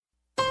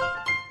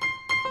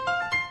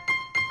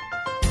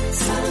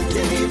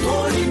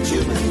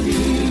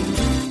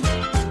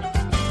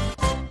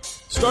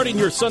starting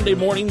your Sunday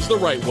mornings the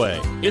right way.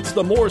 It's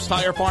the Mohrs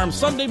Tire Farm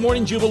Sunday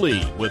Morning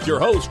Jubilee with your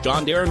hosts,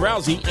 John Darren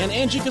Rousey and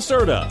Angie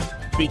Caserta,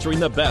 featuring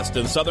the best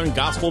in Southern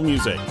gospel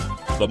music.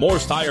 The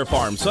Mohrs Tire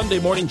Farm Sunday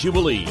Morning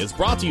Jubilee is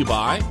brought to you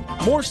by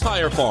Mohrs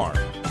Tire Farm,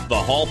 the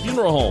Hall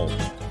Funeral Home,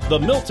 the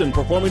Milton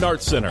Performing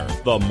Arts Center,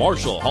 the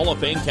Marshall Hall of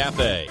Fame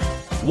Cafe,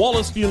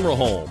 Wallace Funeral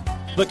Home,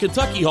 the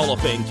Kentucky Hall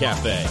of Fame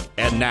Cafe.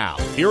 And now,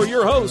 here are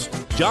your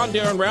hosts, John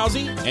Darren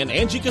Rousey and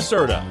Angie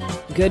Caserta.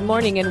 Good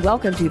morning and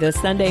welcome to the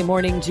Sunday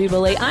Morning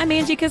Jubilee. I'm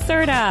Angie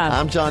Caserta.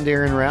 I'm John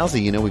Darren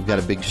Rousey. You know, we've got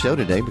a big show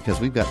today because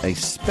we've got a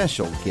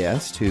special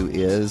guest who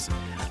is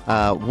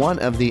one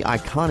of the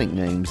iconic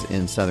names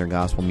in Southern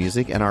gospel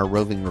music, and our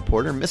roving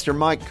reporter, Mr.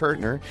 Mike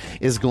Kirtner,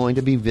 is going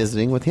to be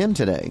visiting with him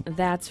today.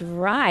 That's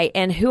right.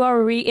 And who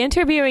are we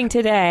interviewing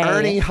today?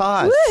 Ernie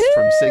Haase Woo-hoo!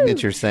 From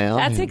Signature Sound.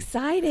 That's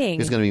exciting.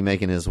 He's going to be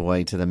making his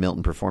way to the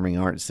Milton Performing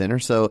Arts Center.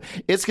 So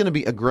it's going to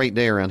be a great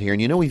day around here.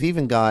 And you know, we've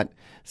even got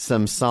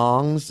some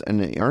songs,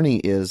 and Ernie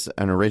is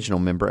an original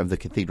member of the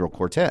Cathedral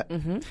Quartet.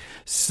 Mm-hmm.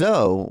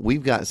 So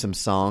we've got some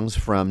songs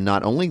from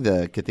not only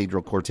the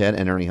Cathedral Quartet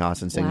and Ernie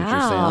Haase and Signature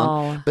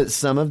Sound, but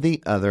some of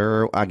the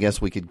other, I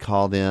guess we could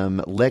call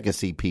them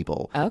legacy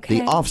people,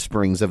 the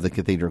offsprings of the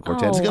Cathedral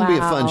Quartet. It's going to be a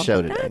fun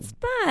show today. That's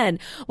fun.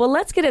 Well,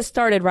 let's get it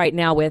started right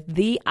now with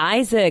the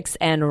Isaacs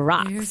and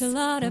Rocks. There's a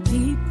lot of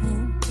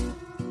people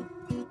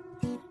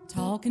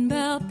talking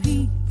about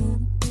people,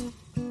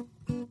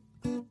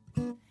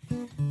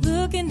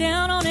 looking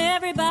down on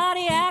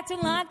everybody, acting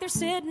like they're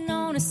sitting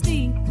on a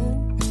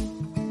steeple,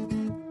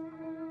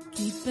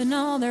 keeping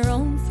all their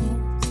own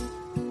faults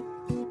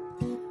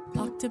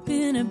locked up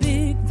in a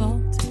big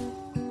vault,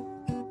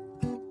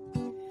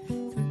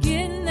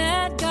 forgetting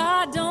that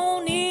God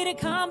don't need a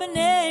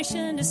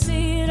combination to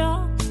see it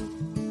all.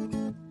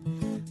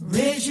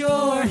 Raise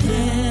your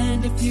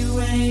hand if you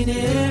ain't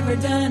ever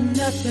done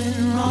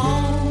nothing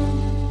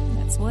wrong.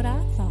 That's what I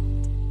thought.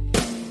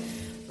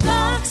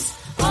 Rocks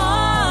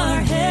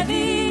are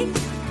heavy,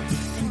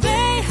 and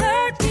they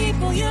hurt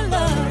people you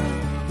love.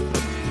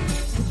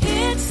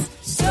 It's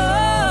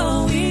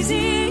so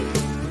easy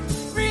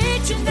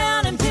reaching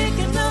down and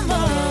picking them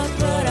up,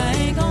 but I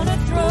ain't gonna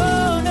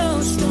throw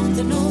no stones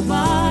at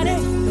nobody.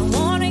 Don't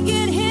wanna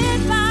get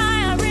hit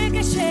by a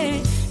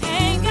ricochet.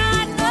 Ain't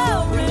got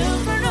no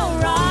room for no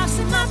rocks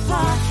in my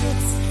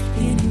pockets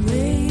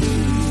anyway.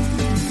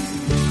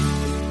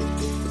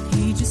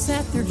 He just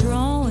sat there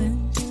drawing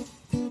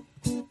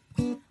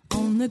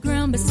on the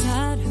ground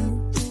beside her.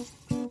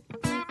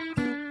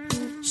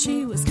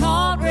 She was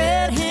caught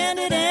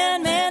red-handed,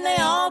 and man, they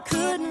all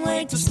couldn't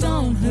wait to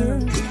stone her.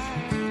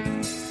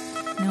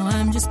 Now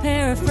I'm just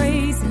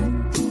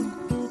paraphrasing,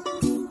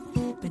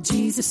 but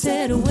Jesus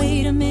said, oh,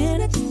 wait a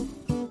minute.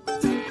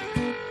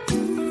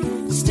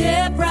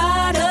 Step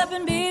right up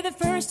and be the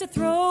first to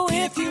throw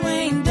if you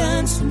ain't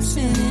done some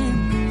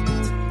sinning.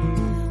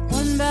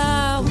 One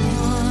by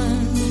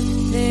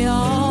one, they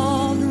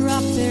all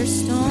dropped their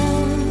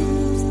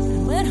stones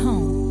and went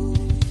home.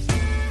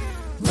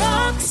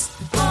 Rocks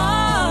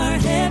are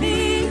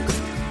heavy,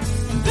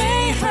 and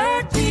they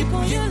hurt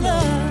people you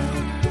love.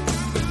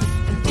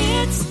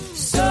 It's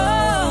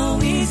so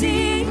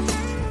easy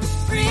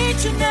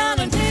reaching down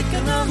and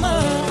picking them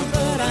up,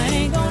 but I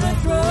ain't gonna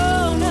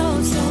throw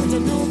no stones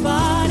at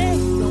nobody.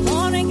 Don't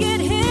wanna get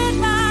hit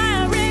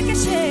by a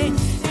ricochet.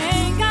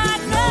 Ain't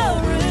got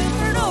no room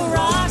for no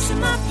rocks in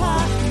my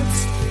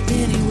pockets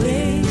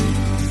anyway.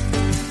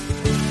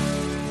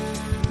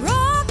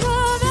 Rock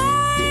of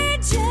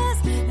Ages,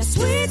 a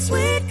sweet,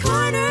 sweet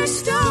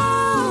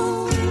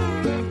cornerstone,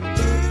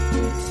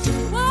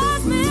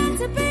 was meant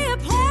to be a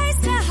place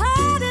to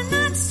hide and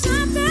not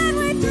something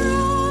we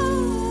throw.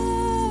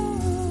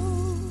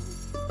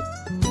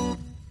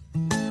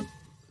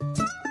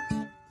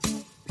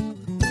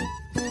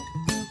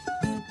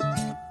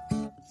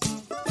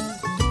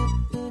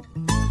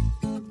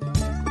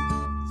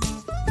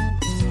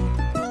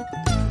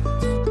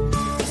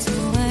 So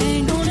I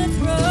ain't gonna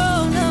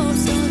throw no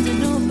stones at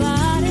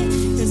nobody,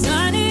 'cause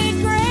I need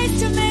grace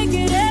to make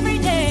it every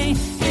day.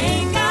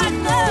 Ain't got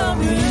no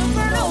room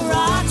for no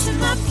rocks in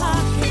my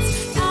pockets.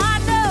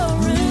 Got no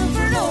room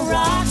for no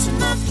rocks in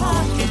my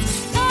pockets.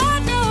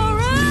 Got no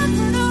room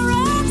for no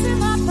rocks in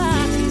my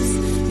pockets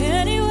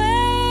anyway.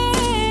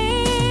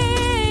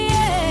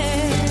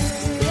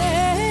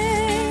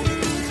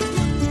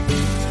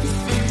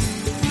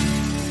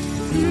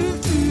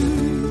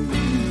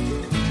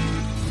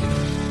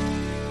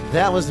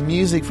 That was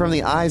music from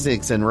the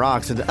Isaacs and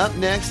Rocks. And up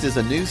next is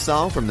a new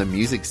song from the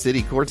Music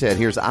City Quartet.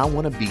 Here's I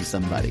Want to Be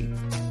Somebody.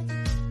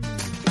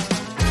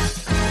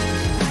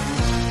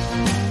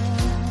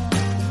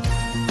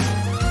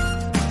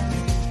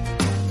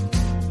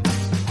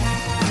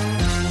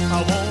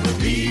 I want to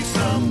be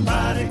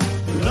somebody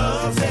who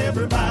loves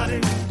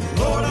everybody.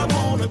 Lord, I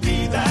want to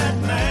be that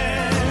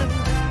man.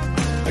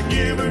 A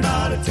giver,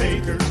 not a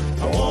taker.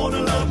 I want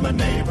to love my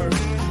neighbor.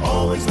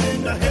 Always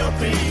lend a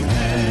helping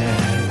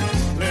hand.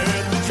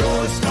 Let the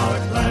joy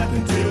start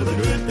laughing till the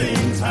good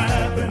things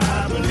happen.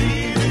 I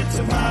believe it's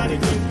a mighty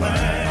good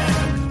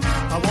plan.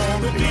 I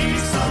want to be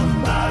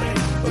somebody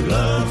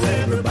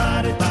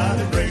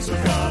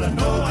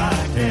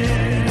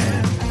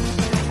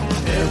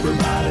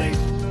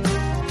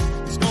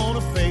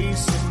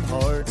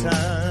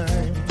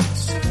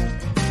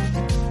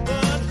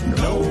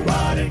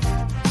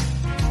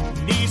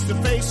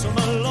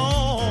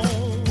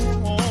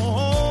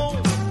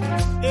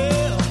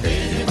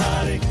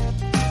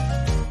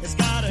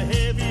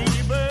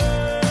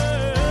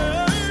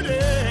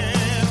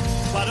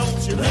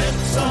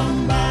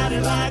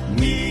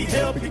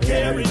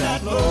carry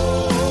that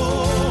load.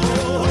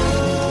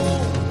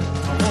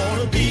 I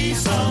want to be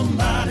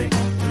somebody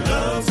who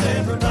loves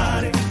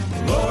everybody.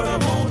 Lord, I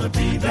want to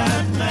be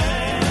that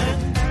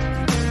man.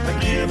 A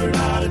giver,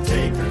 not a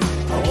taker.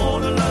 I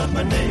want to love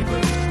my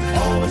neighbor.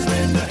 Always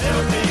lend a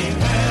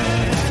helping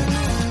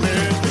hand.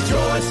 Let the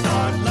joy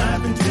start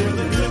laughing till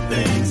the good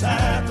things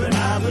happen.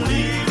 I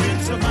believe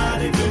it's a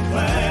mighty good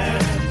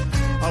plan.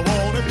 I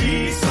want to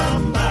be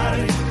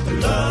somebody who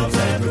loves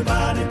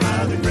everybody.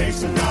 By the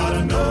grace of God,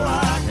 I know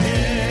I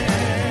can.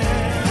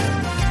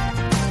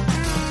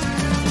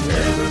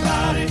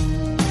 Everybody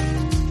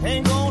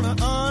ain't gonna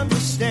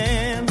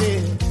understand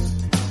it,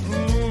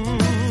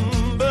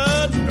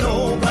 but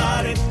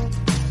nobody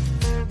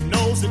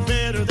knows it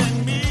better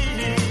than me.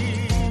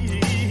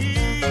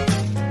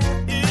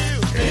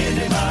 If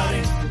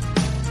anybody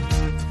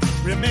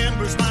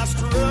remembers my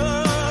struggles,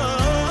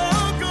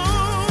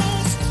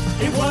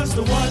 it was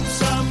the one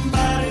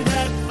somebody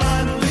that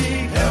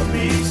finally helped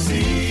me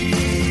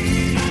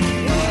see.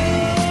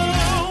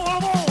 Oh, I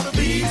want to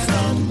be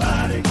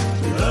somebody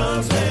who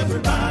loves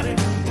everybody.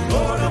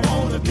 Lord, I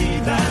want to be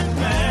that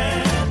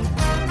man.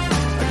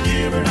 A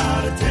giver,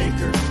 not a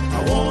taker.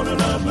 I want to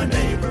love my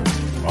neighbor.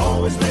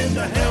 Always lend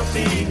a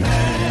helping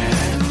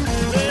hand.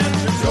 Let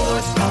the joy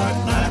start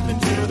laughing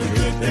till the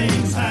good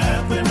things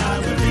happen. I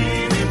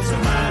believe it's a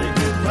mighty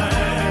good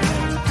plan.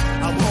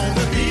 I want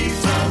to be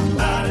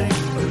somebody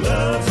who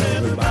loves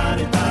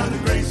everybody. By the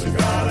grace of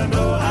God, I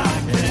know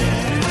I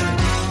can.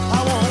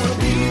 I want to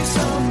be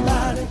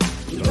somebody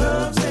who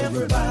loves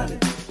everybody.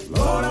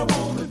 Lord, I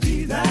want to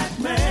be that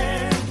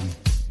man.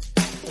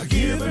 A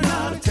giver,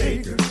 not a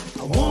taker.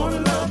 I want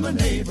to love my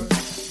neighbor.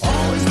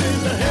 Always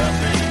lend a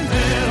helping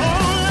hand.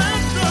 Oh,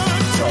 let the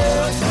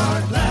joy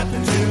start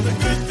laughing till the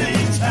good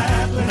things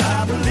happen.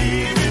 I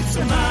believe it's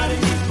a mighty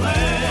good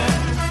plan.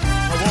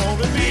 I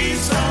want to be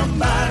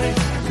somebody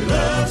who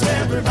loves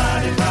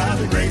everybody. By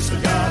the grace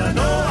of God, I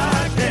know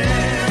I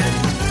can.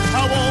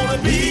 I want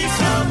to be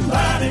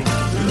somebody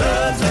who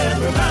loves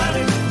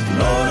everybody.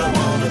 Lord, I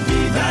want to be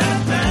that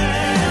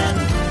man.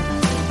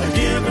 A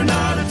giver,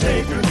 not a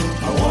taker.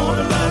 I want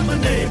to love my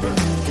neighbor.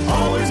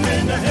 Always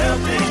lend a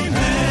helping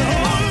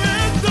hand. Oh,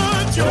 let the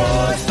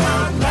joy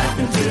start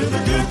laughing till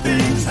the good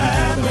things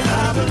happen.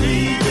 I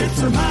believe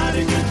it's a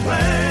mighty good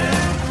plan.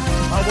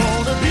 I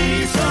want to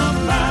be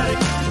somebody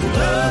who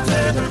loves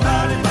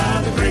everybody.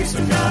 By the grace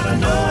of God, I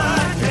know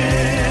I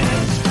can.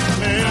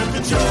 Let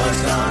the joy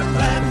start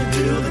laughing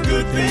till the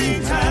good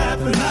things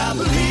happen. I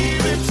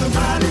believe it's a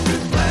mighty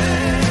good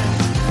plan.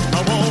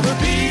 I want to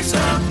be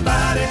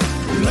somebody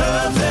who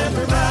loves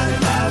everybody.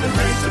 By the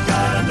grace of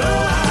God, I know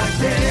I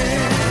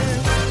can.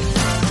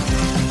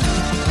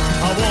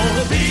 I want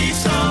to be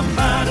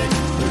somebody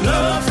who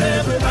loves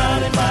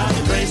everybody. By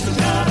the grace of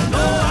God, I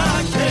know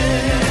I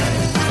can.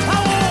 I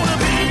want to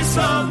be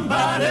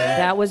somebody.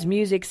 That was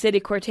Music City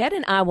Quartet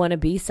and I Want to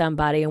Be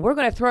Somebody. And we're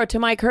going to throw it to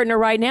Mike Kirtner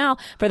right now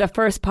for the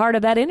first part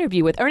of that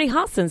interview with Ernie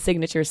Haase's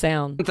Signature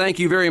Sound. Thank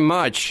you very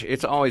much.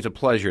 It's always a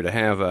pleasure to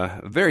have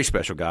a very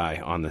special guy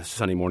on the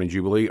Sunday Morning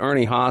Jubilee.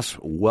 Ernie Haase,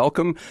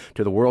 welcome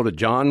to the world of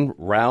John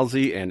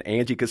Rousey and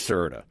Angie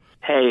Caserta.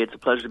 Hey, it's a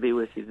pleasure to be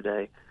with you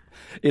today.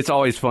 It's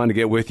always fun to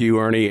get with you,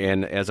 Ernie,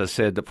 and as I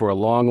said, for a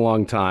long,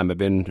 long time, I've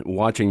been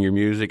watching your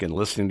music and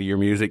listening to your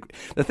music.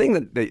 The thing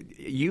that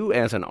you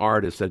as an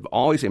artist have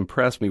always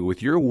impressed me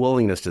with your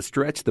willingness to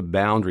stretch the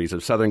boundaries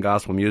of Southern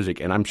gospel music,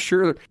 and I'm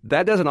sure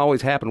that doesn't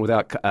always happen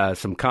without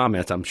some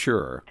comments, I'm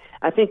sure.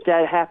 I think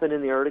that happened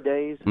in the early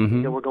days. Mm-hmm.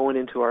 You know, we're going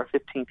into our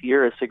 15th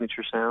year as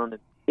Signature Sound.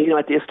 And, you know,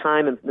 at this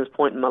time and this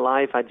point in my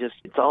life,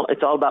 it's all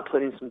about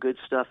putting some good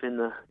stuff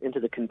into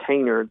the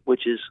container,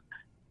 which is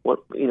what,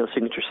 you know,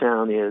 Signature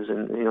Sound is.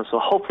 And, you know, so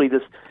hopefully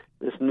this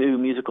new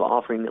musical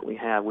offering that we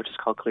have, which is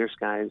called Clear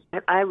Skies,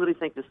 I really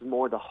think this is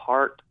more the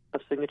heart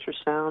of Signature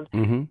Sound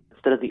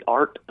instead of the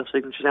art of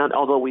Signature Sound,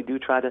 although we do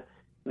try to,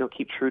 you know,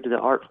 keep true to the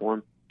art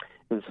form.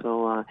 And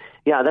so,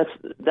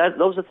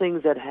 those are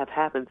things that have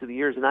happened through the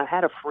years. And I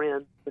had a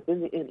friend within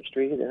the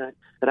industry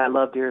that I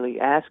love dearly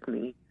ask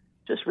me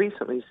just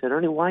recently, he said,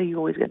 Ernie, why you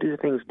always got to do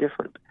things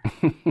different?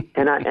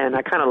 and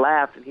I kind of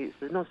laughed, and he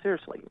said, no,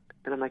 seriously.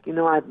 And I'm like, you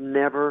know, I've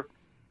never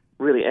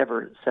really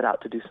ever set out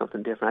to do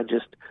something different.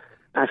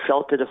 I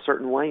felt it a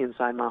certain way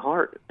inside my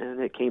heart, and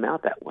it came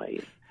out that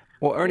way.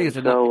 Well, Ernie, it's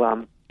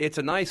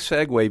a nice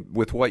segue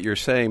with what you're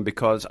saying,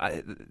 because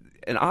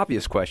an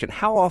obvious question,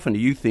 how often do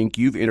you think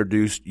you've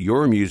introduced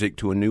your music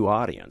to a new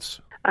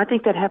audience? I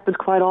think that happens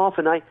quite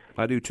often. I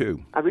do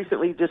too. I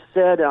recently just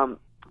said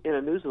in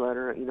a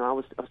newsletter, you know, I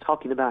was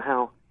talking about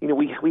how, you know,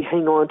 we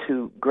hang on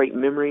to great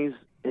memories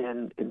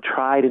and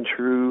tried and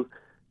true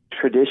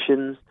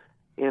traditions,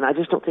 and I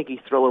just don't think you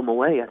throw them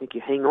away. I think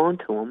you hang on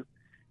to them.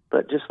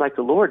 But just like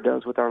the Lord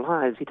does with our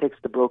lives, he takes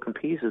the broken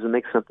pieces and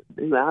makes something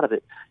new out of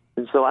it.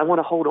 And so I want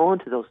to hold on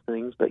to those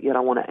things, but yet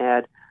I want to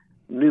add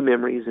new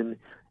memories, and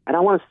I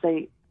want to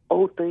say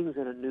old things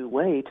in a new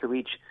way to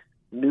reach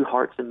new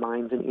hearts and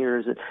minds and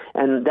ears.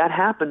 And that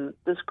happened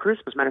this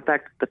Christmas. Matter of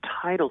fact, the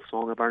title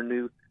song of our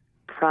new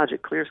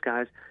project, Clear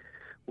Skies,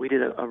 We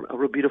did a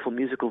real beautiful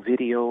musical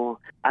video.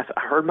 I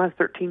heard my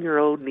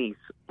 13-year-old niece,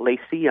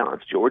 Lacey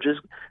Yance, George's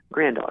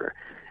granddaughter.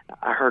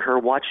 I heard her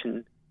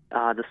watching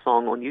the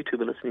song on YouTube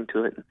and listening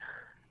to it.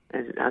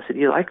 And I said,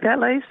 "You like that,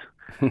 Lace?"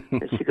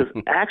 And she goes,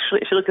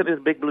 "Actually," she looked at me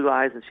with big blue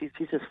eyes, and she's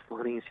just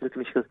funny. And she looked at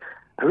me, she goes,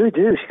 "I really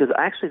do." She goes,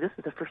 "Actually, this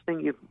is the first thing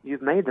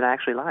you've made that I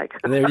actually like."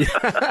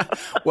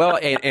 Well,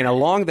 and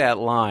along that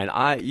line,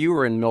 you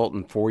were in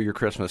Milton for your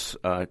Christmas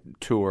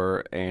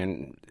tour,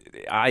 and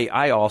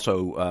I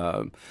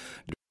also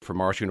for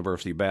Marshall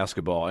University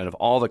basketball, and of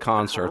all the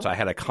concerts, I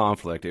had a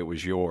conflict. It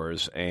was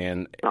yours,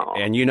 and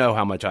you know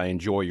how much I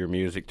enjoy your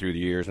music through the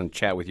years, and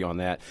chat with you on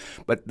that.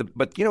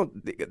 But you know,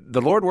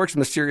 the Lord works in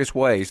mysterious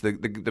ways.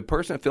 The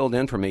person that filled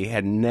in for me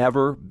had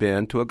never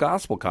been to a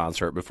gospel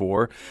concert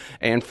before,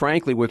 and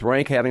frankly, with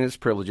Rank having his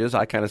privileges,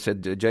 I kind of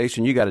said,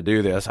 "Jason, you got to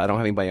do this. I don't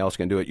have anybody else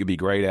can do it. You'll be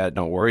great at it.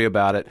 Don't worry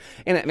about it."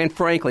 And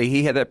frankly,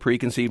 he had that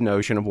preconceived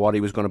notion of what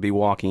he was going to be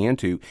walking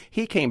into.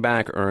 He came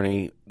back,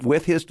 Ernie,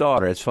 with his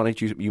daughter. It's funny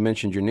that you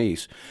mentioned your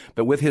niece,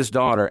 but with his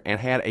daughter, and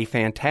had a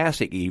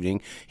fantastic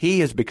evening.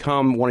 He has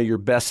become one of your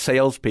best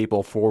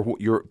salespeople for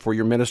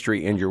your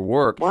ministry and your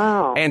work.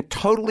 Wow! And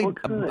totally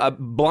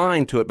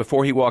blind to it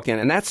before he walked in,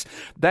 and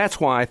that's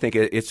why I think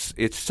it's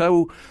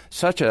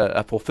such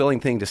a fulfilling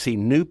thing to see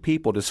new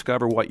people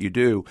discover what you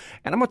do.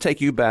 And I'm going to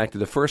take you back to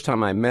the first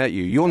time I met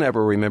you. You'll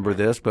never remember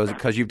this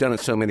because you've done it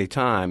so many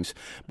times,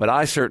 but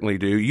I certainly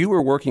do. You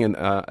were working in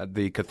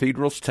the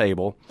cathedral's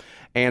table.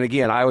 And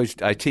again,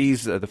 I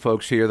tease the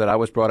folks here that I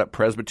was brought up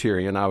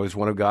Presbyterian. I was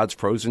one of God's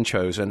frozen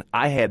chosen.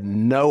 I had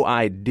no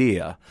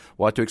idea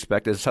what to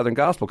expect at a Southern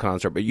Gospel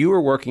concert, but you were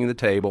working the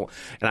table,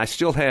 and I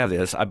still have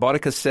this. I bought a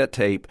cassette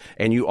tape,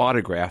 and you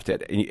autographed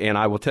it. And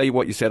I will tell you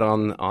what you said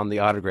on the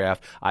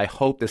autograph. "I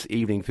hope this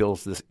evening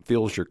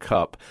fills your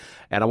cup."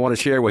 And I want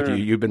to share with you,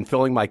 you've been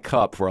filling my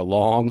cup for a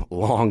long,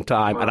 long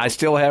time, and I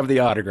still have the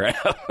autograph.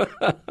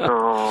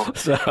 Oh,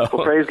 so,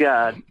 well, praise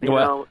God. You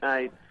know,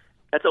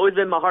 that's always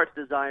been my heart's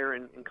desire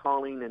and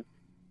calling,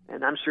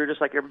 and I'm sure just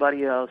like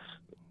everybody else,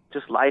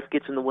 just life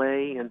gets in the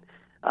way,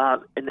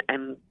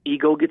 and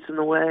ego gets in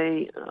the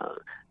way,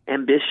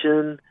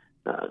 ambition,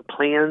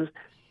 plans,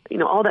 you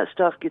know, all that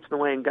stuff gets in the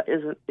way. And God,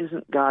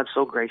 isn't God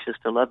so gracious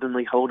to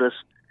lovingly hold us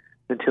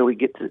until we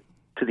get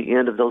to the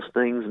end of those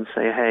things and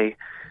say, "Hey,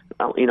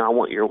 you know, I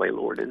want your way,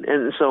 Lord."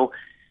 And so,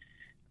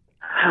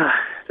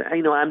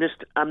 you know,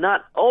 I'm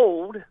not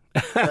old,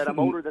 but I'm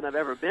older than I've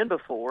ever been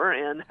before.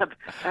 And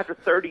after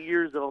 30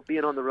 years of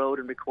being on the road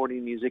and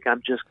recording music,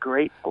 I'm just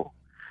grateful,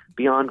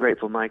 beyond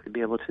grateful, Mike, to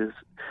be able to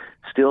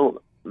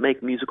still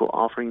make musical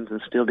offerings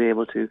and still be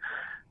able to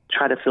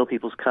try to fill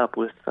people's cup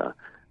with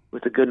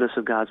the goodness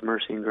of God's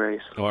mercy and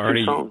grace. Well,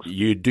 Ernie,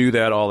 you do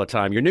that all the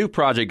time. Your new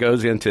project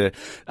goes into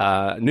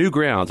new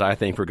grounds, I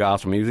think, for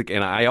gospel music.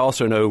 And I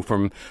also know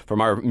from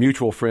our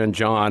mutual friend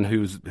John,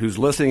 who's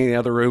listening in the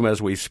other room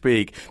as we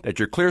speak, that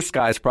your Clear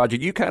Skies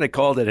project, you kind of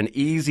called it an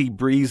easy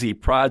breezy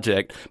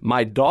project.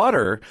 My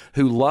daughter,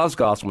 who loves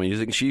gospel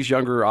music, she's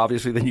younger,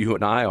 obviously, than you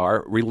and I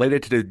are,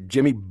 related to the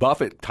Jimmy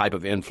Buffett type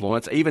of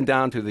influence, even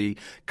down to the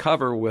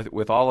cover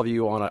with all of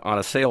you on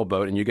a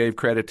sailboat, and you gave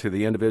credit to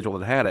the individual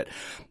that had it.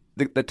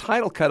 The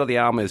title cut of the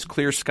album is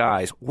Clear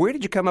Skies. Where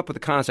did you come up with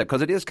the concept?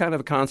 Because it is kind of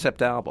a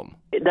concept album.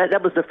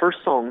 That was the first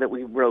song that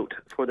we wrote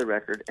for the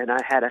record, and I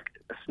had a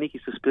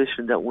sneaky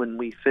suspicion that when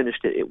we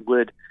finished it, it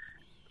would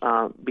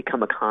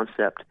become a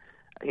concept.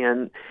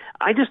 And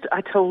I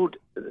told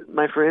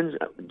my friends,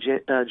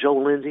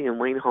 Joel Lindsay and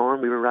Wayne Hahn,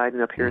 we were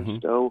riding up here in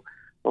Stowe,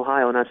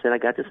 Ohio, and I said, "I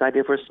got this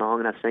idea for a song,"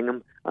 and I sang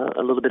them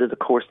a little bit of the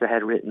chorus that I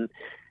had written.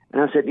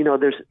 And I said, "You know,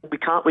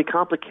 we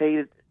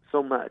complicated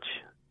so much."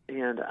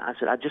 And I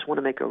said, "I just want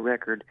to make a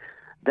record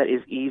that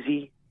is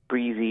easy,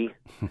 breezy,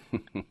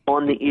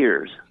 on the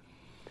ears,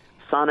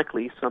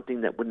 sonically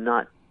something that would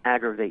not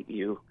aggravate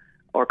you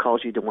or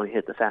cause you to want to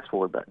hit the fast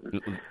forward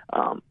button.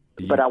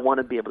 But I want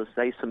to be able to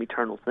say some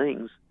eternal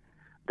things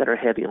that are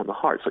heavy on the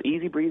heart. So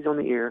easy, breezy on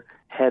the ear,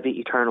 heavy,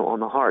 eternal on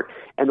the heart.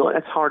 And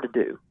that's hard to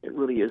do. It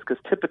really is, because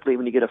typically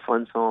when you get a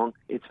fun song,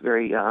 it's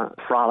very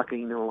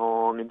frolicking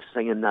along and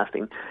singing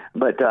nothing.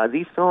 But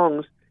these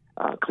songs,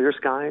 Clear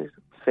Skies,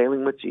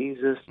 Sailing with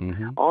Jesus,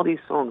 all these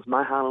songs,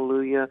 My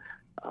Hallelujah,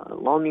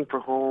 Longing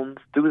for Home,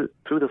 Through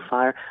the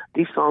Fire,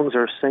 these songs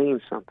are saying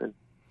something,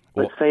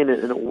 but saying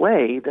it in a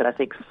way that I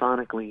think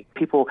sonically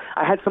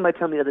I had somebody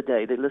tell me the other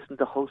day, they listen to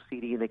the whole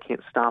CD and they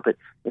can't stop it.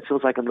 It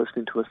feels like I'm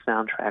listening to a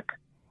soundtrack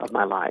of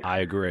my life. I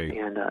agree,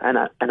 and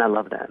I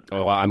love that.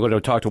 Well, I'm going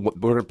to talk to.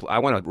 I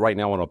want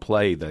to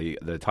play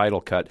the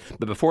title cut,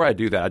 but before I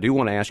do that, I do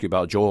want to ask you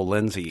about Joel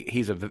Lindsay.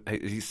 He's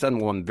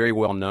someone very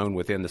well known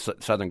within the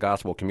Southern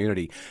Gospel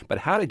community. But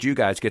how did you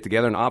guys get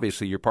together? And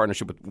obviously, your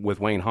partnership with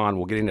Wayne Hahn.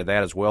 We'll get into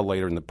that as well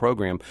later in the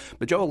program.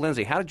 But Joel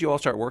Lindsay, how did you all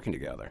start working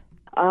together?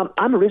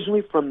 I'm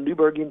originally from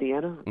Newburgh,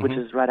 Indiana, which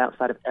is right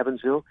outside of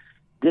Evansville.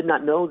 Did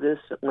not know this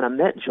when I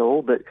met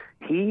Joel, but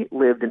he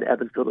lived in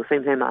Evansville the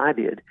same time I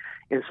did,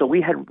 and so we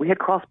had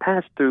crossed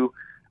paths through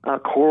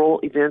choral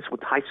events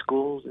with high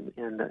schools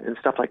and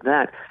stuff like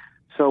that.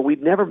 So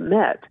we'd never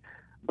met,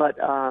 but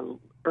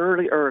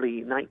early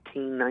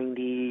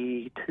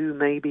 1992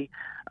 maybe.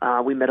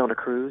 We met on a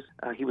cruise.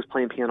 He was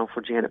playing piano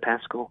for Janet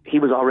Paschal. He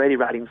was already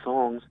writing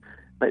songs,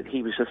 but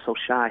he was just so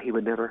shy he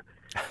would never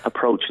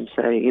approach and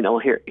say,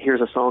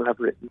 here's a song I've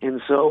written.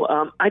 And so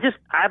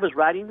I was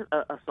writing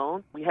a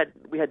song. We had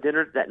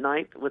dinner that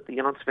night with the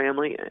Yance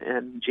family,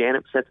 and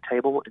Janet sat at the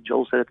table and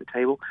Joel sat at the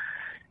table.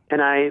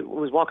 And I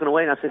was walking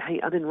away, and I said, "Hey,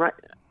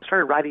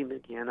 started writing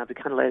again. I've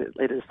kind of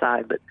laid it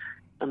aside, but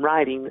I'm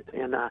writing,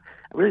 and I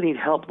really need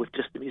help with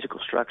just the musical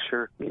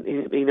structure.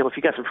 If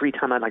you got some free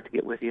time, I'd like to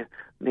get with you.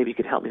 Maybe you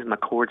could help me with my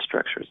chord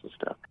structures and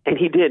stuff." And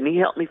he did, and he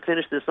helped me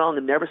finish the song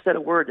and never said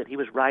a word that he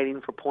was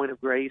writing for Point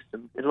of Grace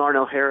and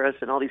Larnell Harris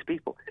and all these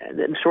people. And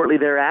then shortly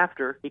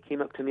thereafter, he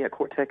came up to me at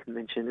Quartet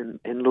Convention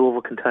in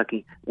Louisville,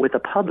 Kentucky, with a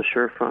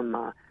publisher from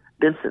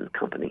Benson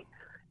Company.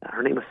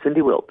 Her name was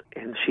Cindy Wilt,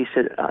 and she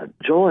said,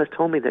 "Joel has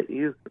told me that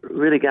you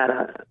really got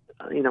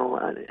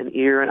an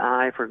ear and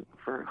eye for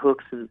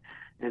hooks and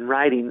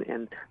writing,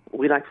 and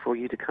we'd like for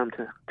you to come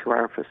to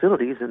our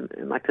facilities and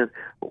like to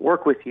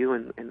work with you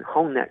and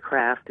hone that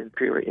craft, and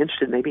if you're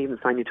interested, maybe even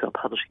sign you to a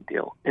publishing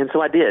deal." And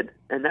so I did,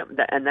 and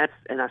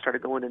I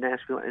started going to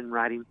Nashville and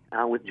writing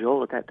with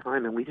Joel at that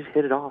time, and we just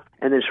hit it off.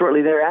 And then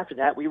shortly thereafter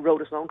that, we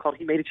wrote a song called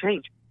 "He Made a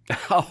Change."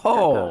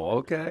 Oh,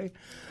 okay.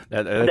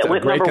 That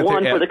went number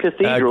one for the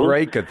Cathedral. A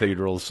great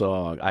Cathedral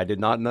song. I did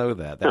not know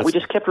that. We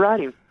just kept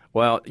writing.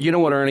 Well, you know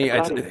what, Ernie?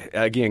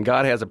 Again,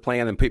 God has a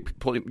plan, and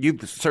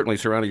you've certainly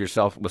surrounded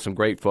yourself with some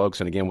great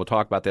folks, and again, we'll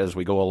talk about that as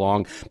we go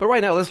along. But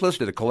right now, let's listen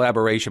to the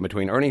collaboration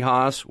between Ernie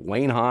Haase,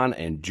 Wayne Hahn,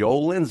 and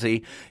Joel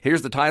Lindsay.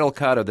 Here's the title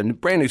cut of the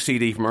brand new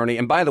CD from Ernie.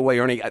 And by the way,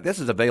 Ernie, this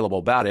is available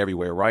about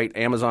everywhere, right?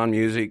 Amazon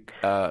Music.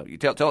 Tell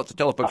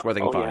the folks where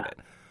they can find it.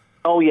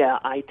 Oh, yeah,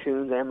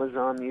 iTunes,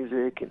 Amazon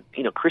Music,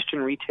 and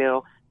Christian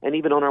retail, and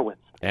even on our website.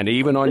 And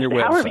even on your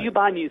website. However you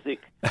buy music,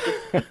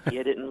 just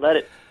get it and let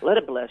it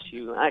bless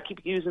you. I keep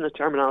using the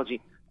terminology,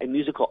 a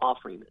musical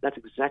offering. That's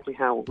exactly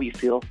how we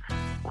feel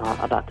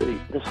about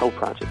this whole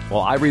project.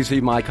 Well, I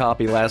received my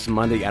copy last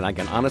Monday, and I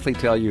can honestly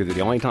tell you that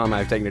the only time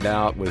I've taken it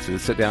out was to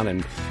sit down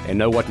and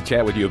know what to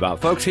chat with you about.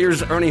 Folks,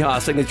 here's Ernie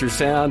Haase, Signature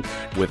Sound,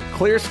 with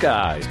Clear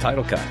Skies,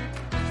 title cut.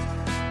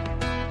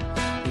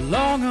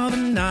 Long are the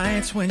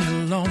nights when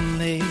you're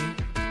lonely.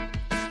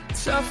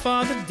 Tough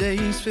are the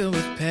days filled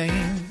with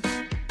pain.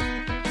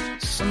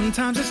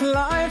 Sometimes this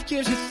life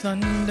gives you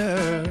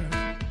thunder,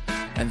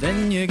 and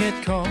then you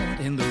get caught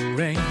in the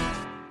rain.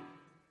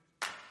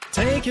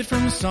 Take it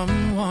from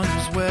someone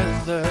who's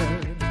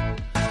weathered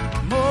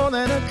more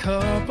than a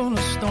couple of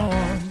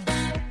storms.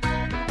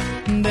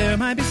 There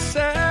might be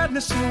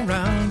sadness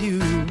around you,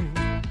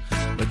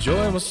 but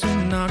joy will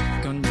soon knock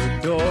on your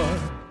door.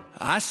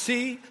 I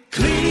see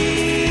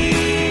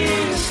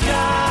clear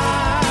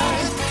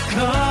skies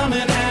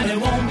coming, and it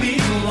won't be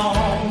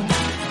long.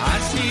 I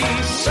see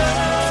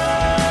sunshine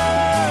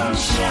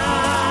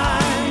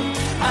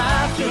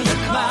after the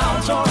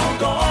clouds are all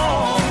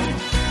gone.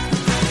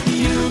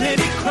 You may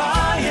be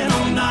crying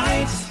all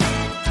night,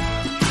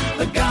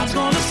 but God's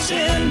gonna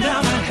send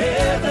down a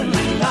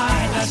heavenly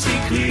light. I see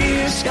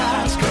clear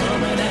skies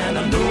coming, and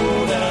I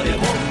know that it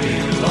won't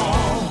be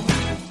long.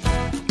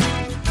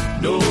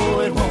 No,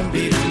 it won't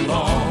be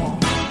long.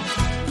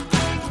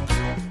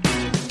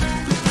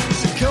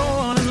 So go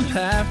on and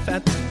laugh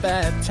at the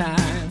bad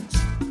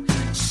times.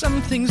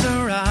 Some things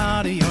are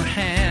out of your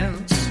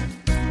hands.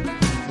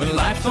 When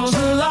life throws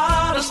a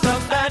lot of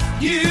stuff at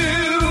you,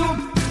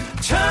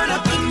 turn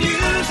up the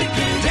music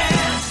and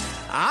dance.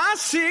 I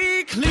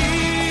see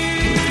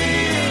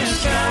clear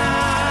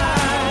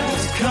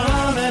skies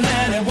coming,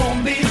 and it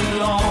won't be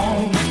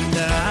long.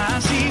 I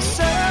see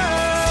sunshine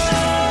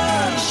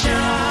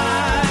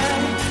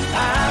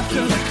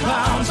after the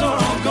clouds are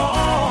all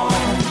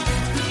gone.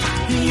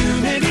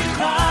 You may be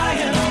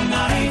crying all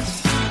night,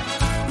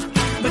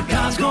 but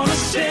God's gonna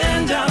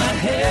send down a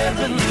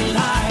heavenly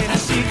light. I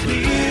see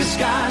clear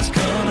skies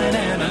coming,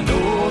 and I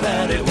know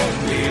that it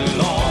won't be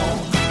long.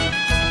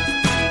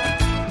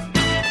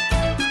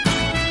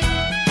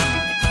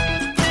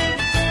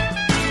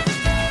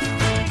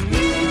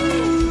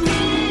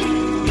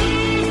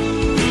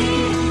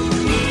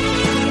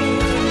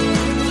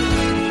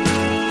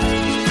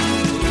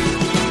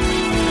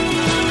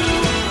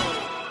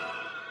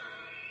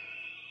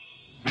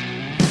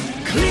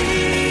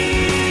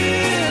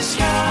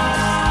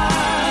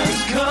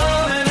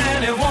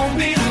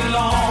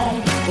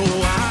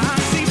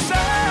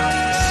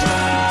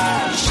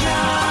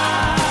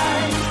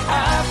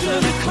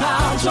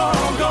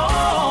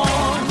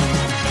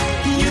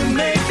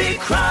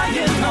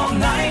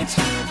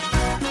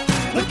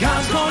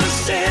 God's gonna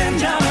send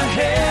down a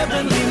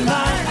heavenly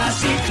light. I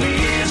see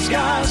clear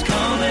skies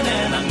coming,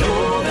 and I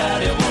know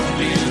that it won't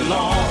be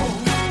long.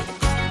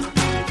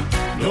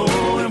 No,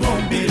 it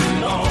won't be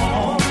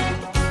long.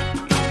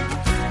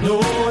 No,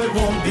 it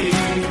won't be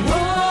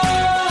long.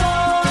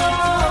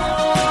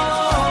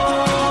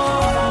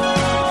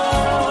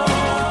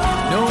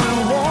 No,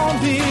 it won't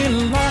be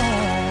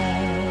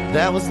long.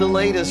 That That was the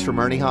latest from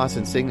Ernie Haase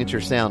and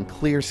Signature Sound,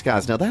 Clear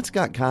Skies. Now, that's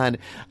got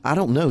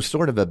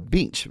sort of a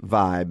beach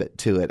vibe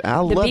to it. I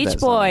love Beach that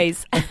song.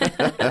 Boys.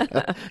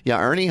 Yeah,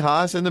 Ernie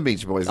Haase and the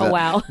Beach Boys. Oh,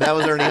 wow. That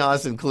was Ernie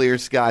Haase and Clear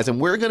Skies. And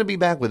we're going to be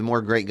back with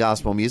more great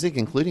gospel music,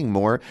 including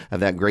more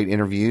of that great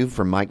interview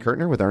from Mike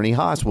Kirtner with Ernie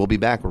Haase. We'll be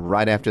back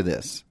right after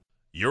this.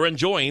 You're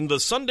enjoying the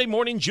Sunday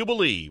Morning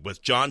Jubilee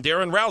with John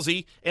Darren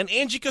Rousey and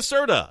Angie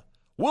Caserta.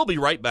 We'll be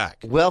right back.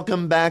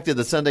 Welcome back to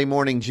the Sunday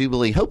Morning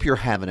Jubilee. Hope you're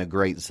having a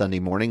great Sunday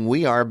morning.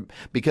 We are,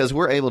 because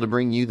we're able to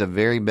bring you the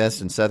very best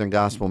in Southern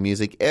gospel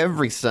music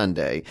every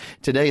Sunday.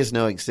 Today is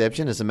no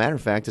exception. As a matter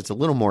of fact, it's a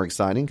little more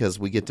exciting because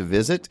we get to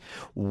visit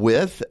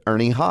with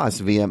Ernie Haase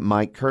via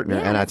Mike Kirtner.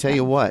 Yeah, and I tell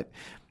you what,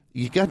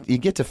 you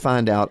get to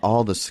find out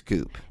all the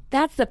scoop.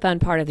 That's the fun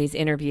part of these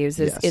interviews.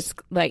 Is Yes. It's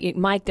like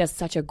Mike does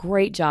such a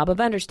great job of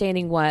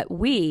understanding what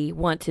we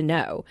want to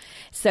know.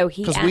 So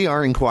Because we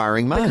are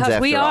inquiring minds,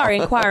 Because we after all. are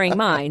inquiring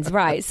minds,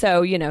 right?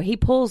 So he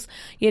pulls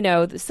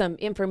some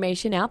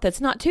information out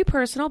that's not too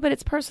personal, but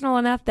it's personal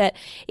enough that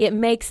it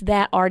makes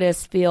that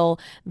artist feel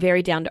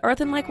very down to earth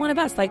and like one of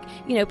us. Like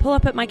pull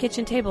up at my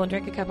kitchen table and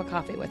drink a cup of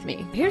coffee with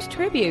me. Here's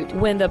tribute: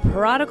 When the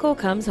Prodigal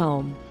Comes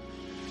Home.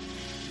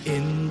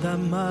 In the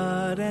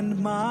mud and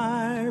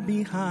mire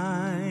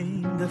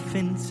behind the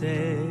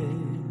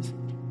fences,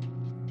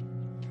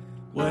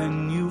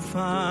 when you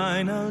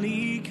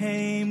finally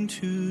came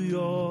to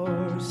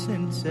your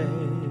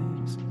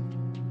senses,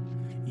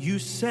 you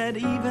said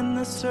even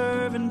the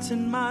servants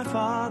in my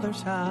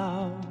Father's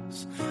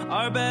house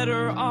are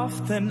better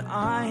off than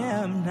I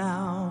am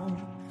now.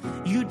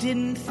 You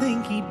didn't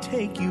think he'd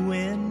take you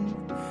in,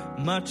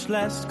 much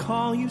less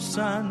call you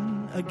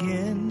son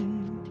again.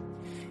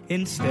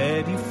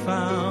 Instead you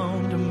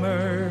found a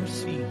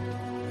mercy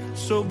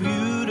so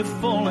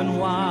beautiful and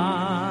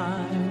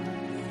wide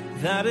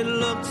that it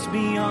looks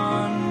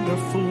beyond the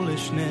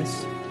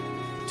foolishness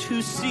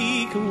to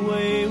seek a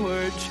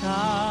wayward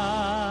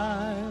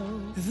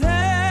child.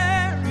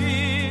 There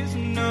is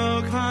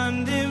no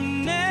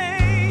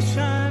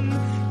condemnation,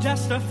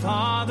 just a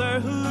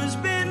father who's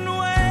been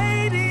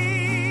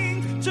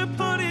waiting to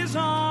put his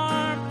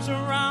arms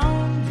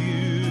around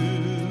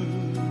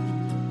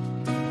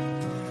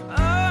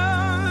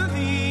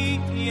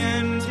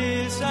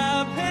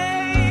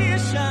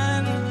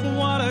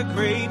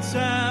great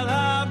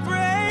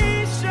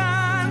celebration,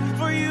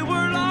 for you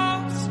were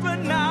lost, but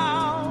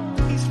now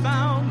he's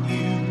found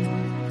you.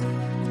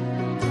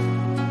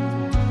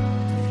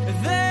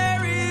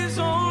 There is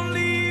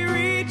only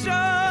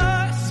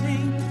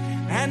rejoicing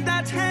and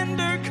that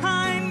tender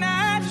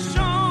kindness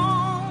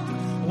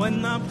shown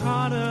when the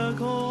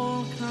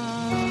prodigal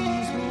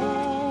comes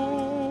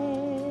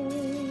home.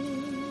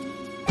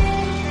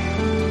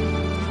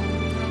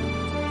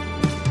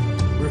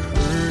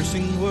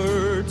 Rehearsing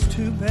words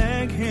to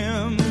beg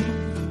him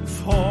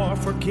for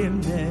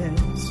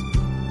forgiveness.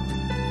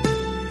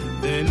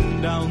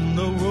 Then down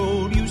the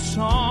road you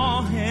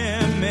saw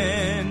him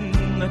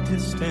in the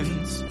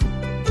distance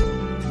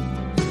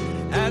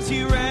as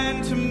he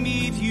ran to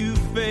meet you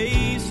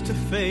face to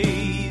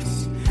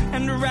face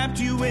and wrapped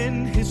you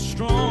in his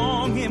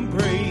strong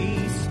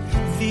embrace.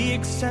 The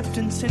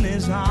acceptance in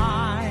his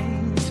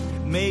eyes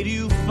made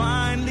you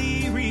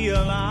finally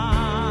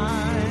realize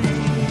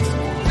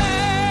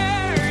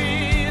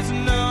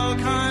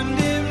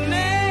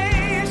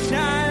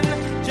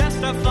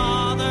a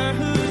father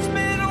who's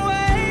been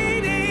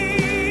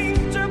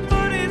waiting to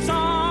put his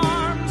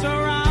arms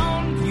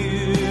around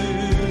you.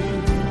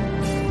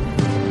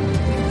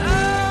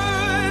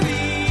 Oh,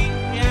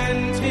 the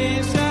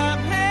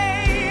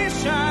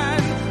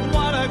anticipation,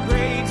 what a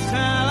great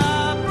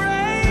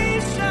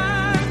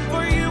celebration,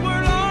 for you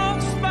were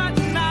lost, but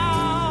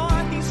now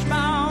he's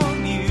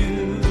found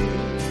you.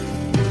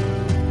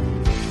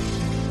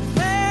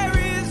 There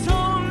is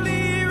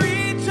only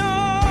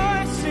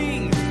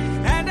rejoicing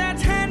and a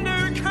tender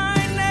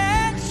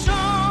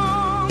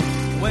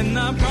when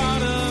the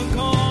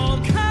prodigal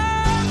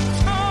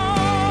comes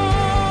home.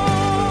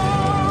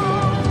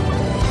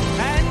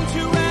 And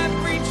to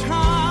every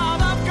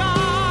child of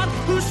God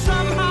who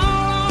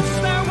somehow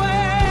lost their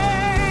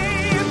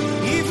way,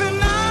 even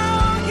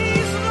now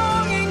he's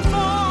longing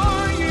for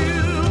you.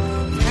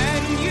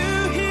 Can you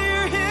hear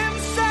him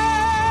say,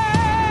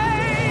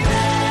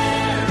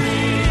 there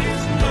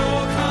is no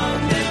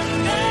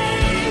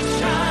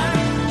condemnation,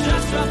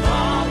 just a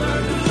father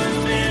who's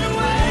been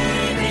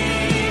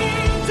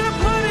waiting to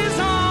put his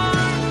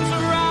arms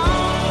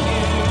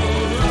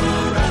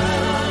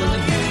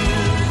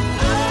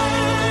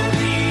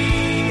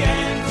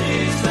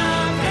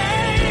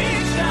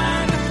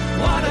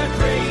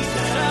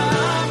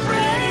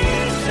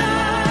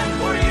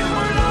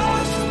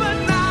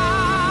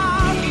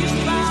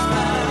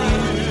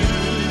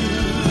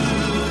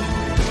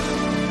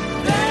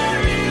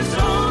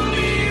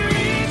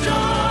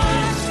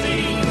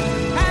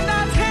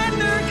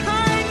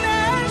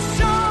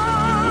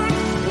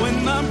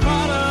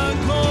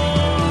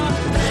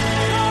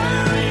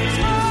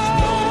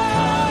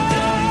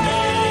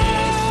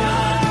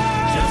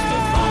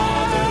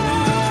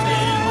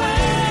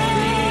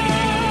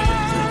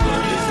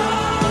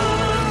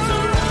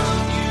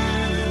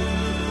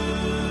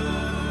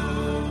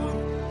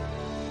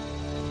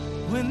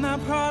when the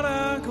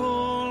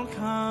prodigal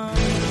comes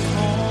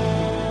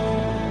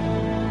home.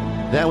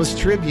 That was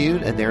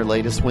Tribute and their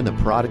latest, When the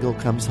Prodigal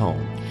Comes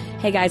Home.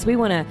 Hey guys, we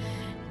want to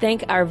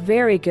thank our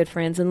very good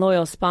friends and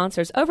loyal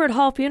sponsors over at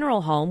Hall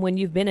Funeral Home. When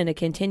you've been in a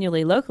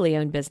continually locally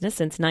owned business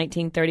since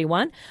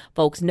 1931,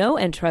 folks know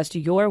and trust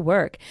your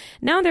work.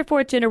 Now in their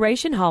fourth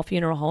generation, Hall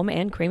Funeral Home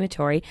and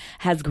Crematory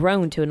has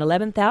grown to an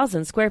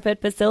 11,000 square foot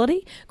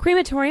facility,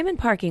 crematorium and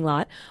parking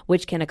lot,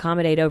 which can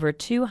accommodate over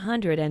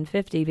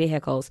 250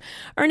 vehicles.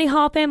 Ernie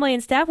Hall family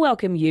and staff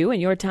welcome you in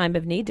your time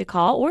of need to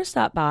call or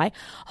stop by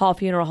Hall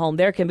Funeral Home.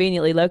 They're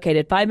conveniently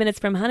located 5 minutes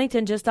from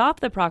Huntington, just off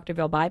the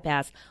Proctorville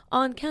bypass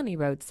on County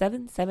Road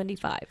 775.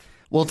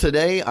 Well,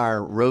 today,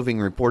 our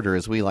roving reporter,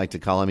 as we like to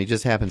call him, he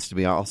just happens to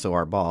be also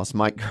our boss,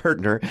 Mike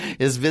Kirtner,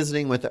 is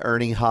visiting with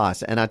Ernie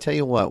Haase. And I tell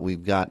you what,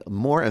 we've got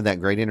more of that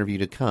great interview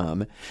to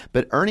come.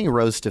 But Ernie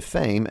rose to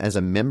fame as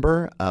a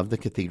member of the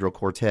Cathedral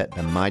Quartet,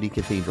 the Mighty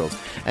Cathedrals.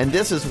 And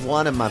this is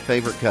one of my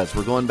favorite cuts.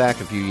 We're going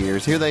back a few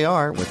years. Here they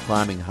are with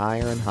Climbing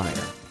Higher and Higher.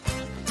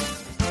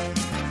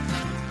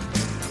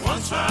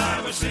 Once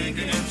I was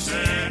sinking in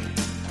sin,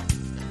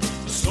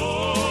 the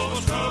soul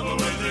was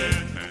troubled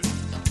within.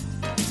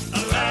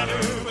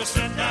 Ladder was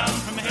sent down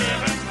from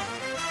heaven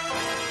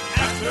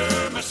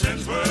after my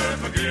sins were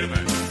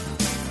forgiven.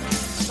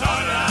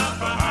 Started out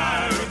for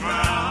higher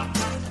ground.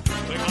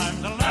 We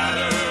climbed the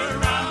ladder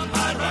round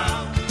by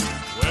round.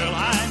 Well,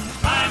 I'm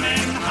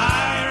climbing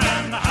higher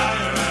and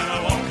higher, and I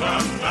won't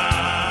come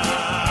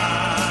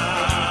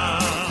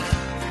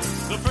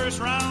down. The first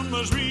round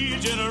was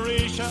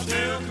regeneration.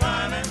 Still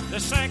climbing. The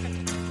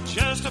second,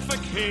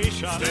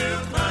 justification. Still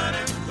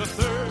climbing. The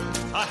third,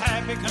 a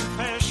happy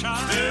confession.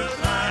 Still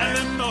climbing. And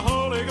then the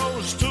Holy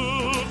Ghost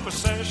took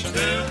possession.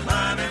 Still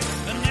climbing.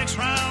 The next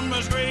round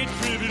was great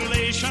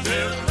tribulation.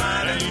 Still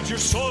climbing. Lead your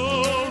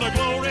soul to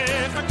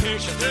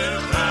glorification.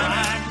 Still climbing.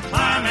 I'm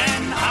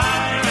climbing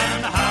higher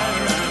and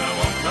higher, and I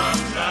won't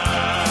come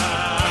down.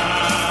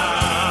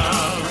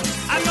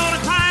 I'm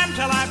gonna climb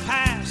till I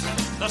pass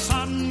the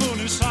sun, moon,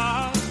 and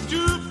stars,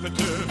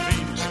 Jupiter,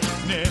 Venus,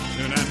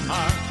 Neptune, and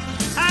Mars.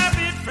 I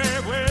bid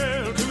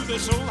farewell to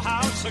this old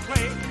house of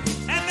clay,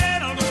 and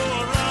then I'll go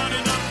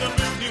running up the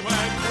Milky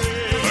Way.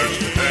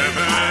 First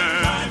heaven, I'm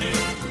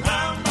climbing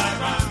round by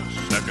round.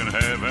 Second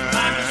heaven,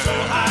 climbing so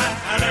high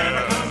I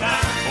never come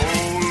down.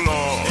 Oh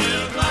Lord,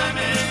 still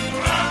climbing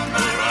round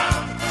by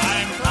round.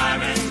 I'm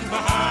climbing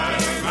for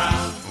higher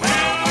ground.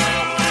 Well,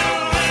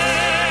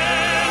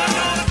 I'm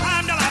gonna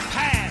climb till I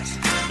pass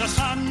the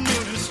sun,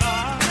 moon, and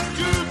stars,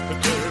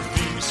 Jupiter,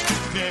 Venus,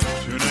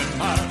 Neptune, and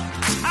Mars.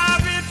 I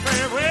bid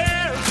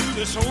farewell to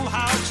this old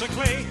house of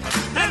clay,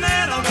 and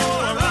then I'll go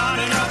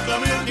running up the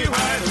Milky Way.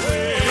 I'm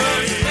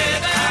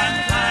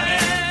climbing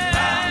round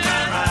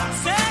and round.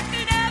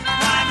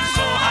 Climbing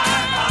so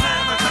high I'll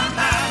never come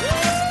down.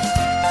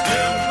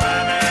 Still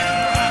climbing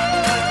round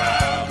and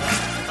round.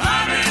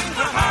 Climbing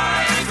for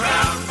higher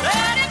ground.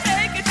 Ready to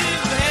take it to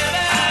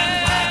heaven.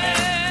 I'm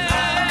climbing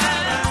round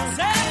and round.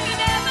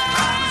 Climbing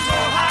so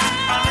high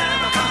I'll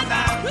never come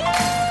down.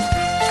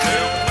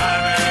 Still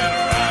climbing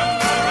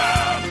round and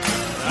round.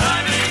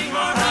 Climbing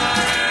for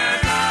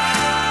higher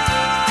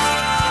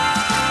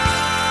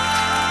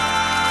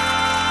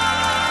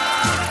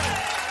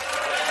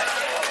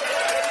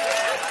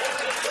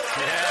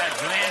Yeah,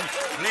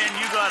 Glenn,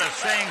 you gotta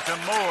sing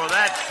some more of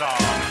that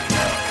song.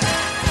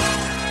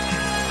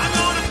 I'm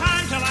gonna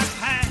climb till I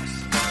pass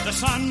the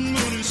sun,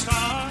 moon, and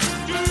stars,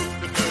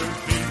 Jupiter,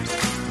 Venus,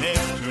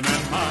 Neptune,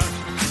 and Mars.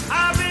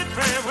 I bid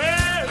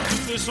farewell to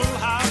this old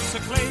house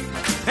of clay,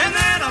 and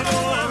then I'll go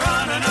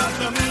running up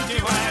the Milky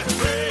Way.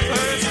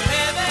 First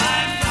heaven,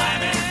 I'm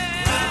climbing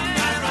round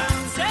and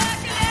round.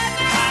 Second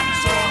heaven,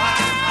 climbing so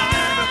high I'll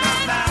never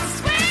come down.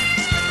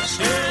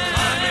 Still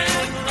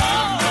climbing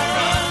round and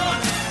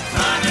round,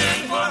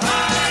 climbing for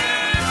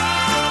higher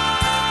ground.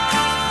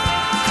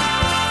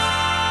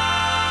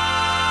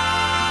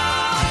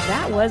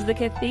 That was the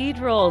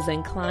Cathedrals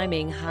and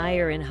Climbing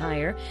Higher and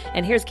Higher.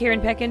 And here's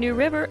Karen Peck and New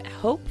River,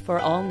 Hope for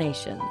All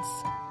Nations.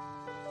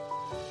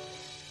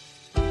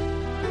 The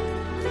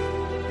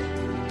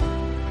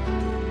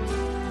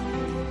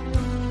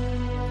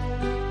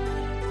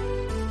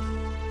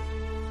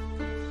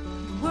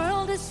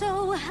world is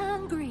so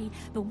hungry,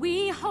 but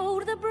we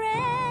hold the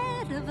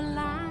bread of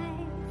life.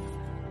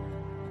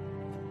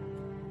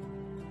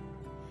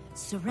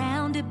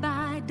 Surrounded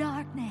by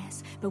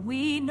darkness, but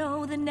we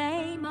know the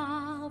name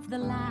of the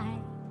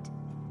light.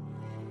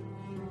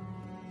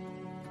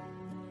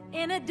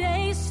 In a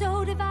day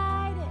so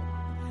divided,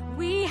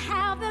 we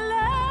have the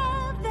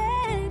love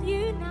that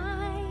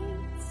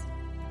unites.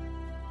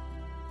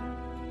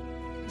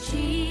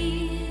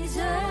 Jesus,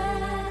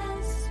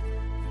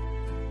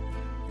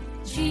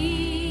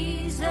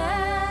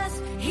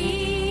 Jesus,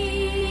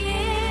 He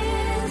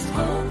is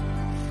hope,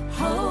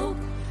 hope,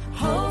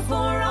 hope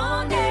for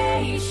all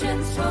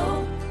nations,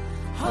 hope,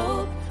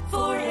 hope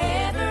for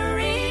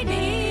every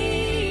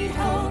need,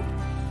 hope,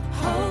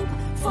 hope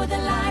for the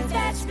life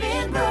that's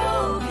been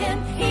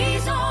broken.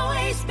 He's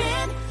always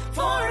been,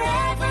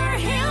 forever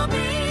He'll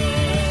be.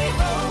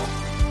 Hope,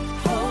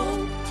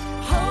 hope,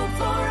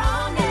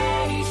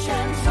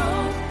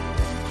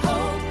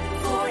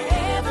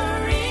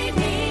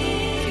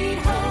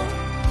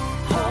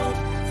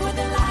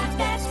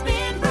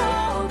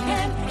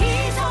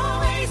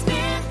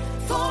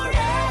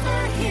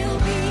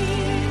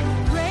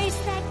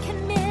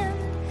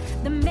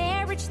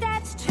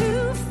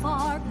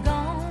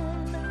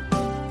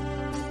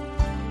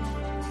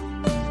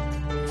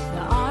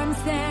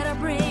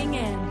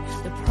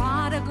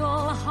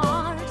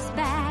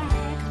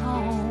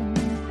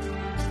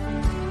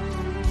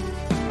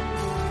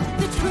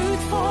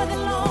 for the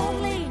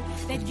lonely,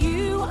 that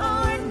you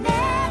are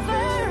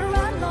never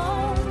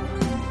alone.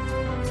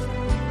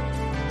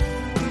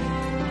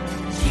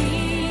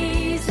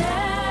 Jesus,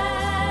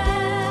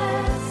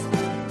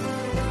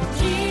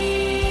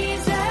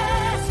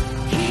 Jesus,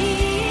 He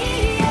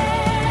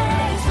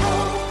is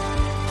hope,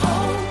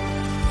 hope,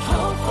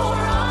 hope for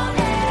all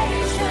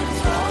nations,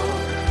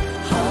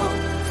 hope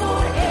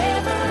for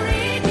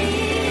every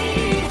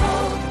need,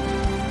 hope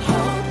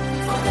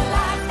for the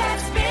life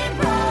that's been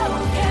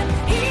broken.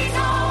 He's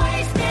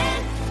always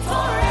been,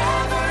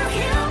 forever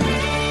He'll be.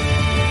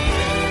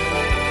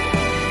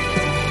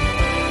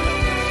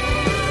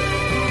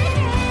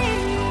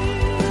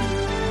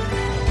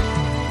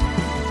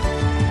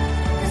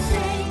 The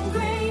same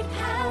great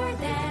power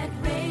that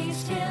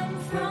raised Him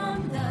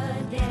from the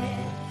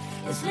dead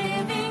is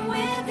living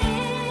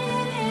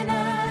within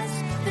us.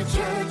 The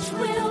church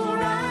will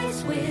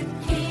rise with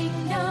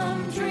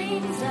kingdom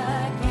dreams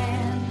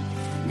again.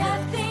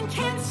 Nothing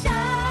can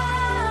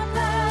stop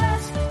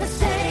us. The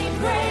same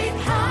great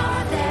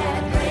power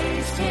that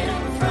raised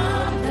Him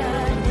from the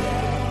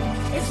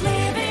dead is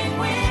living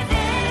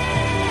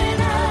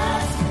within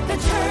us. The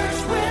church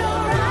will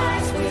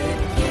rise with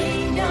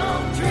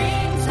kingdom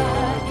dreams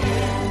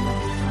again.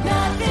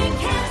 Nothing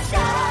can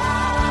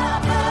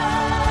stop us.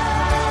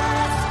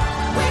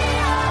 We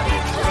are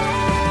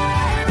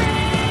declaring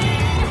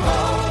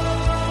hope,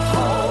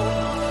 hope,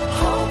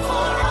 hope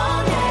for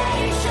all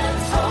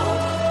nations,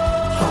 hope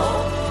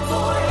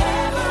for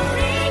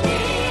every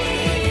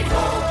need,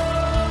 hope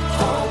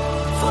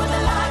for the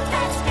life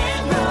that's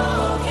been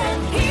broken.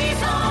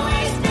 He's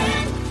always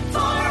been,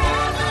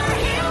 forever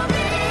He'll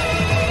be.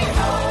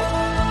 Hope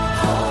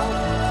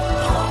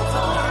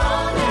for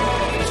all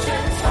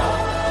nations,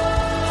 hope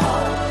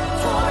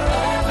for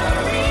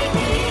every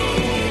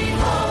need,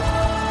 hope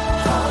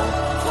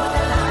for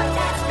the life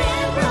that's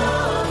been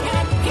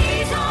broken.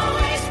 He's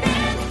always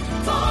been,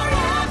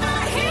 forever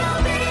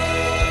He'll be.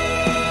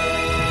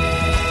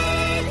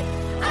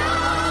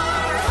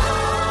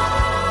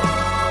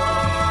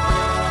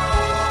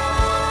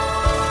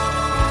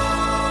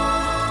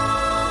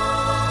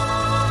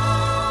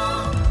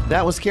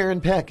 That was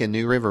Karen Peck and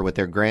New River with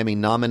their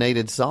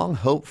Grammy-nominated song,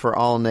 Hope for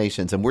All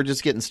Nations. And we're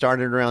just getting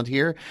started around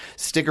here.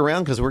 Stick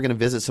around because we're going to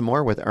visit some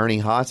more with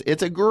Ernie Haase.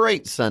 It's a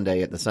great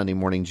Sunday at the Sunday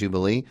Morning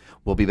Jubilee.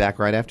 We'll be back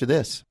right after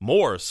this.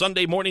 More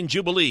Sunday Morning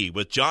Jubilee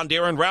with John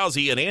Darren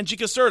Rousey and Angie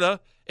Caserta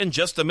in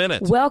just a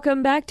minute.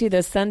 Welcome back to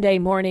the Sunday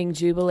Morning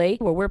Jubilee,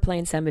 where we're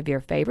playing some of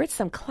your favorites,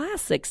 some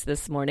classics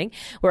this morning.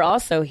 We're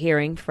also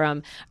hearing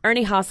from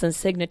Ernie Haase's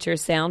signature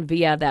sound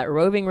via that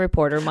roving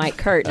reporter, Mike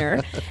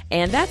Kirtner,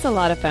 and that's a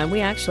lot of fun. We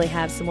actually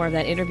have some more of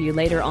that interview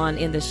later on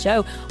in the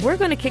show. We're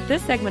going to kick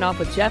this segment off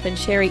with Jeff and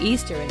Sherry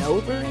Easter and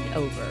Over and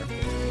Over.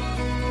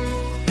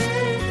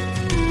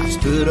 I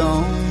stood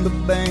on the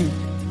bank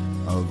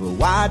of a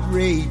wide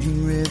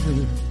raging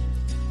river,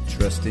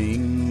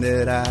 trusting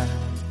that I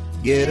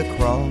get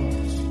across.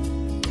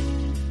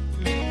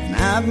 And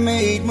I've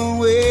made my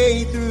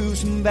way through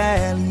some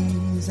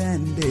valleys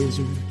and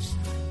deserts,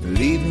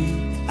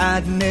 believing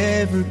I'd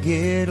never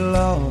get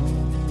lost.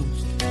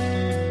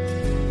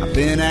 I've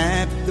been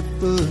at the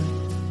foot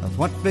of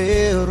what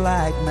felt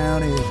like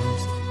Mount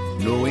Everest,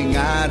 knowing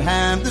I'd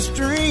have the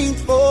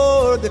strength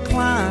for the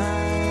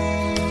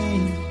climb.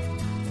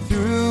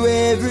 Through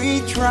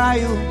every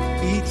trial,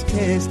 each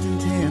test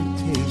and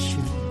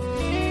temptation,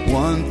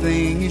 one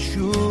thing is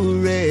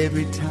sure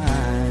every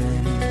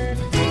time.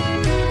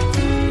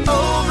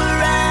 Over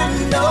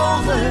and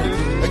over,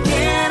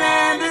 again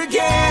and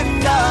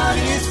again, God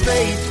is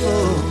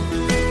faithful.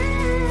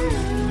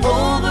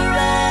 Over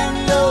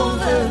and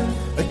over,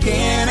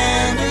 again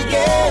and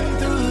again,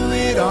 through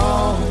it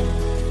all,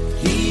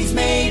 He's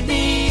made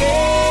me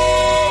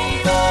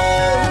able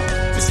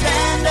to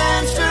stand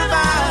and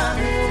survive,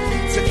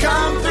 to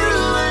come through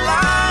a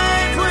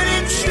life when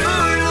it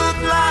sure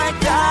looked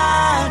like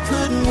I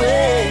couldn't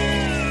wait.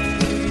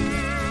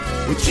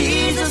 Well,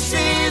 Jesus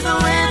is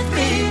with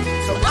me,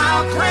 so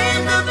I'll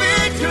claim the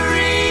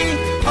victory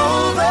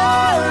over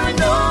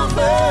and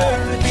over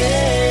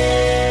again.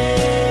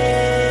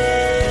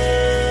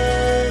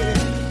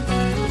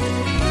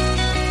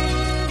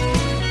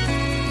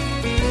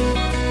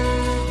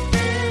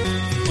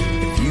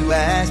 If you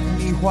ask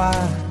me why,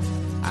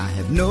 I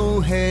have no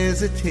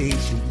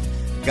hesitation.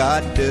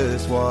 God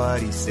does what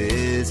He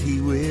says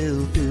He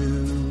will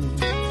do.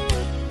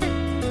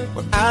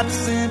 Well, I'd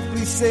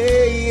simply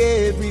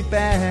say every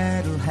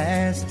battle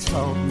has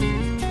taught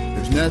me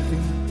there's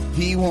nothing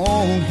He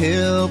won't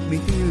help me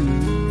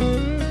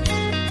through.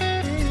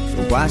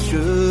 So why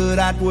should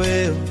I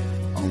dwell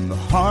on the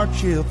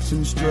hardships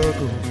and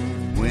struggles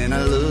when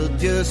I look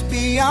just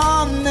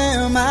beyond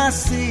them? I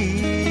see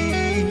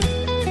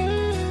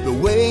the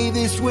way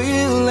this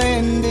will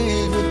end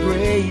is with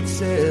great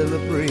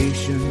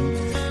celebration,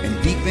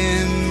 and deep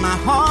in my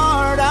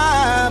heart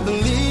I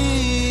believe.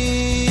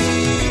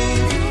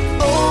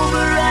 Over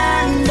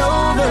and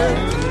over,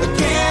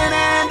 again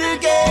and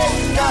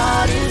again,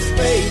 God is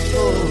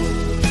faithful.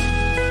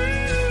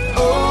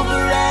 Over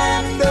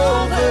and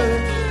over,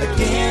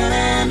 again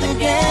and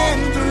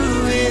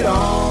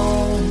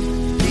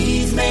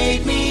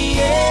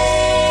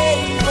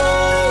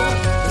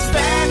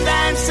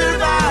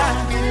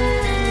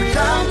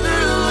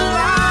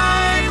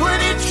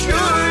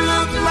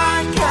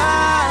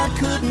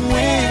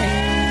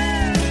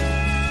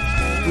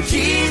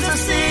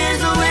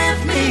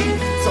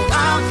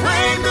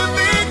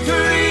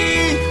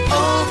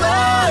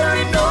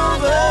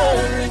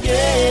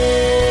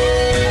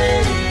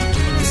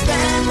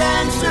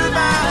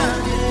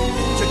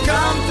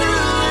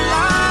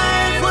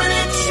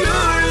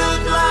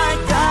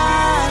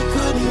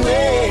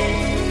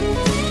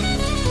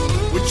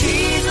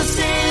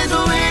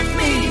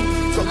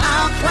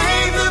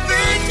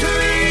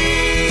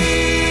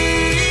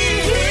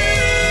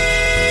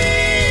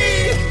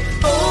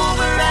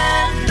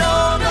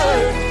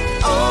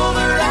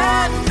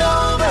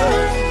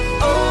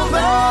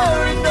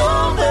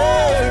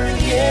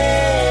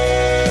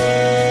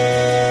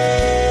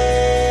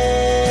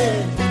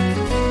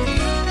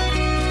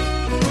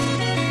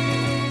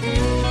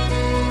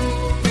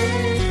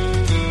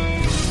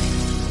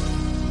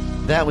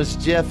That was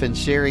Jeff and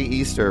Sherry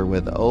Easter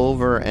with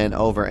Over and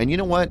Over. And you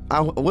know what?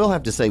 I will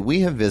have to say, we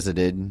have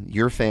visited,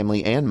 your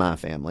family and my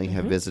family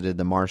have visited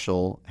the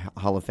Marshall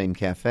Hall of Fame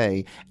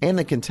Cafe and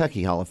the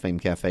Kentucky Hall of Fame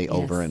Cafe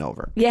over and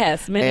over.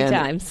 Yes, many And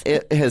times.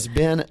 It has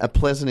been a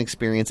pleasant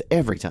experience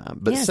every time.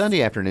 But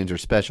Sunday afternoons are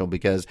special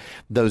because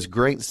those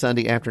great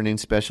Sunday afternoon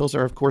specials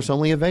are, of course,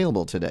 only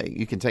available today.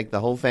 You can take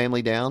the whole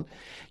family down.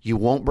 You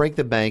won't break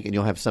the bank, and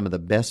you'll have some of the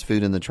best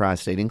food in the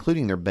tri-state,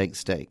 including their baked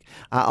steak.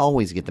 I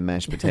always get the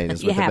mashed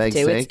potatoes with the baked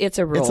steak. It's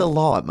a rule. It's a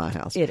law at my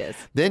house. It is.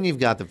 Then you've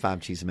got the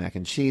 5-cheese mac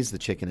and cheese, the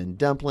chicken and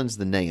dumplings,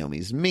 the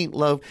Naomi's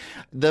meatloaf.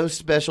 Those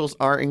specials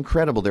are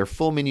incredible. Their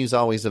full menu's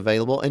always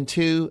available, and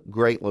 2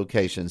 great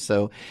locations.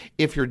 So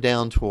if you're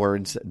down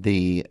towards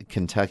the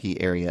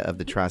Kentucky area of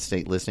the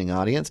tri-state listening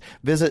audience,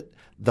 visit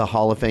the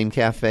Hall of Fame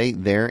Cafe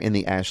there in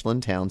the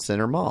Ashland Town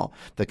Center Mall,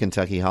 the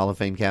Kentucky Hall of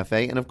Fame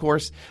Cafe, and of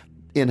course,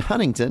 in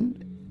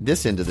Huntington,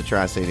 this end of the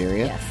tri-state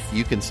area,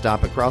 you can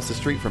stop across the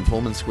street from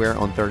Pullman Square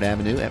on 3rd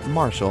Avenue at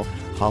Marshall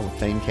Hall of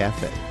Fame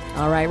Cafe.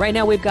 All right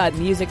now we've got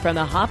music from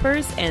the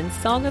Hoppers and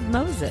Song of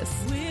Moses.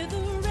 With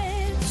the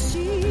Red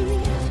Sea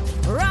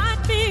right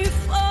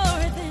before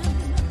them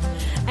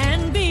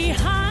and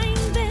behind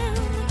them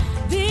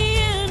the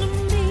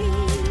enemy,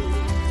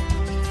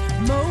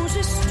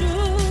 Moses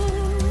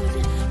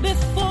stood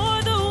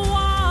before the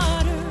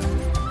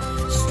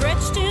water,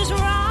 stretched his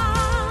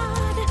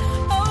rod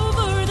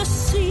over the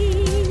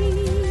sea.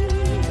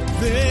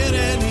 Then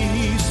an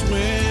east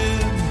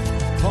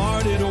wind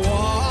parted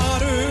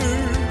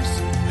waters,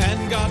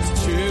 and God's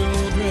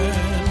children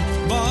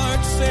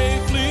marched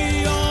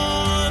safely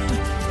on.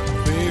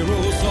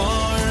 Pharaoh's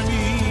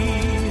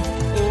army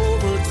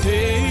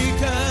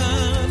overtaken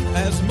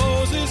as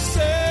Moses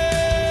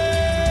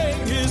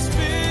sang his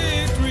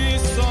victory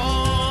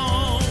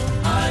song.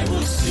 I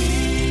will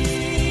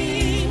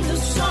sing the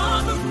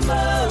song of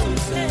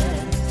Moses.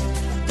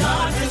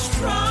 God has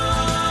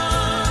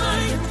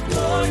triumphed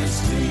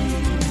gloriously.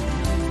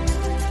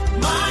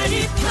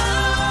 Mighty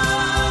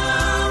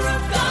power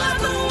of God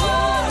the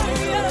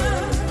warrior,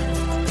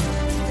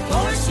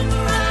 horse and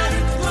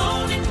rider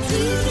thrown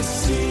into the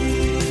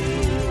sea,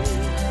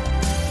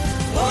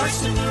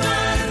 horse and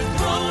rider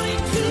thrown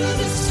into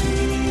the sea.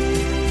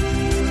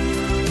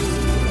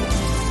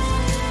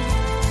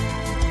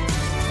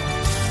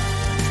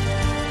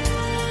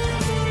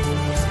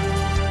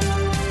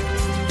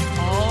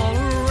 All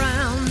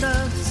around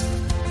us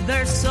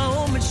there's so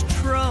much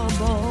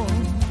trouble.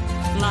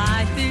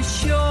 Life is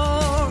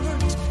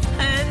short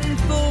and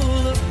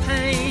full of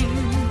pain.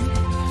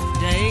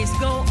 Days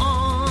go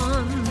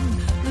on,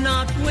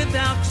 not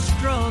without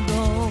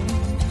struggle,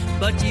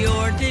 but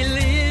your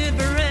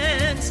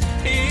deliverance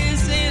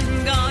is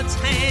in God's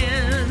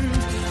hand.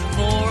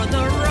 For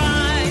the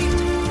right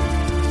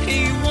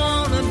He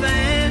won't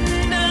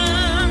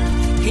abandon,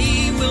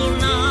 He will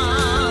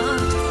not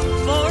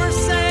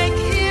forsake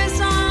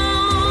His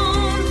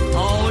own.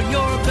 All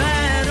your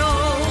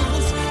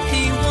battles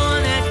He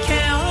won at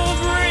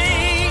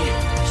Calvary.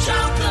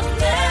 Shout the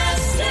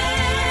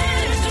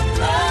message of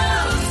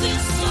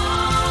Moses'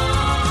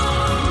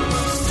 song.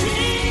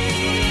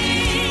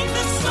 Sing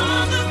the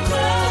song of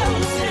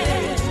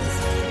Moses.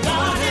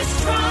 God has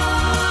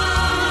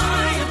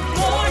triumphed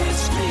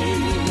gloriously.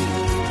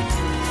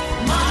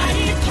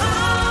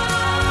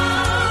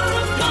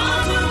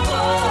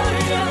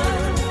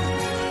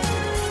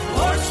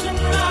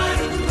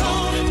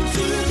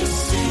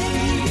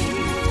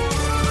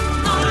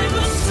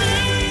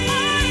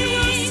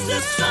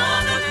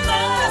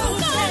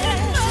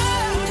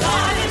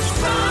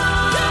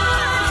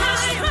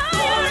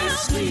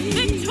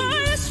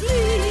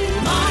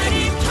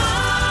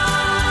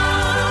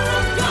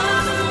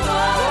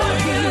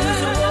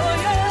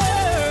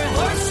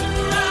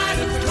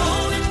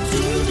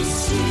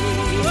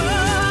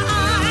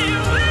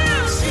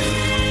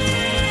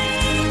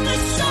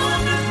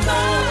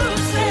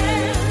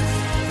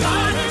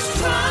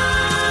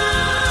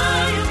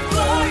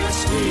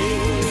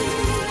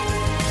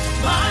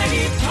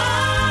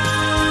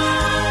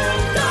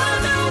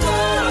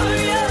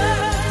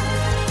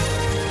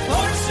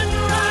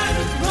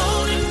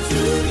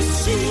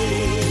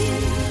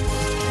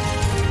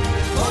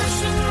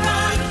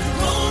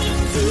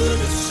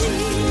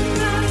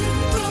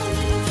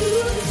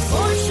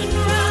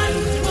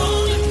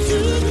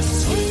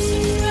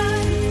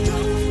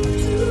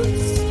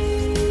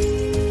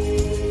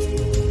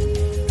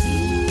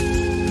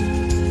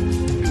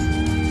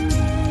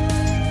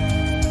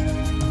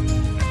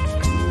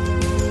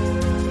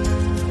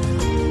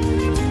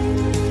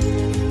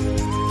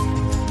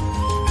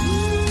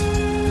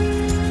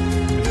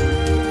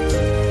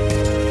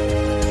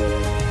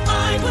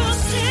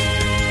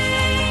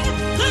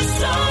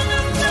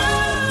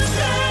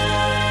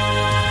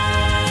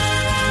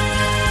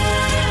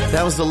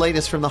 That was the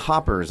latest from the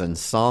Hoppers and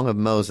Song of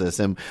Moses.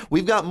 And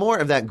we've got more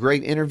of that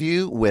great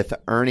interview with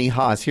Ernie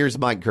Haase. Here's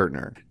Mike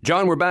Kirtner.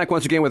 John, we're back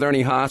once again with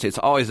Ernie Haase. It's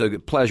always a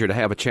pleasure to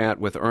have a chat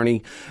with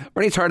Ernie.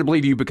 Ernie, it's hard to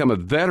believe you've become a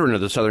veteran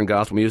of the Southern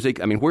gospel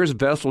music. I mean, where's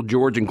Vessel,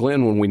 George, and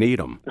Glenn when we need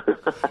them?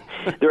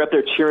 They're up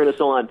there cheering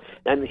us on.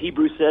 And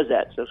Hebrews says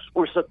that. So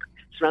we're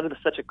surrounded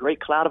with such a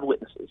great cloud of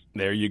witnesses.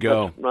 There you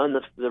go. Let's run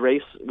the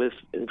race with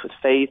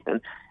faith.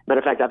 And matter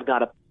of fact, I've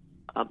got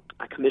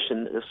I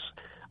commissioned this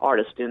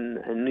artist in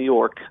New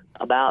York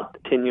about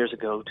 10 years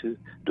ago to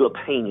do a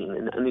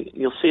painting, and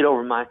you'll see it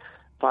over my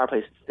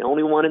fireplace. It's the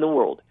only one in the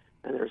world,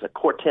 and there's a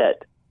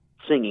quartet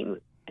singing,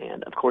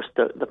 and of course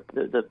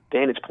the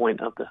vantage point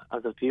of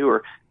the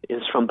viewer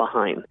is from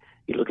behind.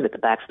 You're looking at the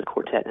backs of the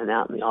quartet, and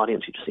out in the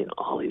audience you're just seeing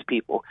all these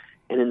people.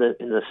 And in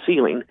the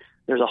ceiling,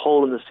 there's a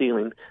hole in the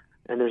ceiling,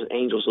 and there's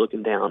angels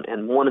looking down.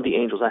 And one of the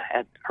angels, I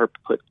had her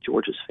put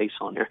George's face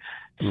on there.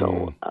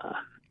 So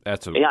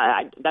that's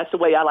the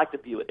way I like to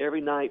view it.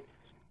 Every night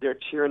they're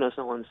cheering us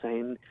on,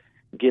 saying,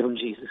 "Give him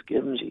Jesus,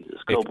 give him Jesus,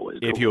 go boys."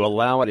 If you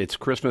allow it, it's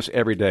Christmas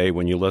every day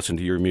when you listen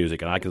to your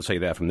music, and I can say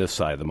that from this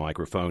side of the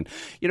microphone.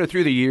 You know,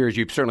 through the years,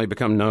 you've certainly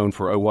become known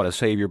for "Oh, What a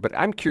Savior," but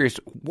I'm curious,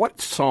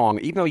 what song,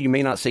 even though you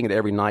may not sing it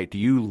every night, do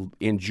you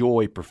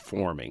enjoy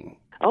performing?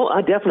 Oh,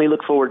 I definitely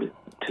look forward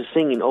to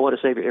singing "Oh, What a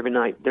Savior" every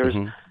night. There's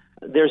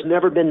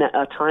never been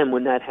a time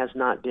when that has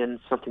not been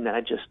something that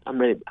I'm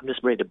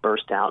just ready to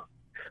burst out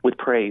with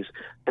praise,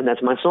 and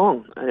that's my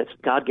song.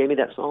 God gave me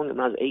that song when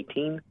I was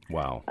 18.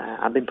 Wow!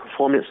 I've been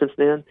performing it since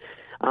then.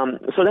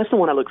 So that's the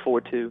one I look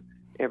forward to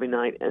every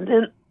night. And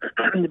then,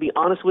 to be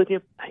honest with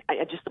you,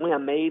 I just the way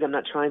I'm made. I'm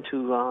not trying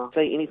to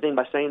say anything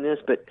by saying this,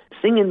 but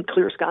singing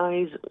 "Clear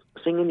Skies,"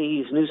 singing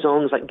these new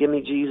songs like "Give Me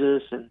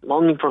Jesus" and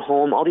 "Longing for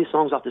Home," all these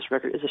songs off this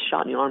record is a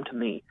shot in the arm to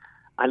me.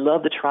 I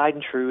love the tried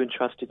and true and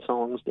trusted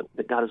songs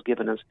that God has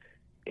given us,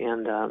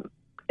 and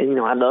you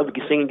know, I love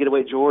singing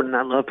 "Getaway Jordan."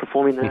 I love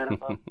performing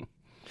that.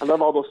 I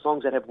love all those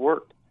songs that have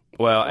worked.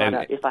 Well,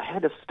 and if I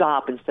had to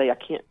stop and say I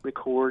can't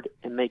record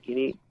and make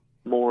any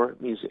more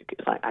music,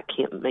 if I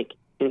can't make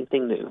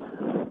anything new,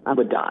 I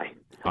would die.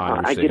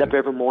 I get up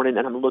every morning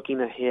and I'm looking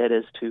ahead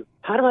as to,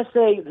 how do I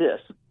say this?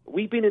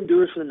 Weeping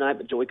endures for the night,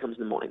 but joy comes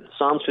in the morning.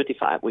 Psalms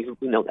 55, we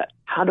know that.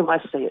 How do I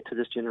say it to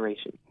this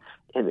generation?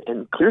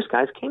 And Clear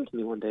Skies came to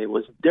me one day,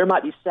 was, there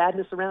might be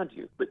sadness around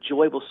you, but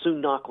joy will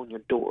soon knock on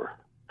your door.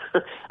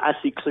 I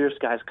see clear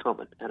skies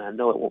coming, and I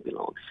know it won't be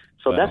long.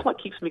 So that's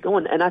what keeps me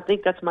going, and I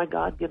think that's my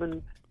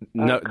God-given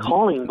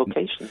calling,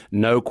 vocation.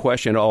 No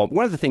question at all.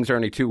 One of the things,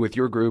 Ernie, too, with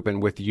your group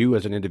and with you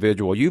as an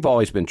individual, you've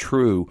always been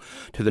true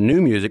to the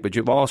new music, but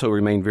you've also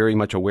remained very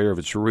much aware of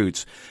its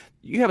roots.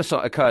 You have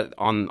a cut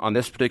on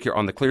this particular,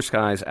 on the Clear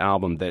Skies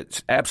album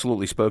that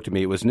absolutely spoke to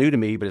me. It was new to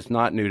me, but it's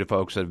not new to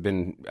folks that have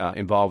been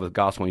involved with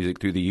gospel music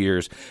through the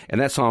years. And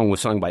that song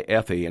was sung by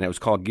Effie, and it was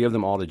called "Give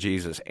Them All to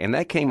Jesus." And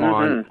that came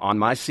on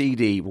my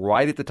CD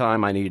right at the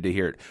time I needed to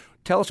hear it.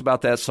 Tell us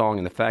about that song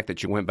and the fact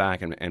that you went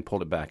back and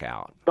pulled it back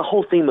out. The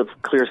whole theme of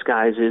Clear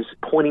Skies is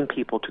pointing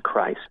people to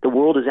Christ. The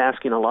world is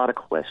asking a lot of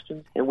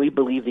questions, and we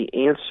believe the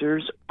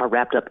answers are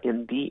wrapped up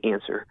in the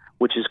answer,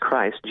 which is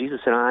Christ. Jesus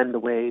said, "I'm the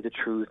way, the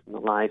truth, and the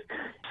life."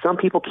 Some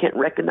people can't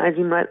recognize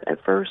him right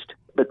at first,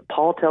 but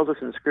Paul tells us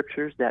in the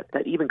Scriptures that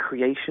even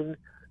creation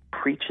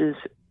preaches,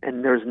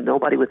 and there's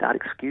nobody without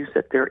excuse,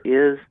 that there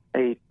is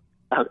a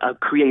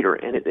creator,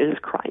 and it is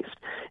Christ.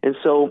 And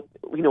so,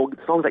 you know,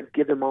 songs like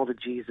 "Give Them All to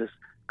Jesus,"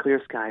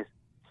 "Clear Skies,"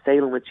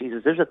 "Sailing with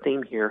Jesus," there's a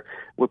theme here.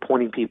 We're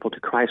pointing people to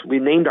Christ. We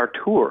named our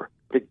tour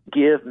the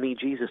 "Give Me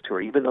Jesus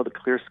Tour," even though the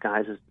Clear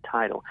Skies is the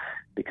title,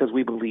 because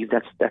we believe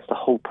that's the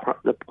whole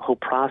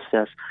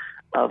process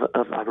of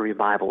a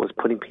revival, is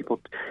putting people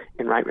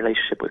in right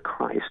relationship with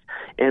Christ.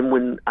 And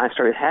when I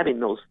started having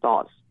those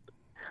thoughts,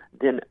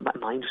 then my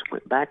mind just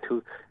went back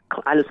to,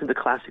 I listened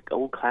to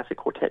old classic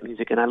quartet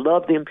music, and I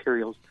love the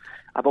Imperials.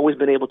 I've always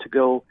been able to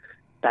go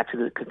back to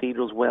the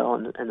cathedrals well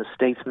and the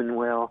Statesmen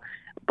well,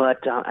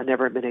 but I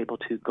never have been able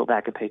to go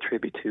back and pay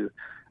tribute to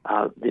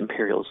the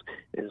Imperials.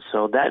 And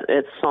so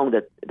that song,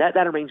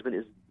 that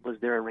arrangement was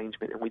their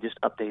arrangement, and we just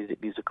updated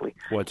it musically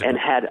and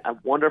had a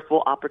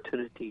wonderful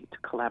opportunity to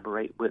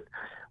collaborate with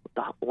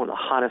one of the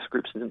hottest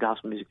groups in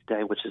gospel music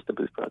today, which is the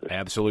Booth Brothers.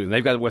 Absolutely. And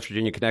they've got West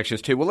Virginia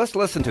connections, too. Well, let's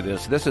listen to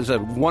this. This is a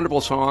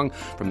wonderful song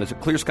from the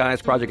Clear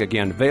Skies Project.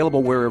 Again,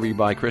 available wherever you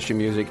buy Christian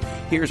music.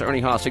 Here's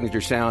Ernie Haase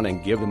signature sound,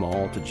 and "Give Them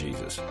All to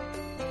Jesus."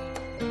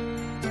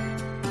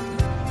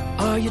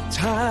 Are you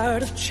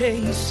tired of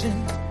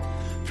chasing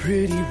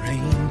pretty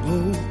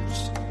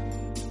rainbows?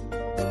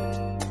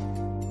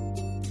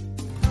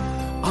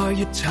 Are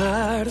you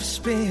tired of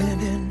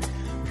spinning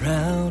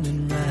round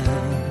and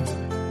round?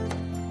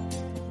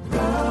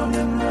 Round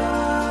and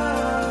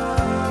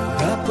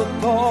round. Wrap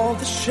up all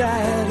the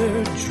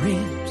shattered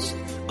dreams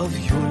of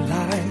your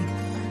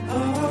life.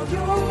 Of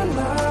your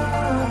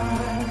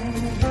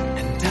life.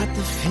 And at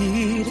the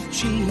feet of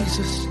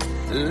Jesus,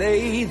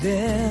 lay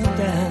them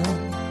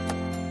down.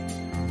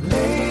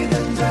 Lay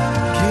them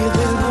down. Give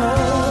them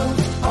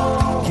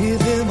all. Give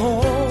them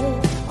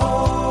all.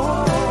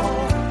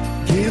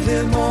 Give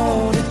them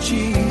all to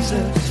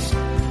Jesus.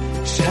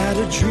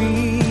 Shattered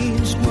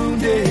dreams,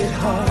 wounded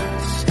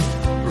hearts,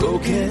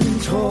 broken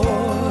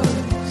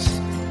toys.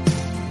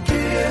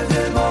 Give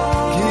them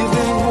all, give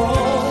them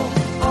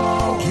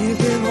all, give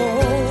them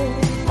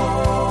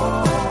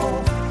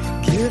all,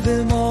 give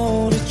them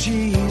all to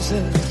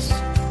Jesus.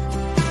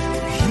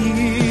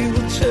 He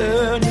will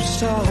turn your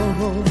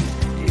sorrow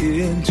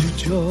into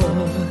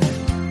joy.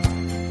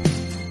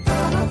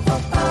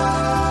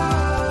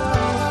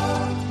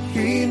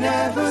 He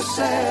never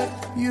said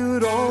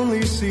you'd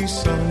only see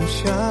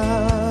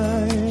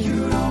sunshine.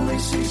 You'd only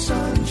see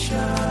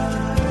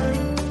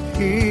sunshine.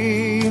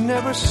 He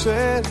never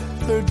said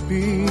there'd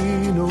be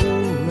no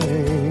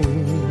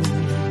rain.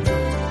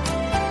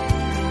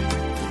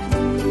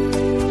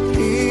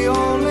 He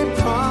only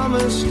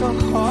promised a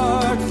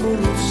heart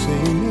full of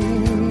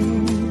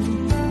singing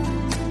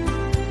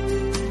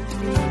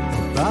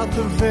about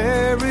the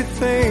very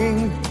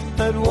thing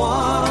that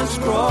once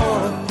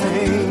brought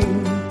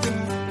pain.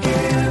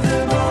 Give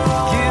them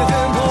all, give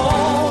them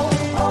all,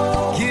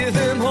 give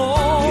them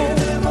all, give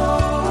them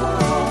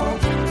all,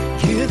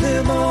 give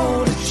them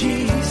all to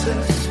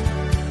Jesus.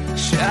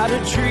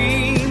 Shattered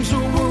dreams,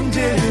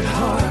 wounded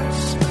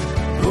hearts,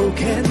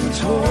 broken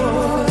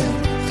toys.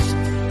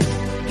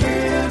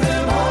 Give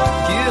them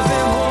all, give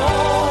them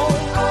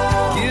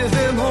all, give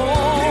them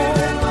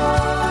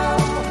all,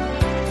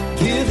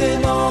 give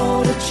them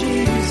all to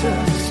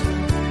Jesus.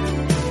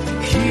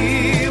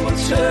 He will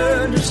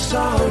turn your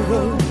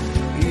sorrow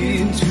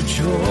into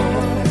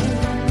joy.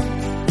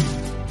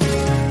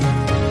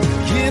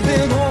 Give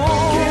them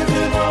all, give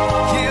them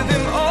all, give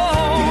them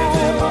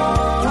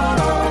all,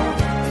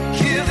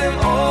 give them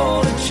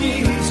all to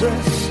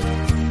Jesus.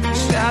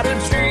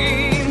 Shattered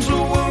dreams,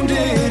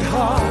 wounded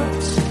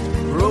hearts,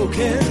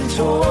 broken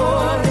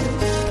toys.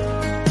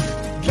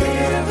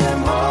 Give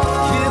them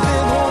all, give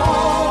them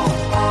all,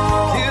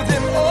 give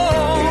them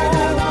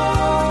all,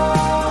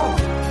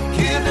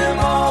 give them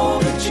all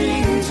to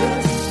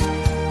Jesus.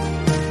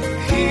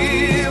 He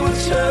will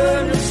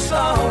turn your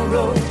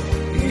sorrow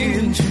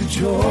into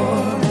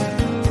joy.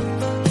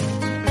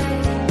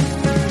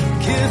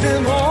 Give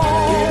them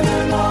all, give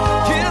them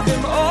all,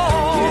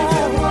 give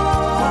them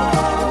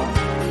all,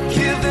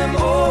 give them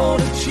all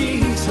to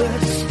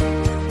Jesus.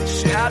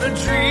 Shattered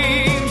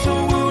dreams,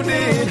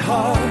 wounded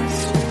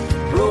hearts,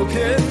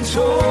 broken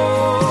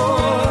toys.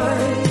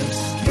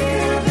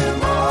 Give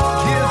them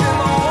all, give them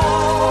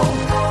all,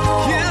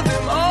 give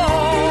them all,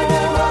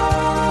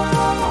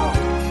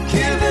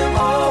 give them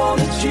all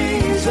to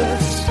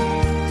Jesus.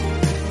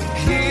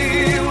 He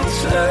will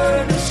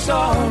turn your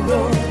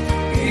sorrow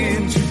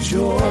into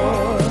joy.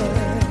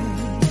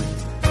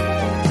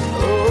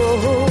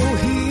 Oh,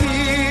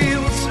 he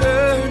will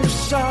turn your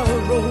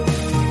sorrow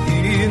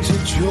into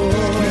joy.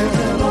 Give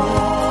them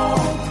all,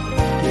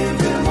 give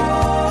them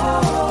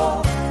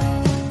all.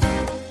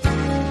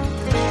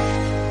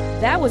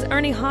 That was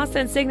Ernie Haase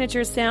and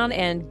Signature Sound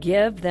and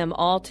Give Them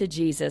All to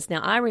Jesus.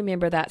 Now, I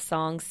remember that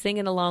song,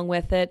 singing along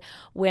with it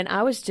when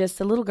I was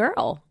just a little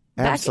girl.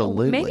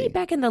 Absolutely. Maybe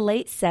back in the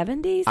late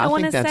 70s, I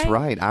want to think say. that's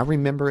right. I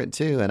remember it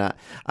too. And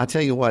I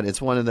tell you what,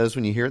 it's one of those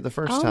when you hear it the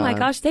first time. Oh my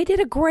gosh, they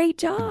did a great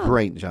job.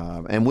 Great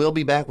job. And we'll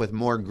be back with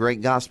more great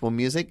gospel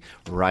music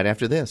right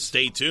after this.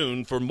 Stay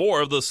tuned for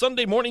more of the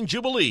Sunday Morning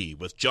Jubilee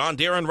with John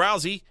Darren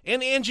Rousey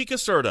and Angie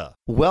Caserta.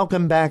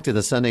 Welcome back to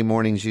the Sunday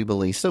Morning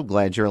Jubilee. So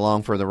glad you're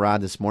along for the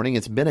ride this morning.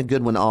 It's been a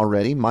good one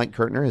already. Mike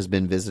Kirtner has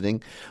been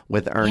visiting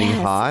with Ernie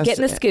Haase.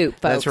 Getting the scoop,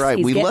 folks. That's right.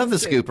 He's we getting love the the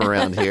scoop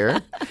around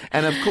here.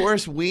 And of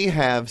course, we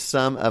have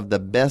some of the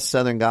best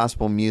Southern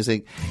gospel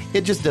music.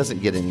 It just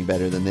doesn't get any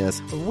better than this.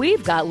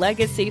 We've got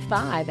Legacy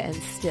 5 and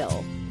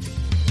Still.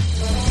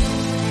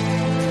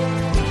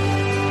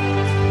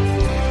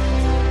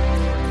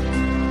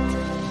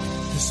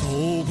 This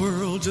whole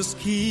world just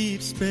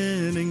keeps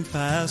spinning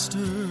faster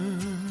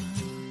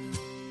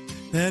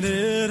than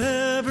it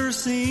ever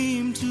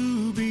seemed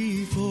to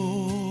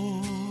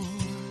before.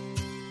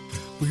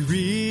 We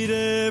read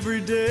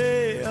every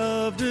day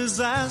of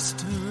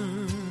disasters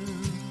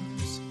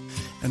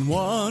and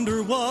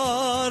wonder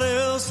what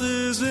else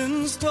is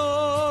in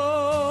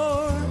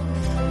store.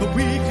 But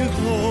we can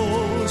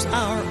close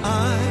our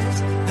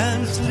eyes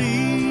and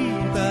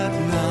sleep at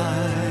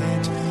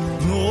night,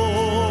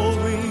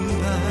 knowing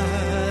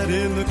that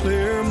in the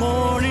clear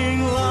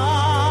morning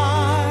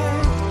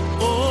light,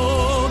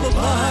 oh, the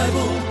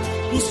Bible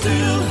will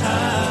still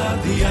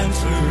have the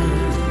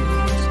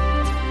answers,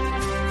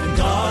 and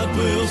God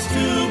will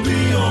still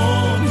be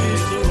on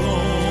His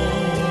throne.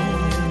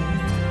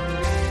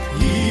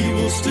 He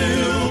will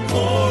still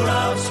pour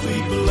out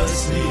sweet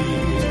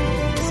blessings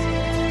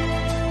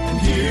and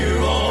hear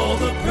all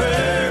the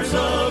prayers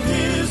of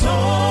His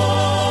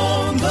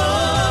own.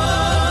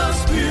 The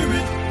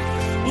Spirit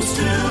will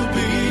still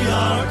be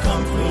our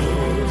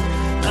comfort,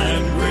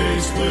 and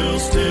grace will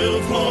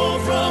still flow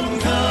from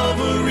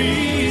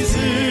Calvary's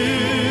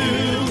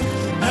hill.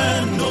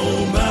 And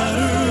no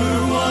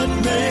matter what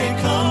may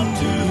come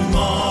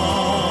tomorrow,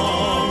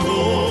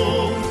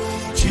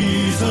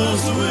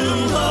 Jesus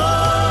will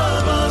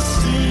love us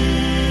still.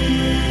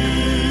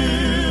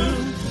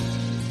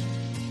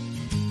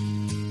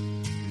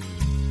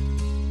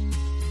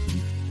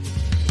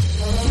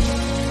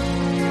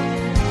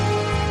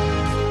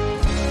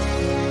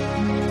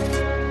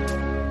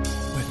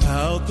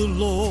 Without the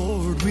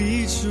Lord,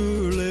 we'd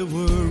surely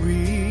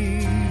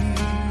worry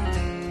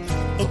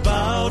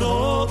about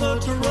all the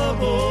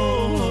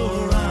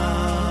trouble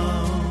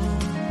around.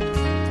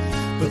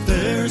 But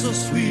there's a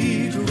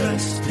sweet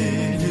rest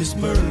in His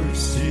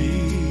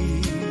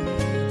mercy,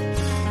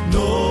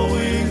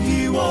 knowing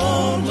He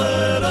won't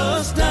let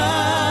us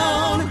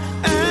down.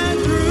 And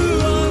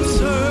through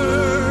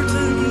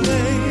uncertain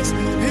days,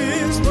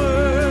 His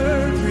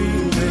word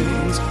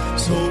remains.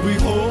 So we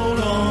hold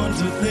on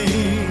to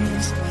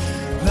things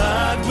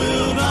that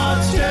will not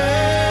change.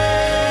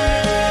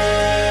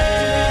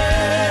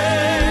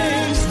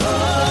 The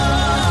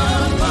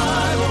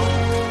Bible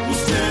will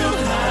still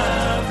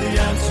have the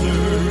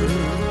answer,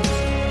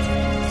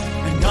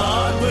 and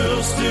God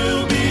will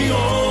still be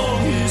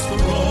on His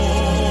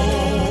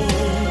throne.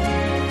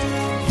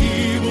 He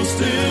will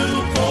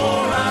still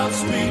pour out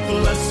sweet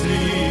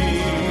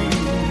blessings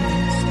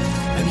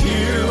and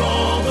hear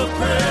all the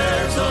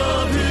prayers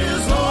of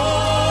His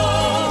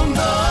own.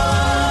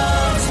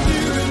 The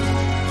Spirit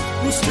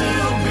will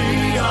still be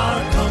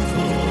our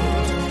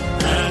comfort,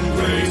 and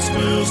grace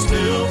will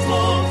still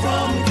flow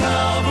from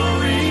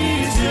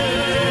Calvary's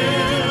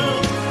hill.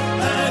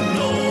 And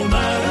no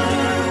matter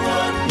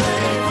what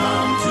may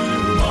come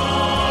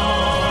tomorrow,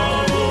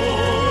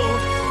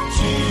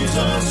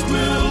 Jesus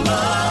will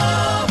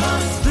love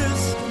us.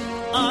 This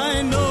I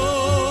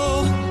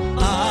know,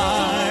 I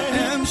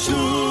am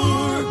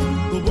sure.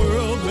 The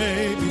world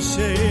may be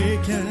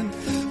shaken,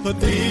 but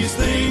these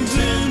things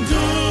endure.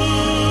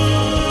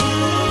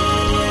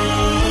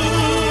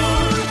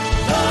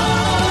 The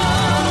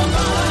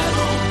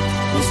Bible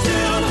will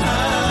still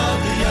have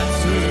the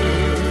answer.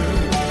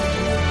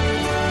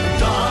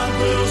 God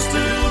will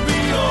still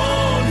be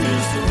on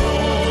His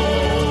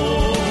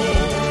throne.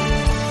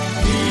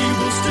 He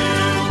will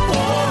still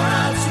pour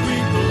out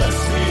sweet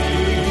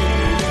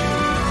blessings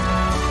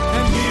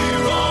and hear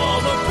all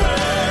the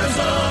prayers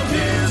of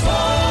His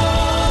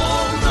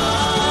own. The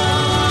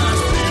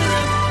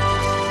Spirit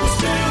will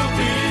still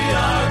be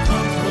our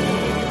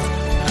comfort,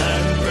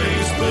 and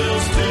grace will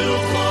still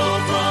flow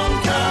from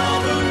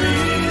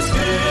Calvary's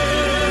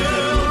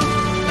hill.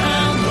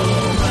 And no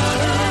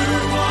matter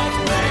what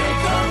may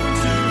come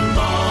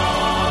tomorrow,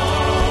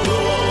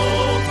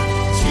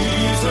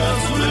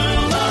 Jesus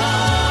will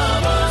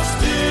love us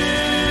still.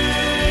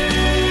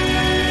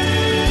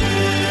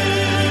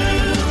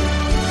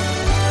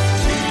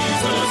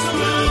 Jesus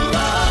will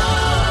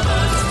love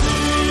us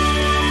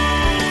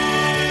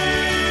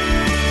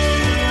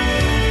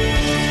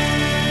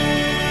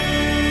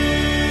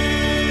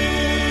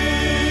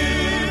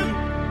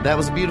That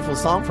was a beautiful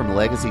song from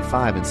Legacy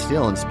 5 and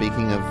Still. And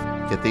speaking of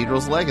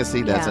Cathedral's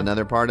legacy, that's Yeah.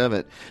 another part of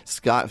it.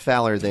 Scott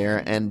Fowler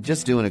there, and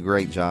just doing a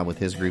great job with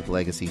his group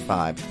Legacy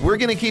 5. We're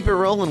going to keep it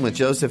rolling with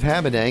Joseph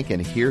Habedank,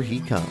 and here he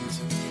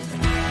comes.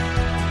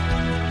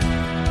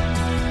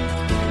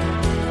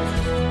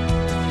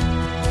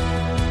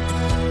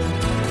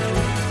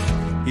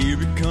 Here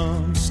He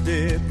comes,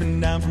 stepping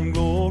down from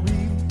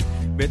glory.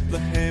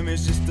 Bethlehem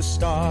is just the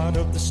start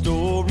of the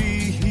story.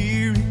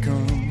 Here He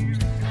comes.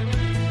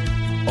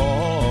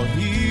 Oh,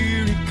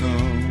 here He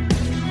comes.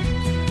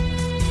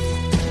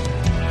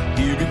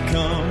 Here He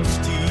comes,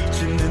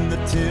 teaching in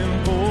the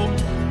temple,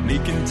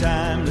 making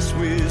timeless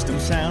wisdom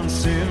sound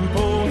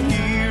simple.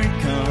 Here He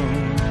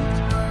comes.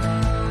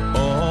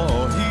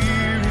 Oh,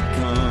 here He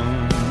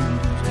comes.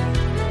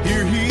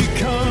 Here He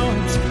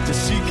comes to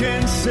seek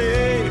and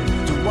save,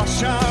 to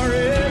wash our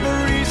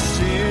every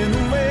sin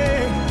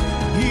away.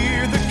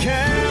 Hear the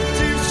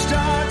captives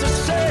start to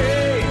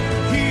say,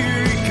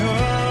 here He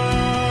comes.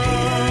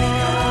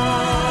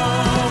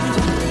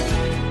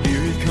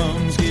 Here He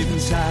comes, giving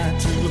sight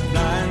to a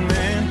blind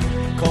man,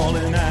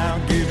 calling out,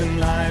 giving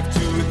life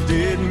to a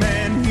dead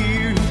man.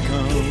 Here He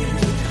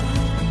comes.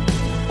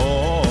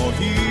 Oh,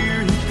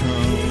 here He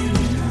comes.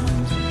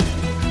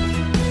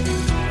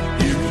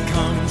 Here He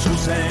comes,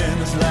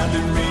 Hosanna's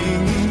loudly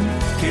ringing,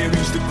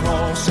 carries the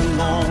cross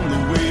along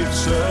the way of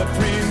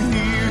suffering.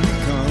 Here He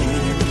comes.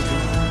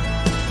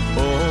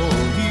 Oh,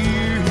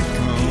 here He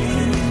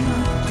comes.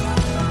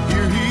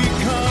 Here He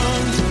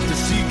comes to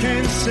seek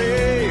and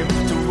save,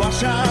 to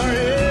wash our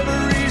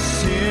every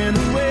sin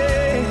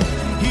away.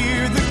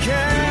 Hear the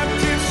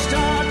captives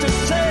start to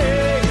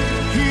say,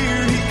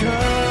 here He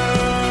comes.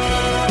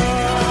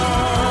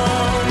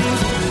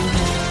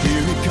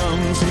 Here He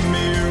comes, a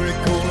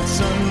miracle at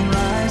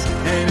sunrise,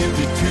 an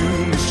empty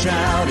tomb is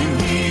shouting,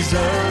 He's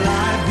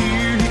alive.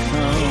 Here He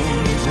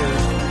comes.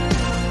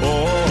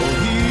 Oh,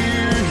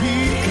 here He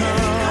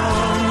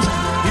comes.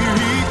 Here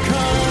He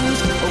comes.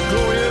 Oh,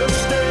 glorious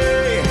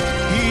day.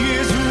 He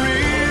is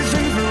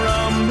risen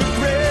from the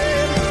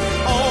grave.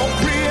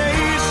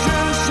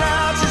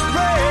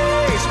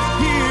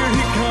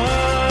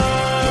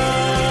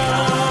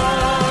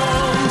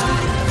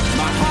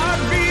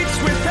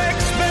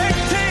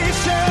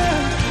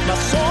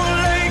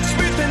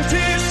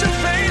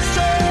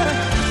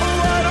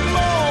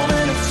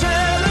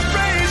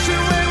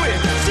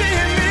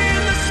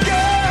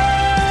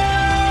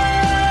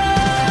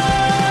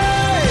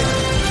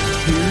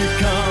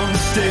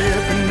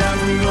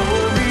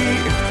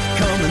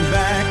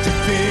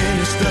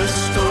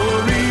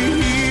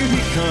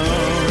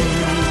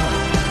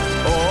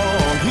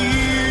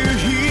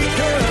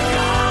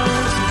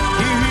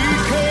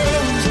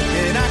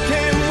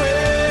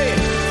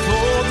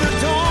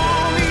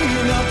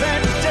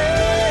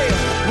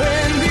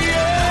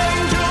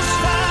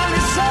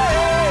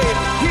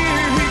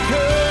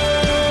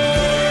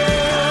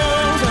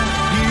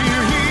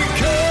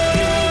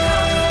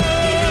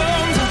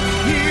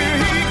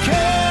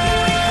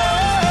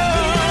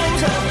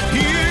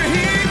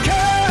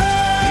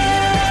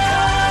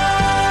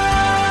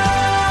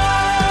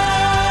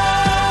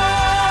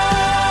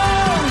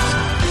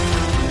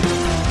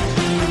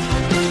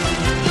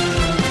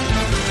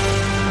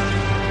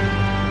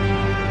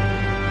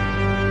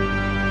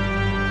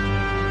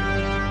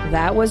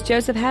 That was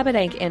Joseph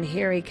Habedank, and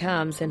Here He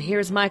Comes. And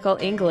here's Michael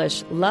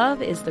English.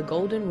 Love is the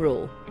golden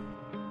rule.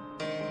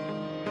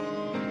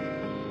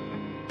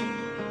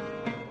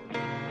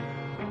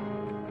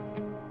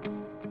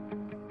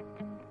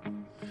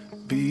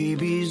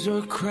 Babies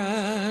are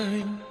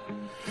crying,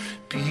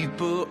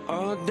 people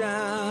are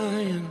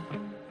dying.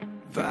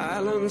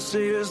 Violence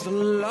is the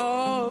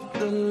law of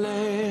the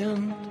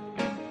land.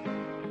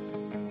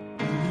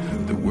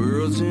 The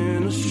world's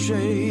in a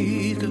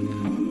shake-up.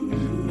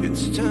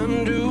 It's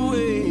time to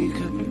wake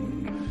up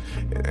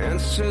and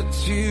answer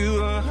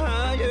to a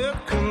higher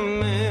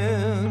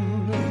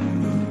command.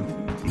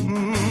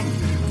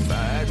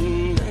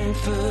 Fighting and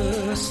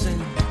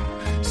fussing,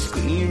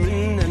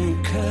 screaming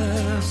and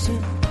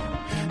cussing,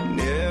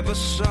 never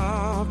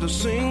solved a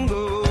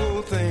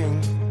single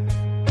thing.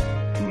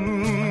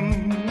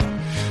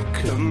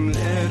 Come,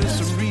 let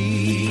us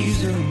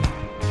reason.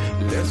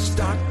 Let's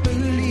start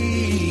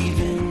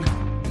believing.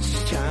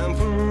 It's time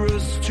for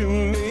us to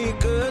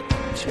make a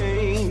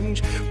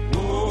change.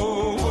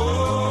 Whoa,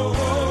 whoa,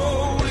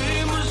 whoa.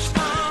 We must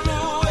find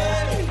a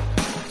way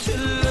to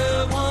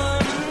love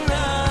one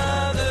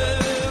another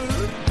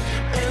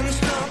and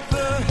stop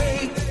the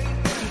hate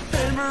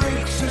that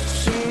breaks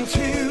us in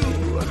two.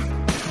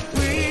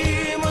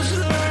 We must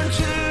learn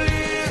to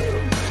live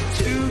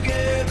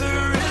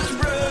together as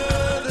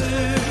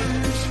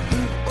brothers,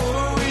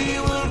 or we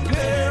will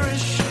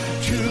perish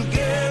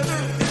together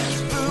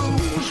as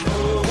fools.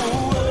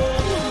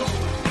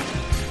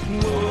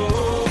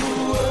 Whoa,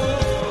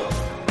 whoa,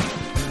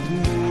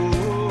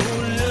 whoa,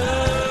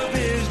 love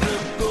is the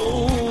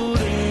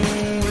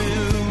golden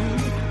rule.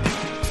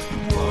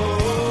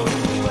 Whoa,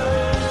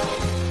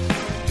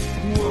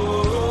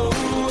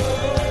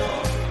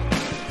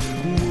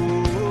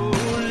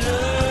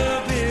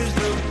 love is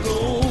the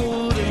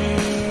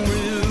golden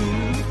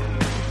rule.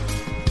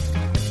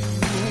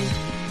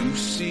 You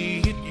see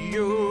it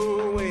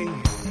your way,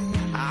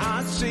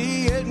 I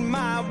see it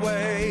my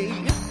way.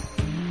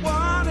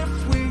 What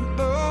if we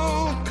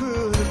both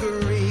could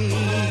agree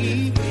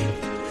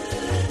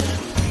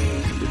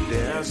that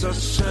there's a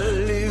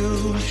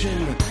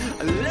solution,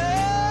 a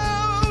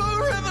love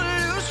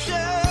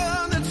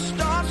revolution that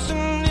starts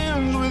and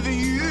ends with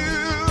you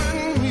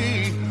and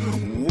me.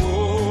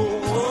 Whoa,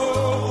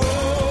 whoa,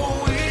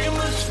 whoa, we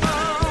must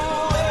find a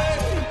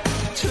way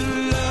to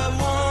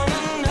love one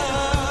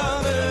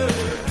another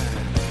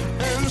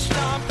and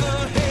stop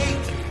the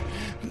hate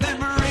that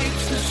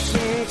breaks us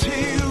in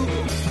two.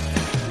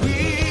 We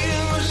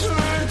must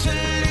learn to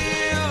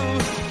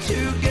live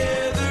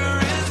together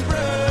as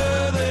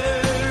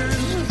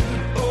brothers,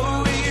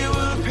 or we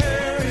will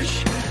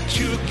perish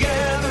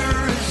together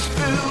as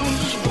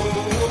fools. Whoa,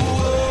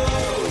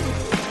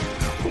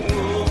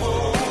 whoa,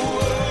 whoa,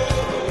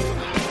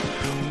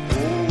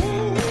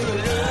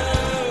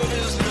 love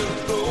is the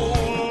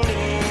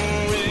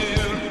golden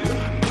rule.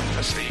 I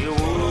say,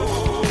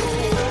 love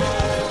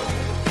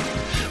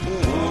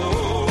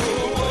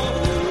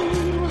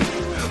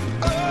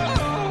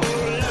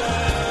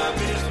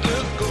is the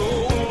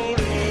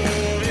golden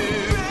rule.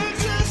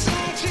 Breaks us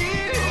into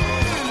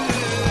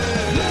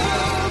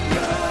love,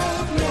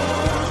 love,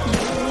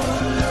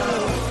 love,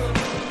 love.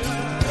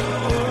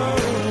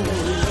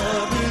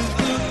 Love is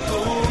the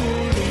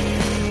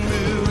golden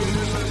rule.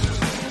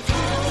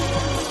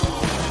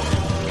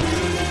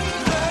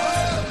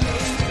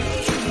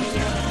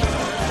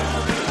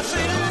 I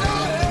say,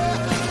 love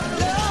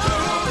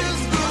is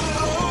the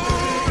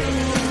golden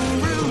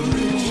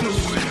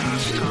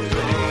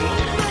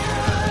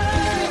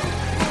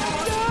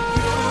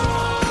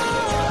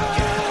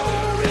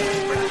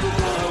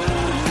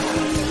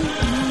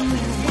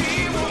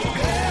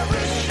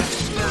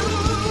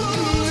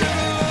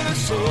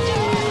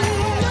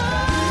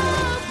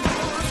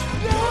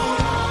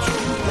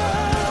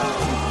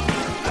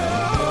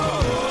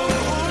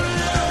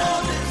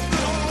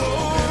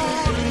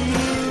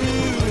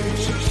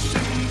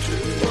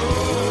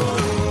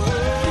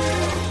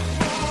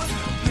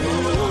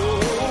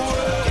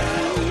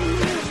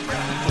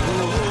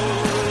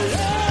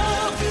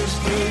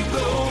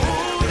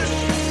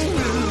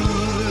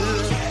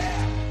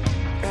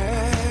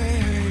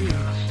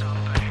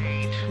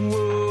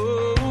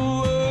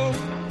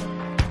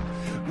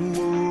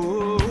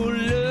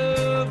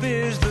love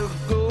is the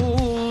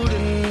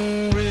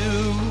golden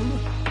rule.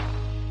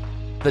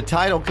 The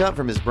title cut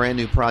from his brand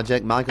new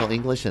project, Michael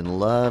English, and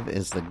Love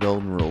is the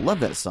Golden Rule.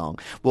 Love that song.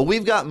 Well,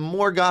 we've got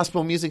more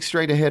gospel music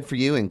straight ahead for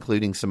you,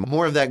 including some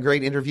more of that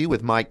great interview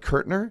with Mike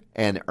Kirtner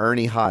and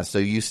Ernie Haase. So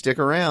you stick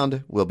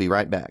around. We'll be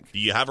right back. Do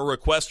you have a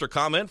request or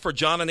comment for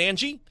John and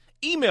Angie?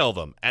 Email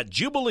them at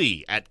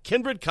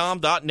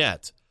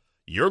jubilee@kindredcom.net.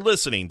 You're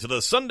listening to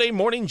the Sunday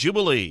Morning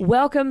Jubilee.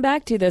 Welcome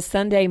back to the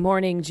Sunday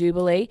Morning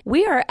Jubilee.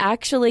 We are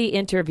actually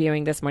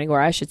interviewing this morning, or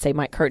I should say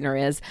Mike Kirtner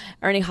is,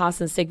 Ernie Haase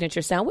and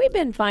Signature Sound. We've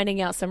been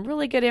finding out some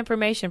really good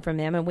information from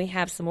them, and we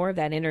have some more of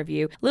that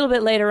interview a little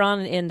bit later on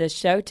in the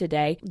show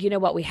today. You know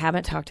what we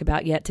haven't talked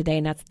about yet today,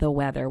 and that's the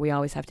weather. We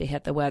always have to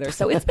hit the weather.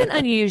 So it's been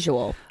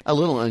unusual. A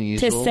little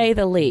unusual. To say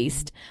the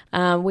least.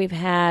 We've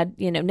had,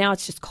 now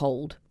it's just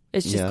cold.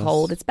 It's just Yes.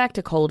 cold. It's back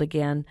to cold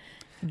again.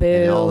 Boo.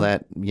 And all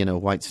that,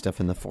 white stuff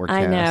in the forecast.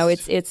 I know.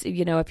 It's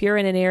if you're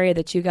in an area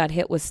that you got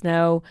hit with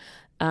snow,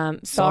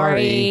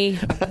 sorry.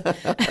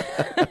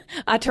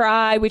 I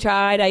tried. We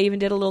tried. I even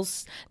did a little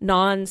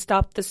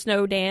non-stop the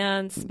snow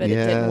dance, but it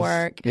didn't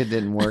work. It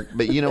didn't work.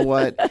 But you know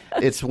what?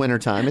 It's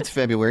wintertime. It's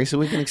February, so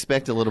we can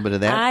expect a little bit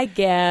of that. I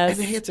guess.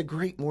 And hey, it's a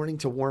great morning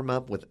to warm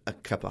up with a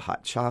cup of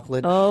hot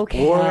chocolate.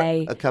 Okay. Or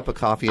a cup of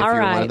coffee if All you're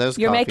right. one of those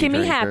You're coffee making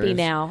me happy drinkers.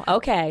 now.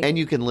 Okay. And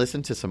you can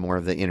listen to some more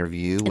of the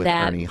interview with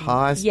Ernie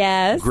Haase.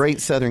 Yes.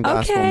 Great Southern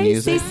gospel okay.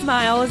 music. See,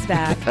 Smile is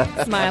back.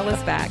 Smile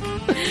is back.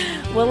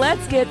 Well,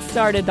 let's get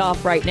started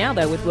off right now,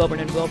 though, with Wilburn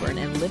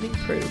and Living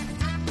Proof.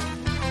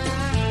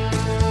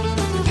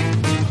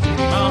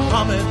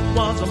 Muhammad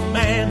was a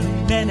man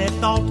who many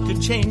thought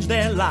could change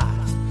their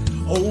life.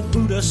 Old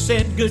Buddha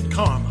said good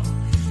karma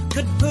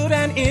could put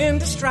an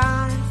end to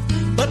strife.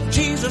 But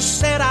Jesus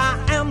said, I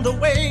am the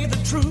way, the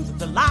truth,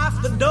 the life,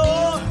 the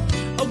door.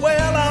 A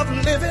well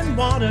of living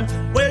water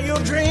where you'll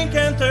drink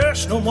and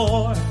thirst no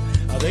more.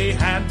 They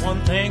had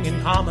one thing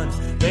in common.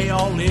 They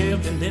all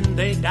lived and then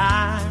they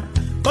died.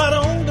 But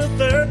on the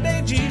third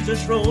day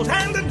Jesus rose,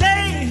 and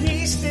today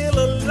he's still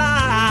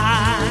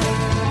alive.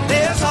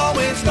 There's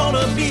always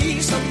gonna be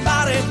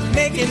somebody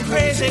making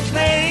crazy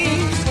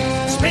claims,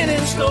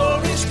 spinning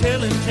stories,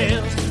 telling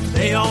tales,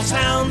 they all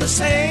sound the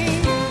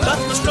same. But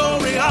the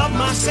story of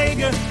my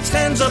Savior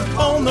stands up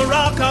on the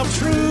rock of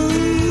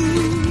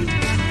truth.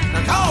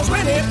 Cause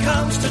when it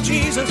comes to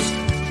Jesus,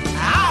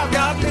 I've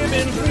got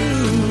living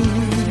proof.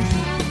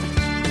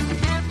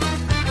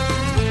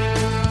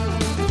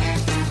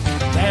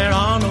 There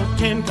are no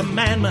 10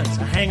 commandments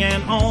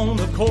hanging on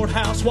the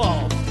courthouse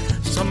wall.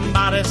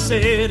 Somebody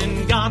said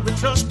in God we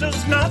trust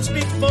does not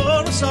speak for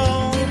us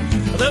all.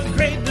 The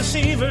great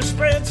deceiver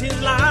spreads his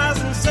lies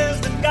and says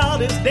that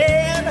God is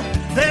dead.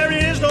 There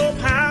is no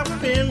power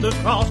in the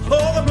cross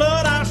for the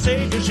blood our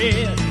Savior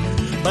shed.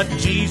 But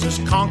Jesus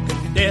conquered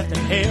death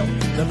and hell.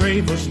 The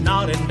grave was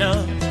not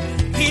enough.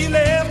 He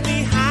left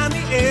behind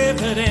the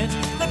evidence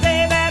the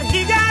day that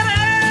he got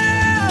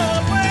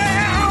up.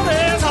 Well,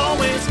 there's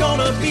always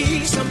gonna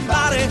be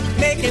somebody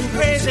making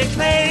crazy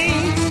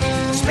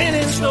claims,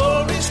 spinning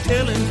stories,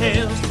 telling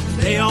tales,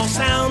 they all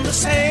sound the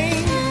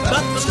same.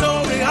 But the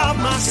story of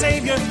my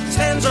Savior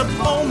stands up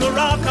on the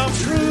rock of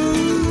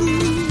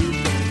truth.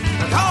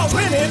 Cause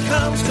when it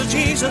comes to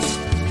Jesus,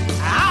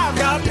 I've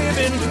got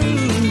living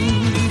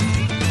proof.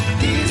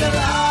 He's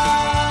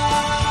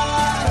alive.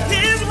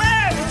 His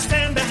word will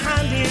stand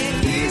behind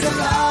him. He's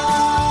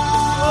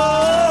alive.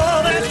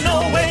 Oh, there's no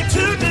way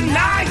to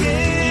deny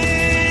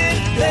it.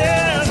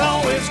 There's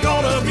always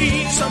gonna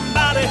be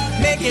somebody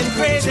making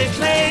crazy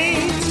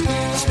claims,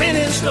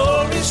 spinning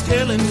stories,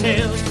 telling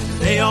tales,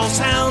 they all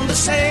sound the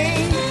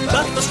same.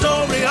 But the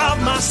story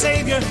of my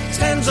Savior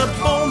stands up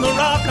on the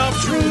rock of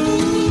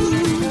truth.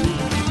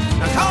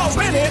 Cause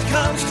when it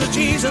comes to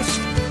Jesus,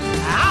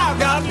 I've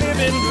got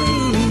living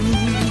proof.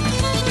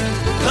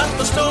 But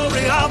the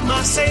story of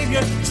my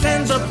Savior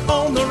stands up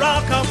on the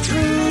rock of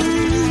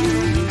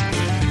truth.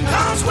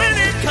 Cause when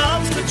it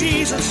comes to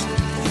Jesus,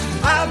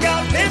 I've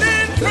got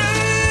living proof.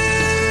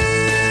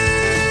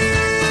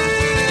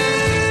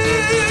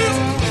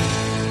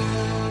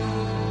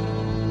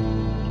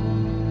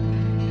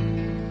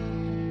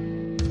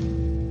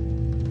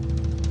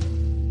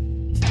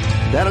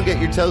 That'll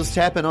get your toes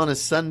tapping on a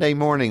Sunday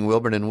morning.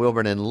 Wilburn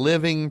and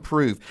Living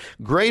Proof.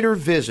 Greater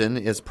Vision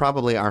is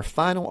probably our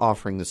final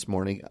offering this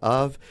morning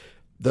of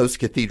those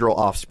cathedral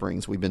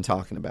offsprings we've been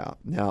talking about.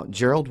 Now,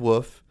 Gerald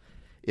Wolfe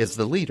is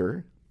the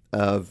leader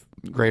of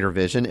Greater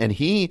Vision, and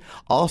he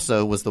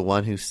also was the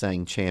one who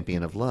sang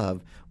Champion of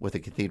Love with the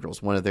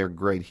Cathedrals, one of their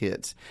great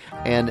hits.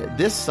 And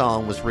this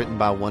song was written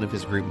by one of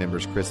his group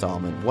members, Chris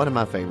Allman, one of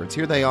my favorites.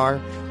 Here they are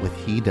with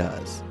He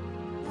Does.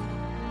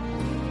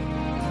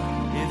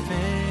 If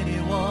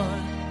anyone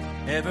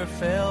ever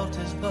felt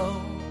as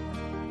though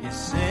his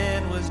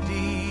sin was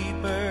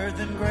deeper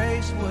than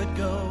grace would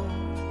go,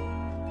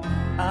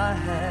 I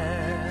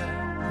have.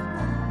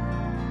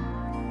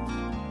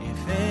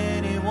 If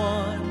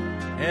anyone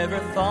ever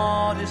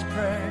thought his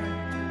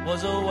prayer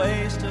was a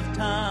waste of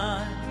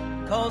time,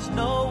 'cause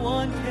no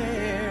one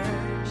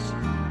cares,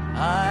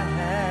 I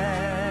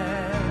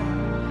have.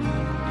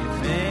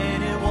 If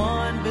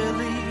anyone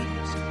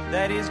believes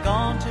that he's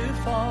gone too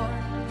far,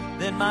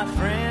 then my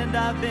friend,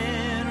 I've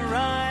been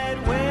right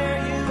where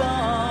you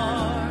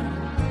are.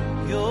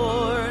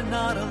 You're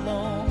not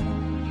alone.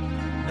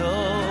 No,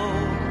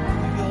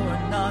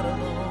 you're not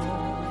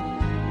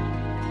alone.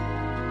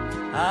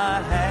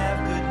 I have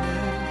good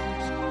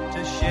news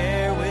to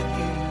share with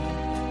you.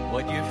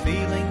 What you're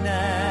feeling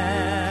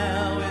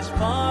now is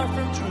far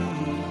from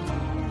true.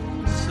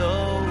 So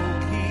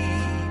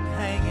keep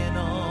hanging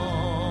on.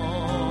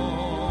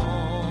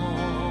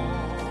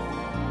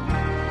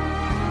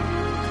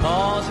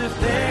 'Cause if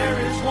there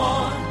is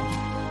one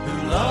who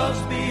loves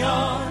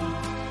beyond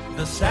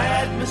the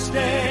sad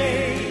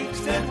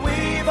mistakes that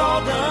we've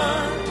all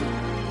done,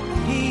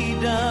 he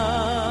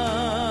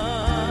does.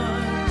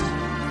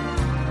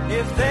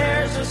 If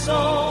there's a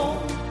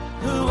soul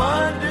who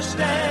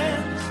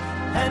understands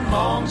and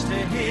longs to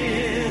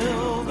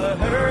heal the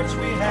hurts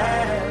we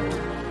have.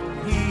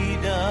 He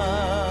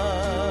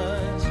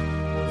does.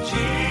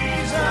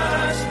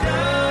 Jesus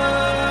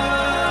does.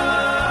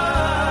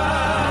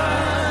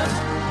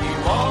 He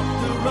walked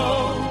the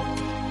road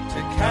to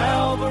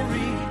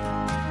Calvary.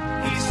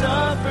 He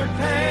suffered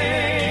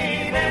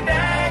pain and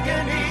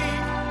agony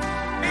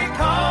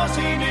because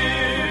he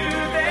knew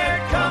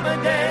there'd come a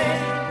day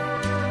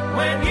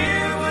when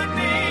you would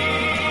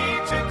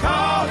need to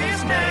call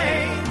his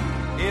name.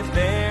 If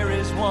there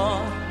is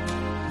one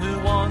who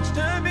wants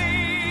to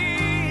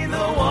be the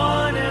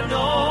one and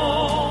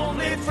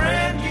only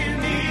friend you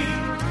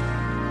need,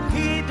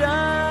 he does.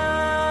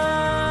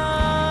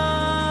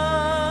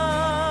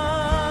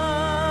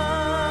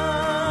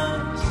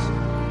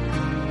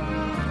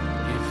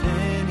 If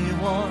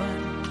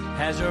anyone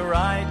has a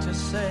right to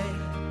say,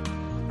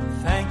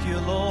 thank you,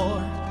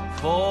 Lord,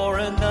 for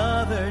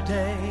another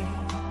day,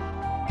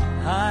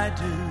 I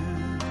do.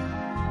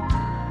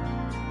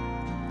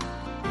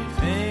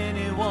 If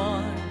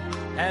anyone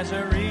has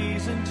a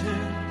reason to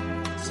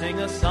sing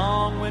a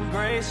song when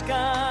gray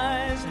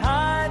skies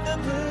hide the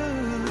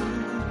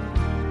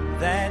blue,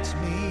 that's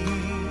me.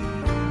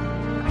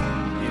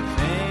 If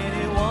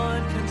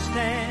anyone can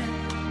stand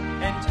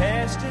and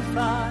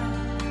testify,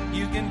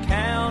 you can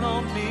count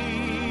on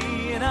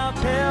me, and I'll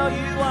tell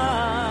you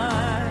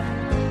why.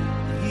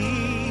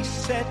 He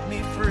set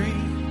me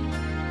free.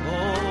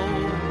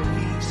 Oh,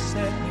 he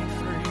set me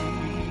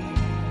free.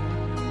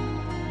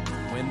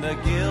 When the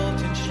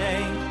guilt and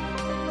shame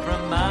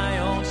from my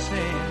own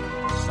sin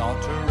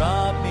sought to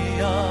rob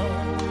me of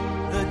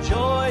the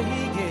joy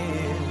he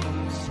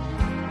gives,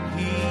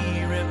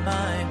 he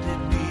reminded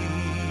me.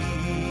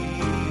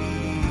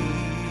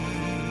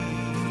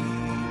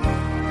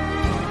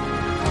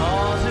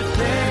 'Cause if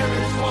there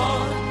is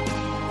one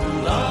who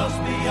loves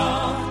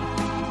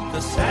beyond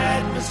the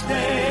sad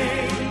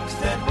mistakes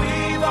that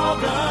we've all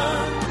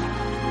done,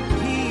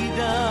 he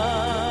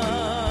does.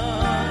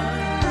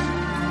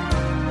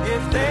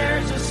 If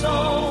there's a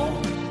soul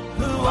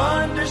who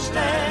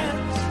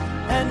understands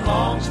and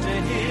longs to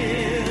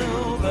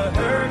heal the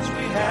hurts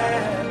we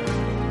have,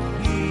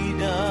 he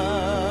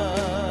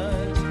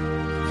does.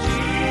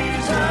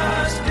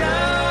 Jesus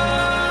does.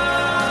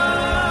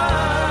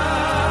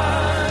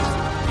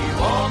 He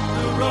walked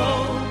the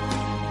road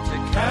to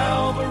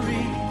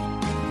Calvary.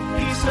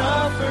 He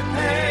suffered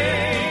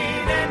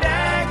pain and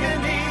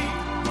agony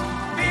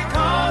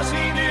because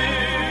he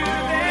knew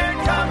there'd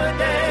come a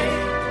day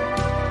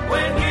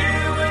when you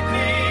would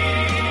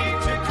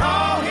need to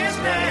call his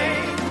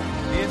name.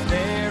 If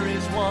there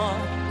is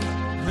one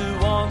who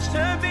wants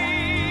to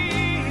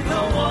be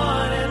the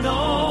one and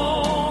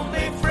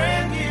only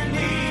friend you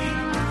need,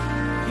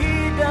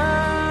 he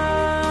does.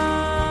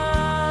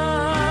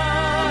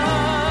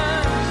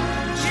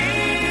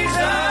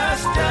 Jesus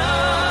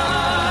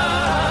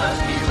does.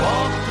 He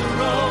walked the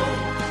road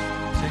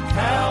to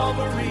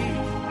Calvary.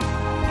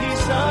 He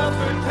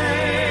suffered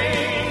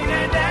pain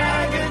and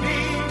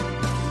agony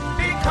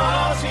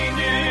because he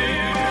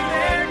knew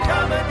there'd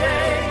come a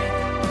day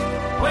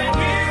when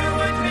you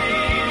would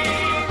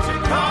need to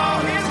call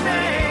his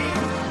name.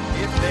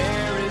 If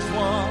there is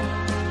one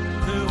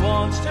who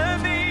wants to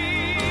be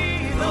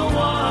the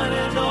one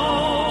and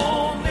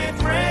only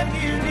friend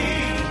you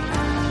need,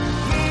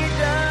 he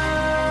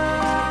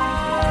does.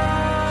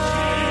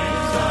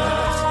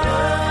 Jesus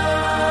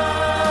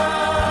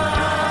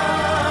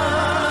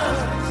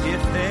does.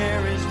 If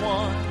there is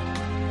one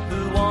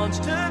who wants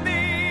to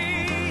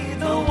be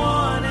the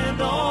one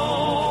and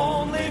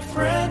only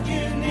friend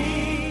you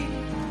need,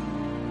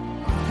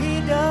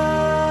 he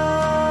does.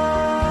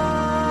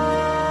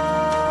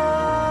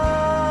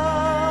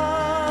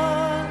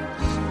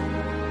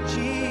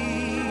 Jesus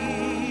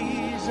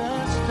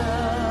does.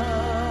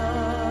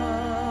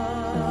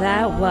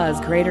 That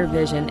was Greater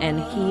Vision, and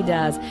he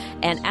does.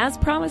 And as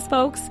promised,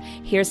 folks,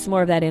 here's some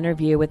more of that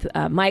interview with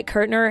Mike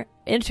Kirtner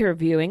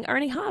interviewing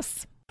Ernie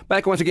Haase.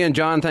 Back once again,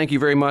 John, thank you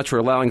very much for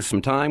allowing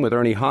some time with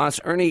Ernie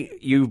Haase. Ernie,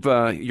 you've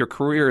your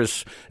career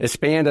has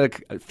spanned a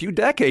few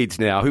decades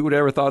now. Who would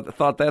ever thought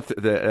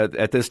that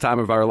at this time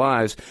of our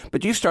lives?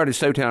 But you started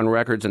Sotown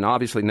Records, and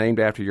obviously named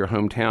after your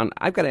hometown.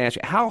 I've got to ask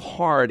you, how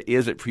hard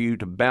is it for you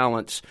to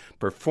balance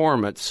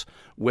performance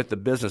with the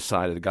business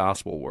side of the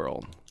gospel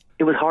world?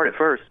 It was hard at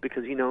first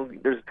because, you know,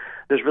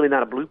 there's really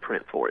not a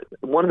blueprint for it.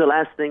 One of the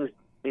last things,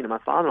 you know, my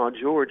father-in-law,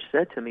 George,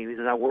 said to me, he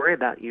said, I worry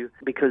about you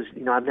because,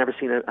 you know, I've never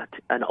seen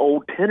an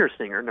old tenor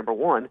singer, number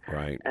one.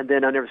 Right. And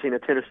then I've never seen a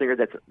tenor singer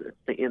that's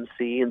the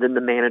MC and then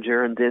the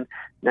manager, and then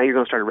now you're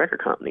going to start a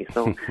record company.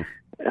 So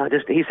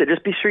he said,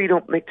 just be sure you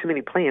don't make too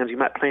many plans. You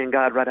might plan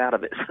God right out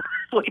of it.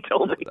 That's what he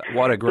told me.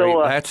 What a great,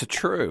 that's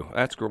true.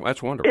 That's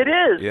wonderful. It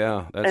is.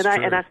 Yeah, that's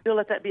true. And I still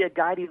let that be a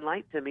guiding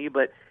light to me,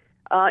 but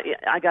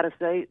I got to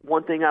say,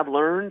 one thing I've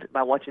learned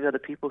by watching other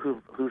people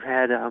who've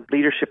had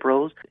leadership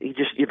roles,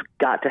 you've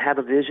got to have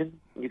a vision.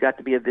 You got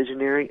to be a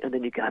visionary, and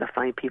then you got to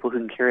find people who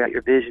can carry out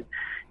your vision.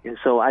 And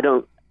so I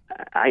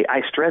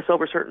stress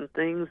over certain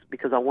things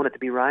because I want it to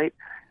be right,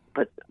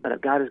 but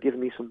God has given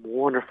me some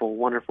wonderful,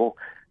 wonderful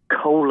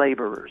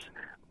co-laborers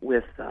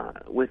with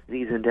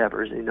these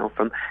endeavors. You know,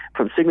 from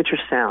Signature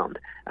Sound.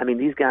 I mean,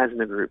 these guys in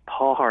the group: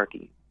 Paul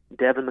Harkey,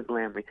 Devin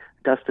McGlamry,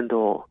 Dustin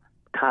Doyle,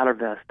 Tyler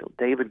Vestal,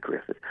 David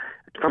Griffith.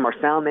 From our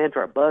sound man to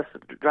our bus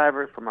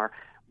driver, from our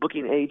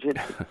booking agent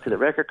to the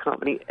record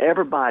company,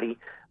 everybody.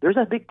 There's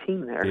a big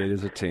team there. It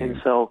is a team.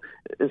 And so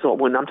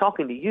when I'm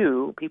talking to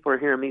you, people are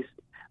hearing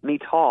me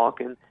talk,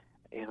 and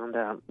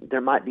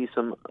there might be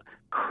some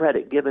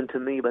credit given to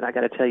me, but I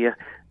got to tell you,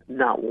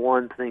 not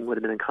one thing would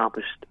have been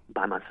accomplished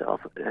by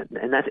myself, and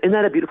isn't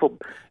that a beautiful?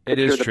 It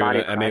is true.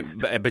 I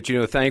mean, but you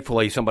know,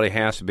 thankfully, somebody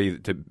has to be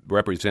to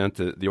represent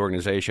the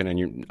organization,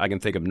 and I can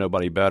think of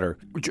nobody better.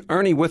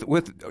 Ernie, with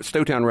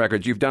Stowtown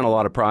Records, you've done a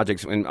lot of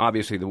projects, and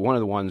obviously, one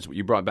of the ones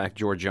you brought back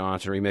George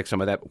Johnson, remixed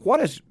some of that. What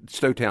is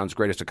Stowtown's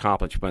greatest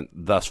accomplishment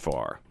thus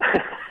far?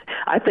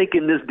 I think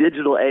in this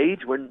digital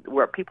age,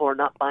 where people are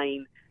not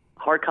buying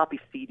hard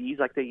copy CDs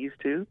like they used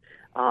to,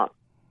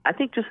 I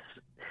think just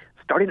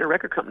starting a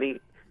record company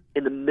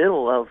in the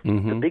middle of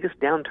the biggest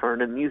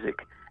downturn in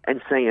music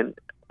and saying,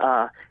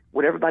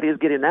 what everybody is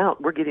getting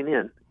out, we're getting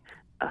in.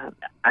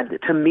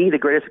 To me, the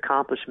greatest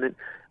accomplishment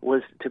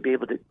was to be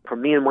able to, for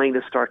me and Wayne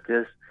to start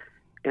this,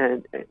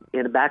 and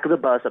in the back of the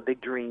bus, a big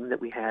dream that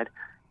we had,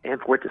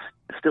 and for it to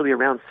still be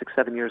around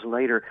 6-7 years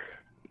later,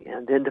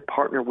 and then to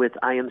partner with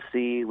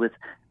IMC, with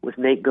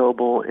Nate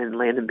Goebel and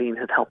Landon Bean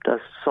have helped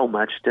us so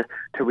much to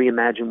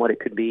reimagine what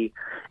it could be,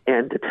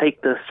 and to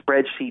take the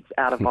spreadsheets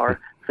out of our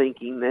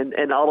thinking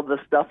and all of the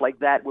stuff like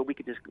that, where we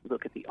could just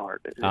look at the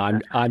art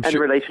and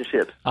sure,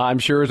 relationships. I'm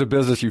sure as a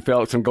business you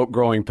felt some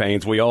growing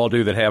pains. We all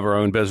do that have our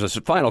own business.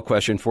 Final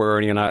question for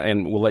Ernie,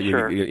 and we'll let you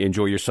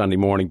enjoy your Sunday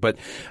morning. But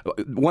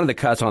one of the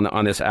cuts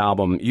on this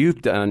album,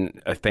 you've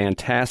done a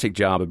fantastic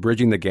job of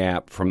bridging the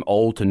gap from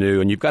old to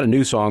new, and you've got a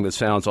new song that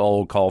sounds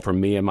old called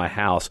 "From Me and My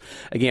House."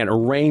 Again,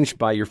 arranged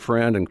by your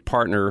friend and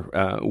partner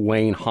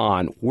Wayne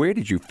Hahn. Where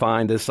did you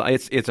find this?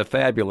 It's a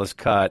fabulous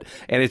cut,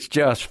 and it's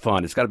just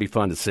fun. It's got to be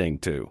fun to sing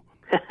too.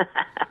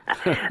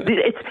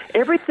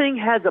 Everything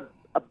has a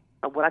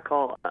what I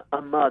call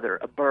a mother,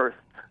 a birth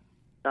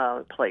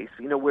place.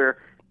 You know, where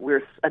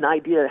an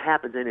idea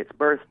happens and it's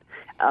birthed.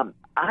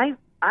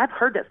 I've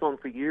heard that song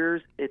for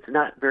years. It's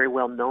not very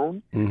well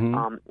known.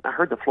 I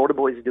heard the Florida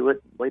Boys do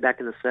it way back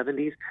in the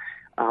 70s,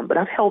 but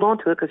I've held on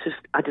to it because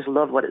I just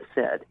love what it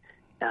said.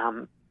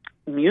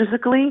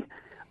 Musically,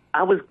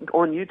 I was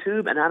on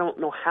YouTube and I don't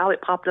know how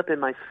it popped up in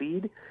my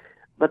feed,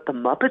 but the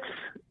Muppets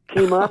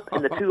came up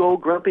and the two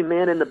old grumpy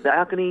men in the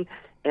balcony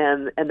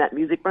and that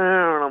music. Yep.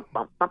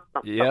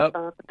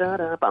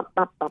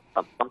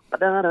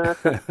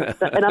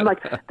 And I'm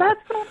like, that's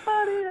so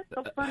funny. That's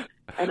so funny.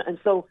 And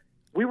so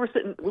we were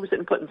sitting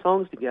putting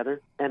songs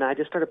together, and I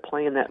just started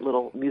playing that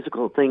little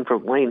musical thing for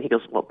Wayne. He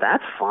goes, "Well,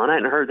 that's fun. I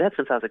hadn't heard that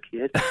since I was a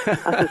kid."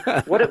 I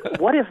said, what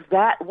if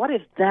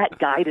that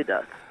guided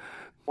us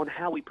on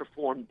how we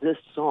performed this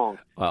song?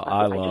 Well,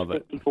 I love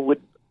it. People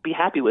would be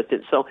happy with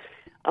it. So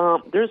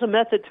there's a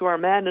method to our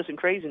madness and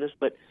craziness,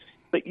 but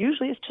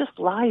usually it's just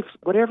life.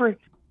 Whatever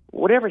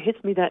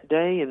hits me that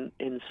day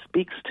and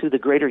speaks to the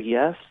greater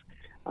yes.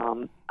 I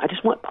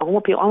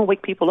want to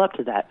wake people up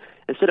to that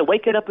instead of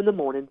waking up in the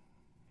morning.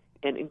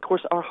 And of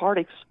course, our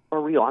heartaches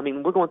are real. I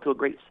mean, we're going through a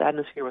great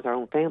sadness here with our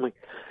own family,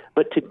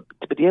 but to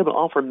be able to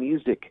offer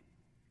music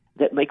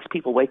that makes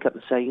people wake up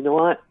and say, you know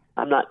what,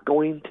 I'm not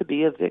going to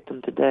be a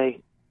victim today.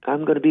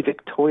 I'm going to be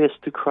victorious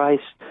through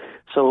Christ.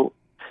 So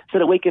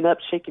instead of waking up,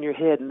 shaking your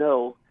head,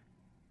 no,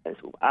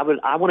 I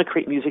want to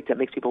create music that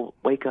makes people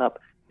wake up,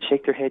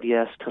 shake their head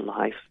yes to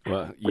life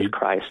with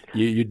Christ.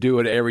 You do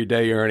it every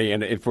day, Ernie.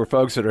 And for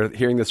folks that are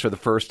hearing this for the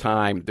first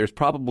time, there's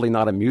probably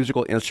not a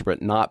musical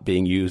instrument not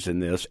being used in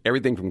this.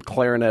 Everything from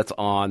clarinets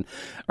on.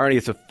 Ernie,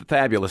 it's a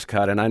fabulous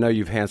cut, and I know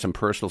you've had some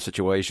personal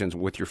situations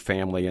with your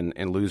family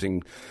and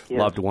losing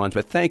loved ones,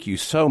 but thank you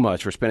so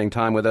much for spending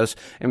time with us.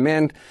 And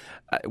man,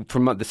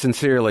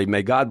 sincerely,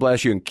 may God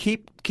bless you and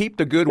keep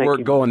the good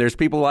work going. There's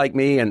people like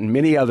me and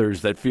many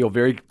others that feel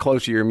very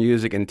close to your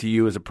music and to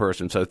you as a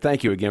person. So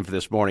thank you again for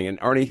this morning. And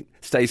Ernie,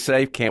 stay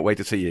safe. Can't wait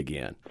to see you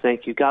again.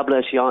 Thank you. God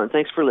bless you all. And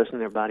thanks for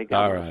listening, everybody.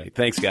 All right.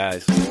 Thanks,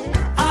 guys.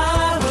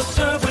 I will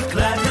serve with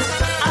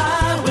gladness.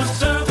 I will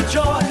serve with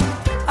joy.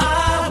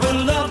 I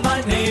will love my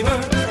neighbor.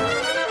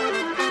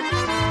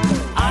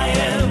 I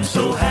am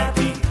so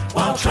happy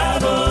while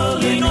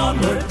traveling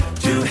onward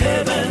to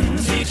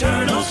heaven's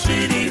eternal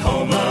city,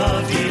 home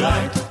of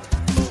delight.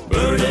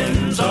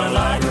 Burdens are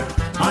lighter,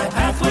 my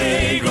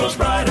pathway grows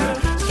brighter,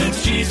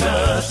 since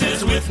Jesus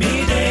is with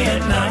me day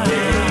and night.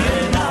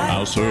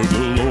 I'll serve the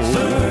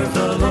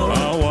Lord,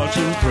 I'll watch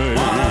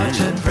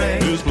and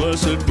pray, His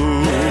blessed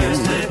book,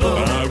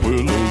 I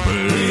will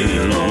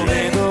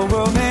obey. The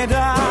world may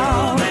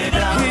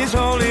doubt His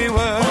holy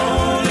word,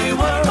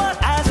 but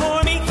as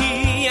for me,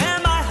 He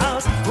and my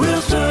house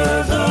will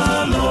serve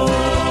the Lord.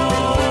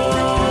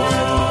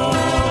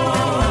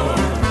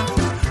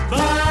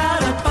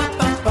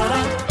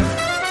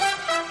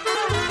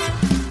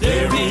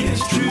 There is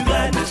true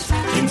gladness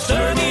in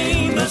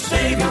serving the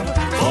Savior,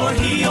 for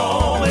He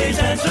always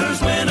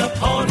answers when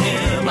upon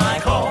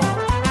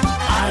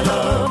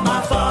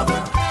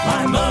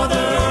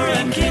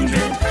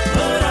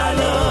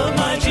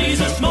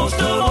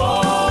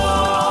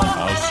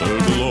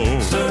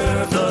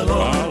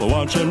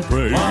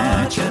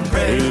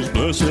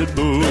blessed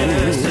book,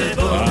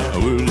 I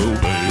will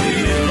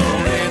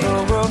obey.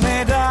 The world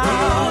may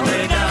doubt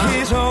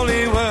His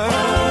holy word,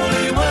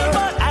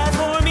 but as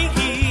for me,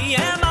 He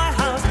and my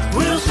house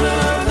will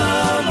serve the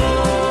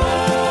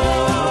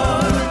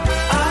Lord.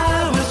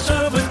 I will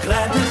serve with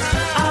gladness,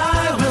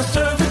 I will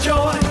serve with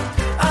joy,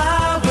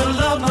 I will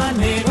love my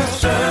neighbor,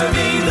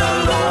 serving the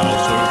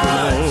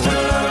Lord.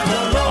 Serve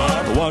the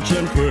Lord. I watch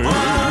and pray.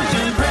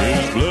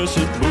 His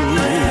blessed book,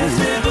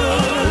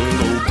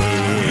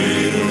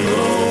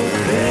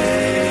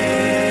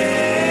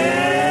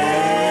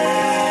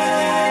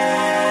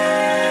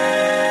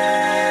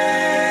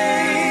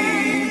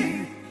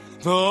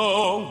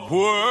 the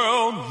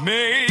world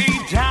may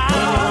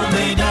doubt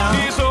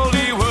His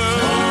holy word,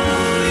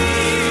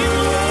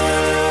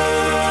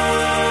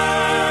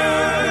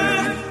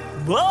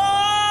 but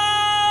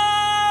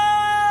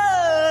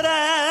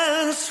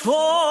as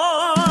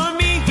for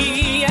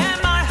me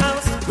and my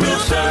house, we'll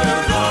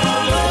serve the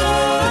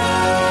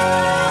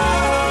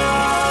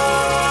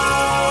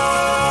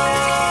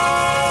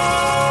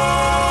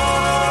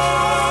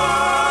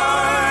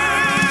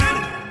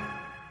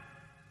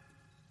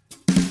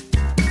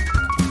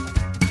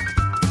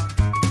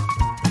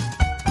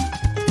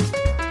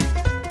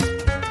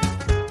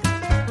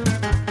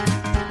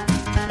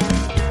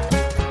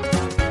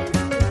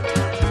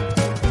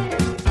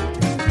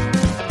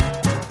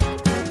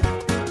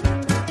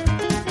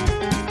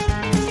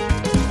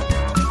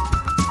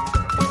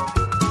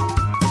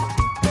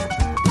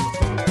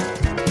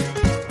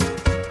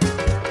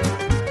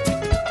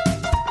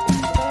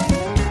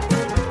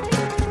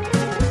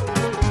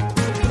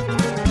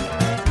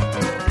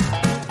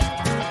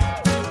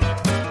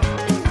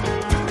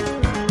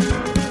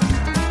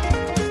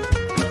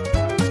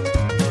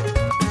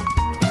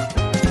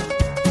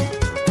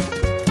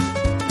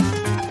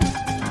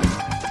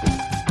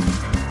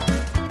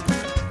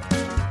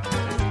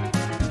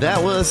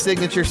That was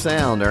Signature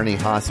Sound, Ernie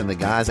Haase and the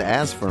guys.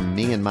 As for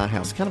me and my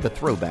house, kind of a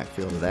throwback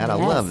feel to that. I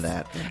Yes. love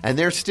that. And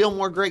there's still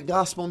more great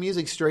gospel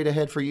music straight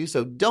ahead for you,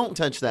 so don't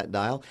touch that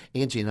dial.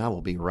 Angie and I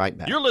will be right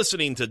back. You're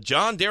listening to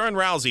John Darren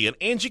Rousey and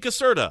Angie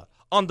Caserta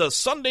on the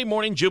Sunday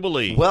Morning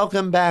Jubilee.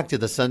 Welcome back to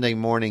the Sunday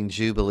Morning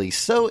Jubilee.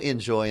 So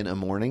enjoying a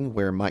morning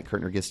where Mike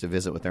Kirtner gets to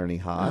visit with Ernie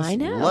Haase. I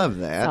know. Love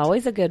that. It's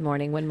always a good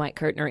morning when Mike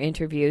Kirtner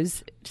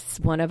interviews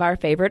one of our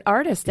favorite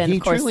artists. And He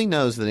of course, truly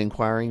knows that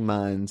inquiring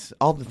minds,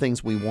 all the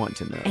things we want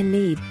to know. and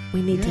we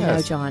need to know,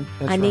 Yes, John.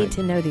 that's I need right.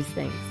 to know these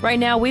things. Right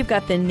now, we've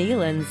got the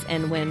Nealons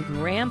and When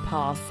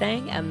Grandpa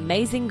Sang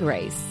Amazing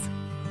Grace.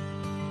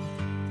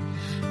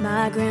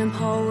 My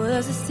grandpa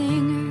was a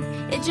singer,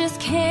 it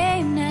just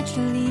came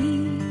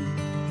naturally.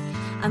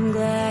 I'm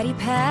glad he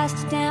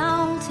passed it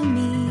down to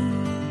me.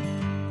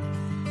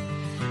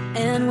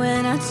 And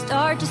when I'd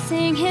start to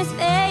sing his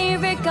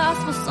favorite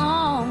gospel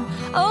song,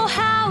 oh,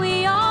 how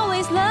he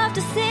always loved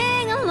to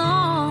sing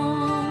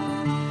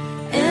along.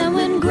 And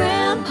when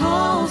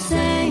Grandpa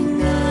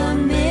sang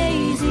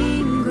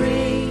Amazing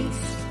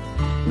Grace,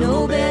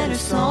 no better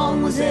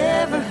song was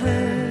ever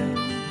heard.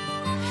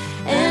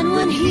 And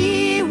when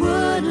he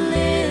would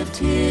lift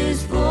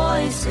his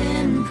voice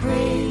in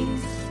praise,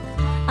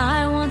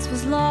 I once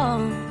was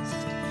lost,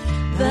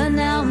 but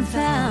now I'm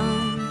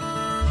found.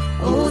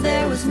 Oh,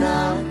 there was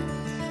not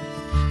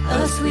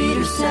a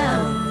sweeter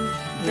sound.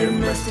 There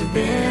must have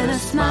been a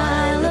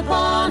smile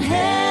upon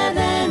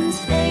heaven's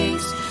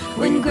face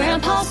when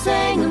Grandpa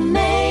sang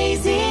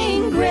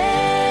Amazing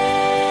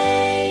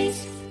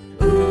Grace.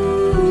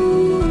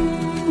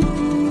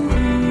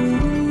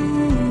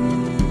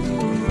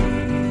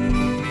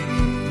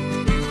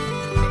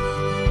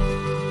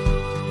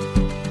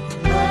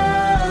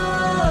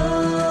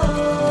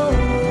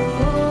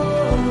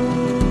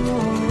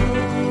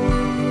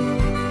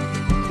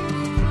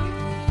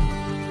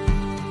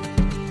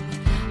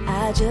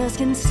 I just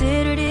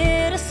considered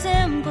it a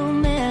simple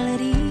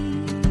melody.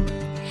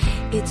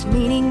 Its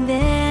meaning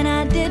then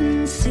I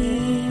didn't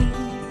see.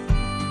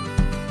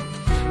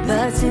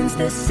 But since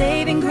the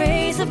saving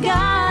grace of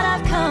God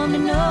I've come to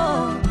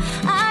know,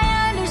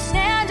 I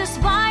understand just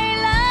why He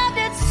loved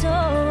it so.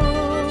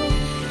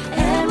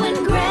 And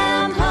when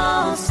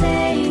Grandpa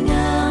sang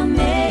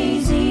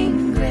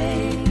Amazing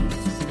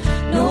Grace,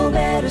 no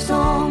better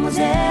song was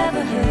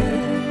ever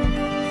heard.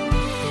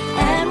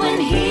 And when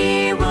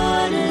he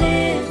would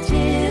lift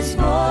his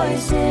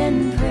voice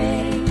in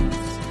praise,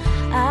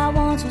 I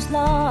once was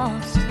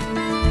lost,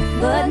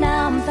 but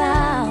now I'm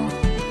found.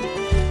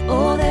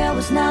 Oh, there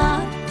was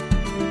not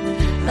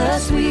a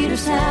sweeter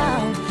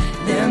sound.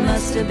 There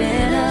must have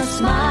been a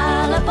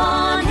smile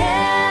upon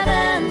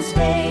heaven's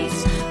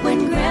face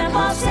when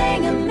Grandpa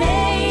sang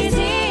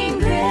Amazing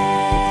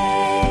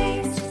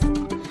Grace.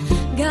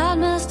 God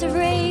must have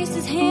raised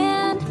his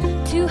hand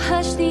to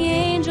hush the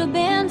angel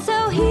band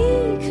so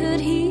he could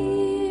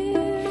hear.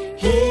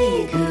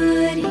 He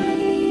could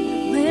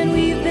hear. When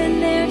we've been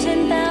there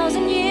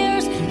 10,000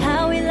 years,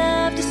 how we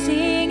love to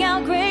sing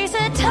out grace.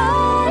 It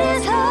taught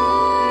his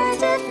heart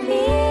to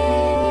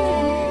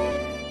fear.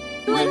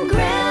 When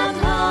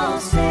Grandpa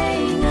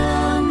sang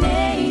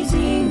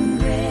Amazing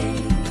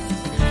Grace,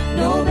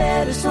 no better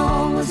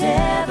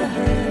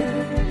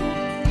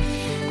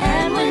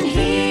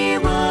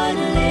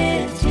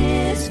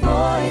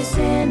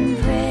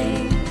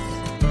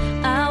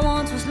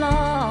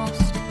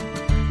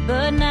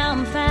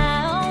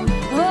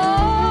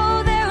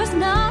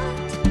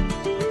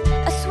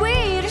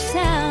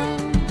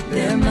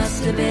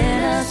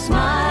a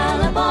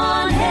smile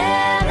upon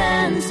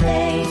heaven's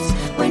face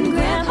when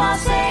Grandpa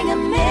sang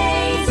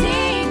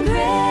Amazing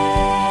Grace.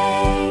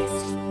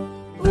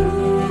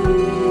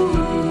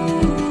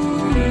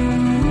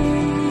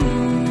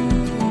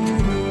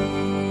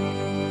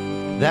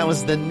 That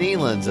was the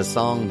Neelands, a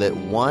song that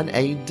won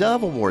a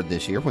Dove Award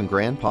this year when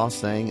Grandpa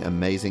sang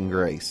Amazing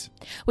Grace.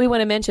 We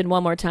want to mention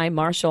one more time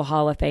Marshall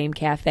Hall of Fame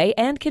Cafe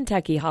and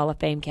Kentucky Hall of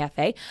Fame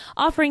Cafe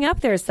offering up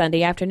their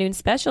Sunday afternoon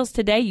specials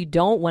today. You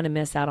don't want to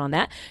miss out on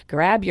that.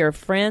 Grab your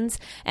friends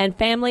and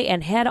family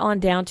and head on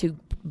down to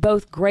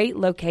both great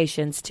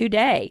locations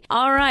today.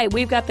 All right,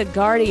 we've got the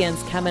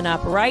Guardians coming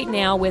up right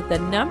now with the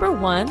number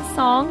one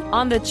song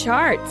on the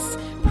charts,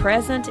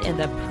 Present in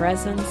the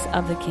Presence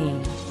of the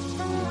King.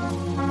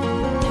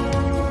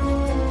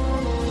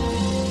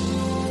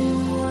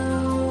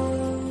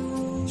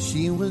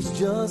 She was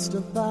just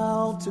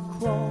about to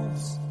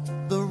cross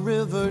the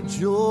river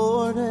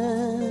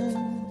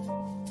Jordan,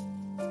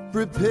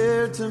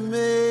 prepared to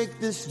make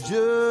this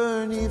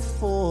journey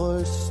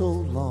for so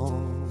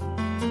long.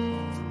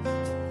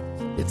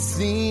 It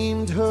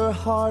seemed her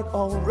heart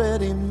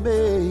already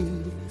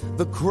made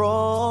the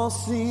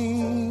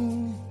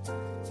crossing.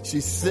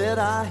 She said,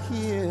 I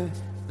hear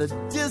the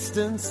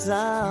distant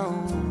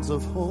sounds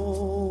of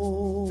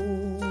home.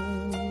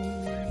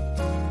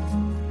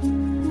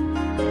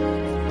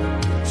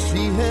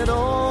 She had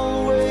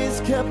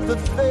always kept the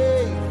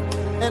faith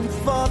and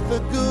fought the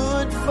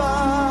good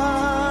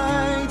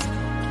fight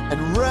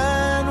and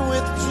ran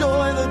with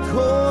joy the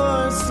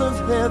course of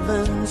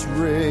heaven's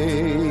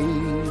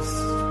race.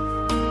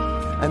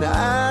 And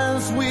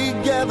as we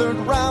gathered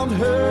round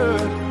her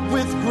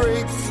with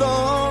great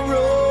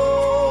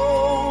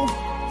sorrow,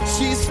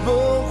 she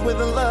spoke with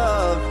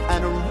love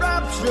and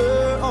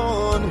rapture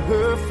on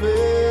her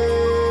face.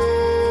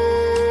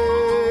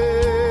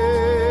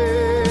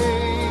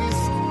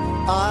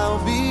 I'll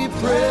be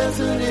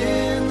present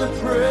in the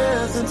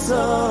presence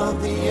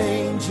of the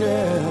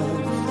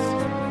angels.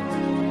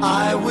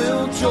 I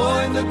will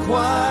join the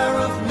choir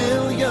of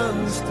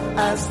millions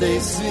as they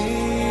sing.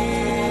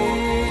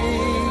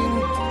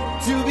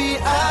 To be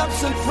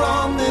absent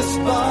from this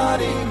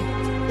body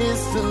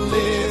is to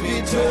live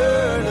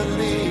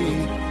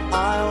eternally.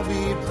 I'll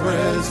be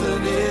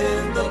present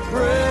in the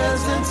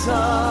presence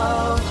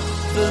of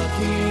the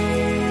King.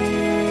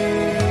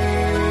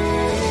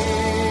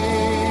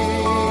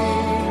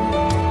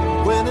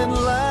 When at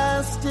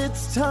last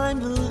it's time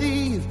to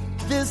leave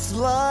this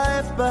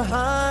life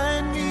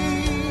behind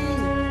me,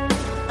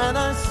 and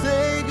I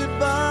say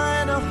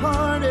goodbye to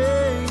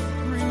heartache,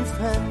 grief,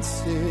 and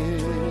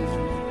sin.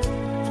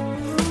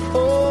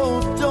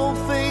 Oh, don't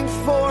think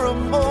for a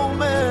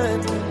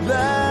moment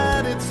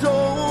that it's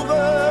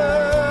over.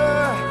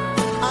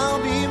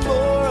 I'll be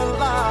more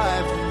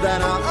alive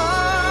than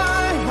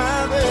I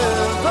have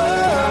ever been.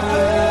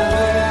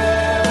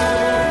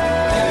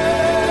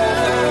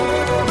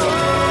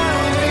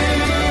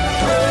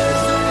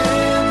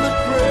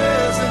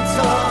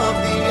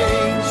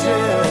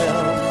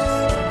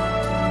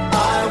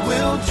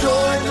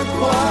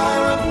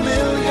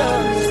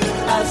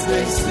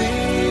 They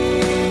sing.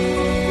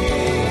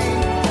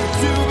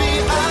 To be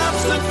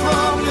absent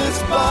from this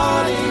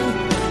body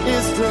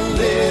is to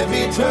live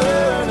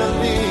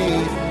eternally.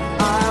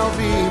 I'll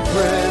be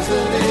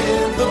present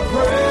in the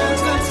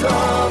presence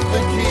of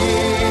the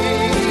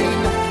King.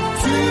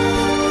 To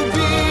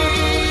be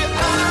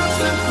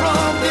absent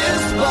from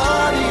this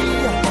body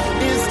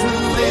is to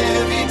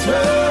live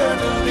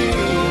eternally.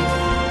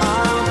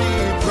 I'll be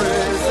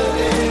present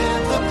in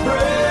the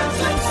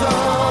presence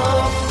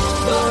of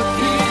the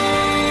King.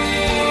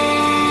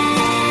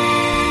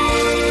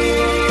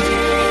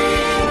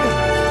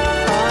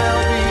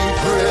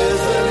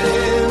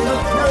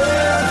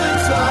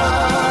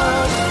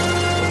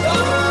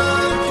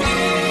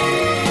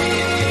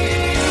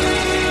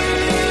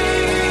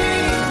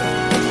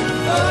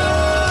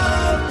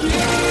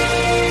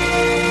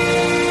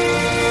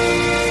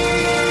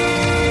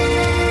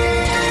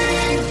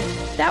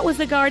 That was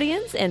the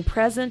Guardians and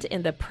Present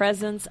in the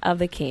Presence of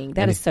the King.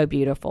 That is so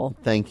beautiful.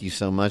 Thank you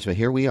so much. But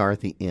here we are at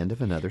the end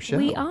of another show.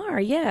 We are,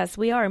 yes,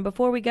 we are. And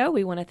before we go,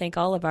 we want to thank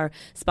all of our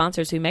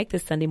sponsors who make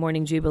this Sunday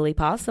Morning Jubilee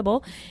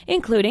possible,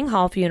 including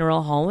Hall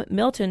Funeral Home,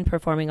 Milton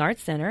Performing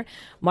Arts Center,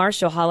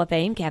 Marshall Hall of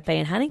Fame Cafe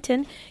in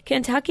Huntington,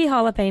 Kentucky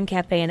Hall of Fame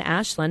Cafe in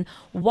Ashland,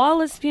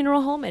 Wallace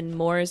Funeral Home, and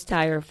Mohrs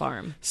Tire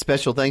Farm.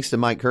 Special thanks to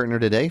Mike Kirtner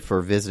today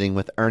for visiting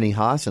with Ernie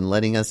Haase and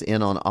letting us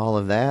in on all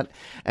of that.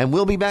 And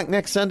we'll be back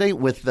next Sunday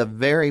with the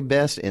very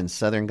best in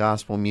Southern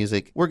gospel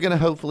music. We're going to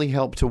hopefully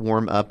help to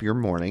warm up your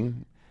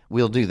morning.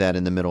 We'll do that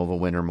in the middle of a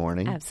winter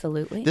morning.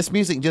 Absolutely. This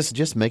music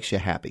just makes you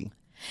happy.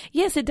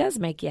 Yes, it does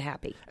make you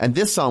happy. And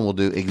this song will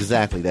do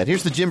exactly that.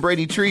 Here's the Jim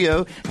Brady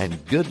Trio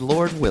and Good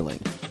Lord Willing.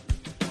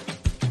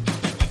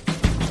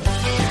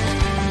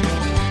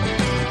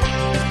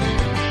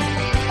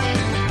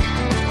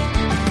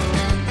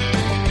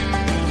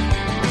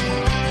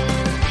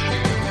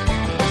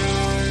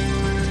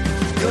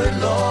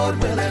 Good Lord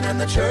willing and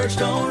the church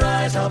don't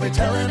rise rise, I'll be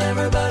telling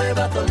everybody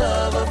about the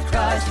love of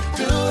Christ.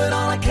 Doing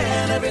all I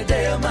can every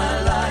day of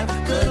my life.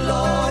 Good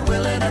Lord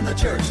willing and the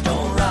church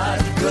don't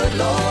rise. Good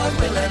Lord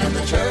willing and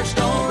the church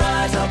don't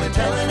rise. I'll be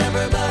telling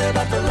everybody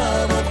about the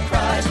love of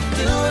Christ.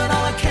 Doing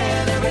all I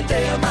can every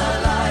day of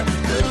my life.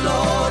 Good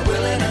Lord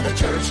willing and the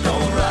church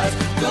don't rise.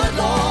 Good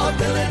Lord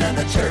willing and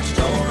the church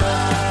don't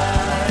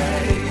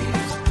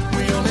rise.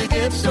 We only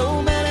get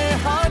so many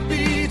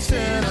heartbeats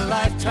in a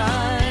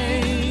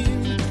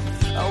lifetime.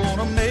 I want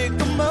to make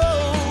the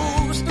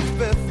most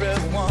of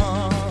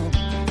everyone.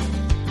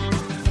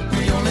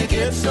 We only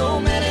get so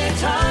many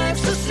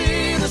times to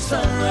see the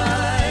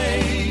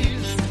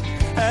sunrise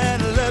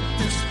and let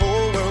this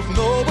whole world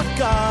know what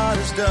God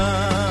has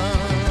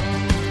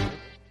done.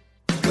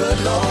 Good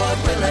Lord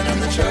willing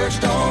and the church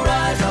don't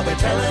rise. I'll be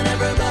telling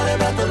everybody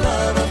about the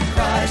love of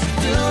Christ.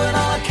 Doing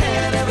all I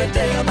can every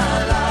day of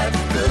my life.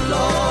 Good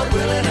Lord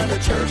willing and the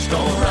church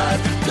don't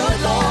rise. Good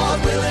Lord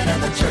willing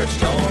and the church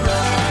don't rise.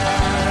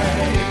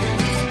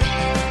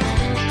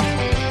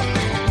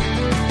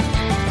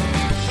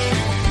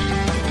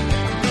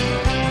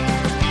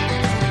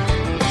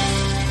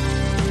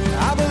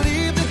 I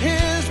believe that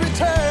his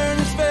return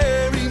is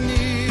very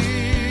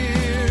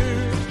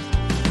near.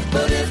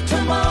 But if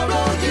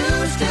tomorrow you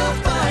still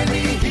find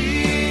me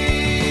here,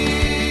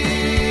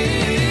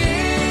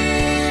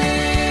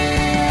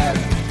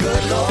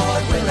 good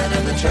Lord willing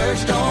and the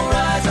church don't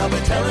rise, I'll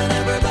be telling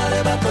everybody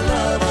about the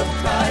love of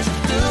Christ.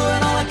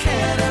 Doing all I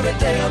can every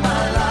day of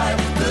my life.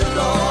 Good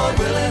Lord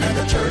willing and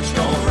the church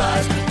don't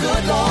rise.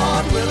 Good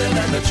Lord willing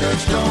and the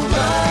church don't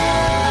rise.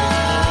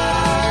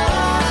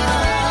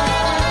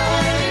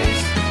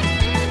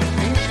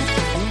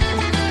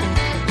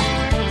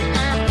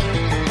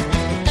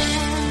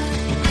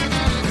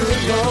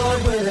 Good Lord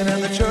willing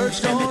and the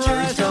church don't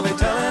rise. I'll be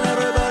telling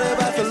everybody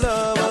about the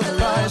love of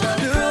Christ.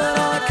 Doing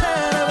all I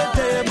can every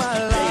day of my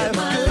life.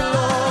 Good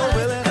Lord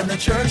willing and the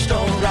church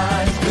don't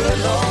rise. Good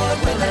Lord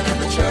willing and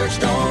the church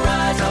don't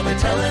rise. I'll be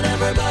telling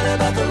everybody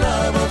about the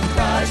love of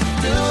Christ.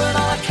 Doing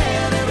all I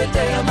can every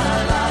day of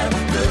my life.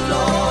 Good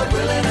Lord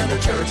willing and the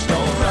church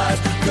don't rise.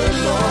 Good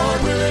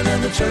Lord willing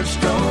and the church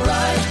don't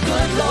rise.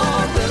 Good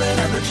Lord willing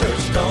and the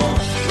church don't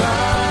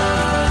rise.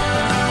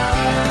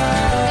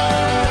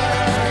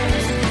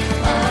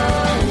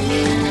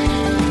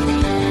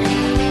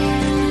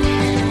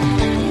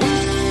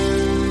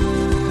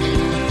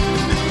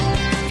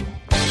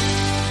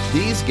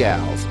 These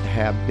gals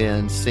have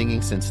been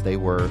singing since they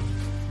were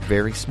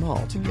very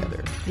small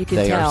together. You can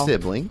they tell. are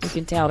siblings. You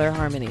can tell their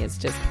harmony is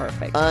just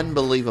perfect.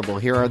 Unbelievable.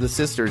 Here are the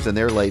sisters and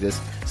their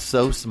latest,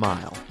 So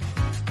Smile.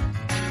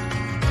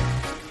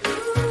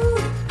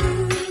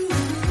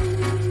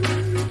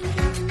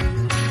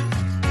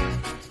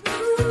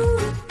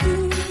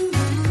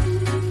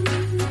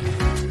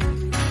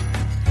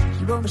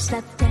 You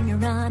overslept and you're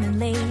running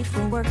late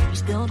for work. You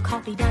spilled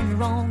coffee down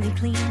your only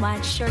clean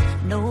white shirt.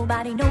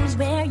 Nobody knows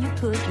where you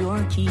put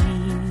your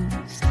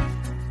keys.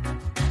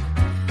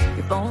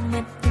 Your phone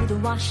went through the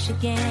wash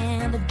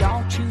again. The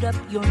dog chewed up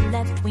your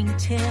left wing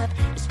tip.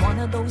 It's one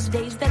of those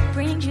days that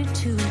brings you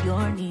to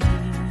your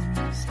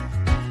knees.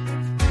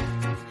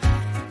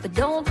 But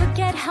don't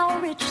forget how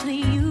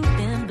richly you've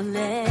been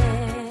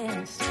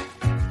blessed.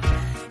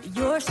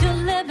 You're still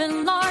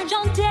living large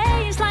on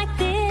days like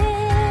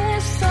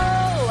this.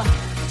 So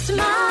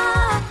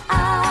smile.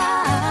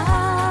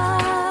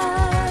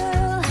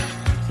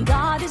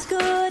 God is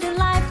good and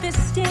life is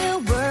still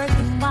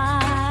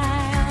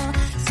worthwhile.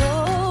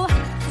 So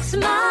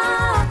smile.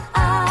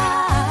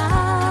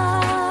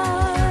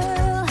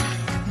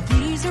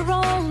 These are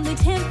only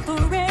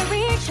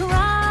temporary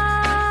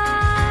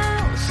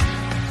trials.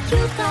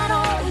 You got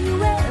all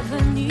you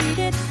ever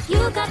needed.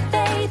 You got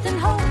faith and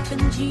hope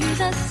in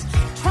Jesus.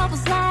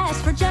 Troubles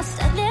last for just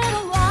a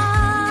little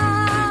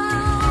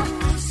while.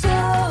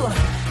 So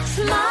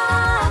smile.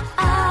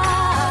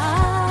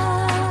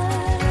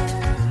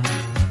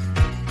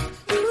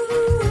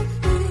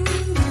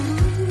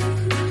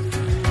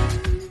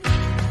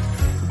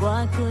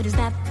 What good is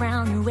that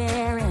frown you're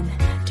wearing?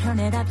 Turn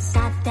it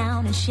upside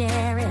down and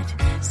share it.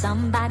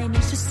 Somebody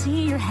needs to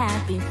see your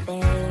happy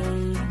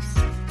face.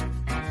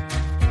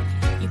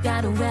 You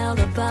got a well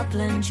of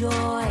bubbling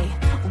joy.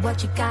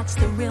 What you got's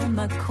the real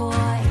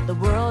McCoy. The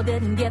world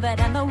didn't give it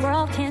and the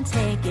world can't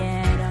take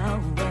it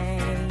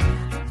away.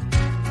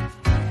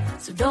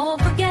 So don't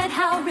forget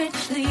how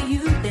richly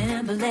you've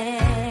been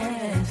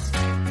blessed.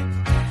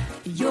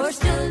 You're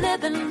still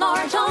living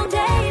large on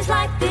days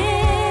like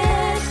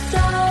this.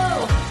 So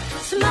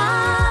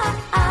smile.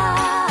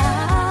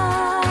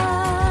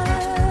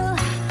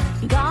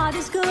 God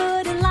is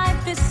good and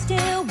life is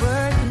still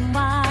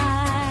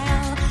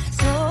worthwhile.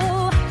 So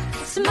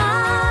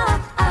smile.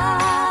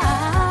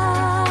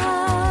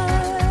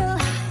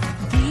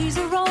 These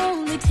are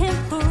only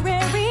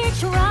temporary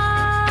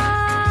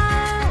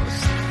trials.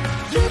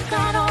 You've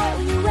got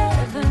all you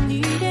ever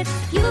needed.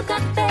 You've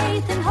got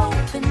faith and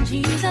hope in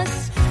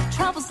Jesus.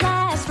 Troubles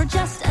last for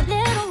just a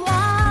little while.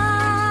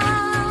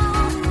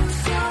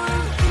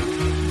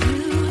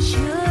 You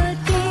should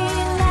be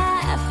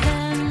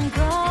laughing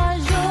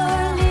 'cause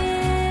you're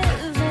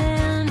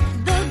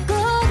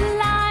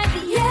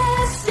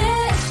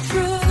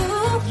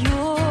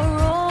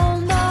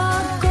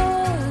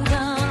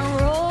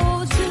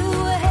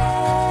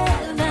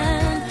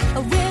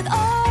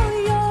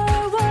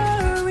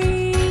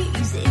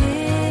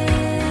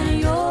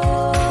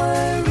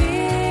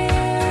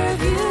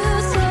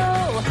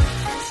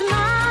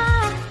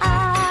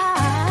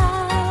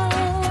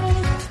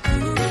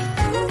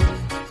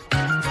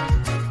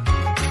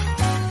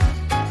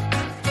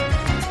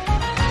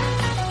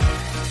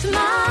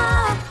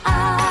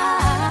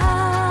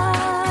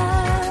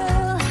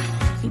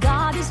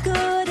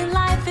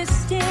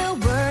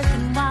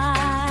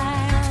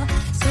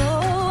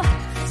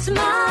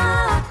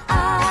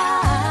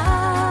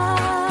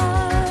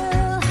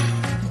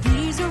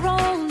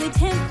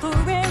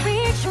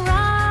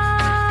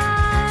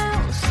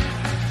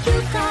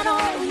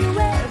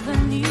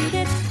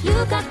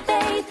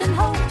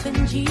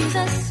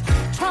Jesus.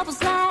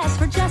 Troubles last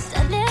for just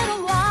a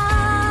little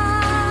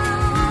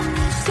while.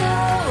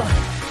 So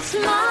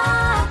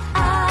smile.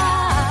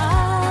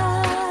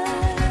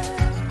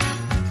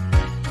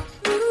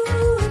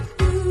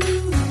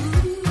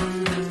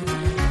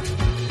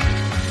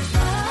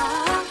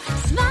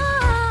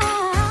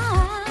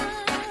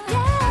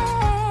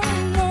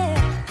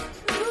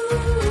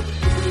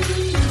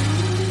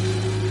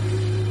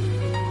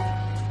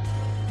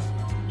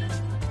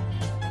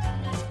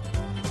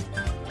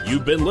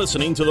 You've been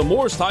listening to the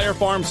Mohrs Tire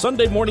Farm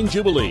Sunday Morning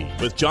Jubilee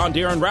with John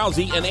Darren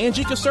Rousey and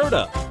Angie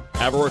Caserta.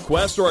 Have a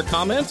request or a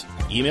comment?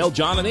 Email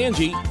John and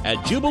Angie at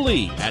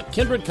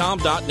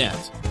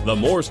jubilee@kindredcom.net. The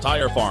Mohrs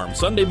Tire Farm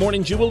Sunday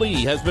Morning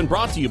Jubilee has been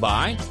brought to you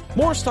by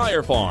Mohrs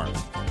Tire Farm,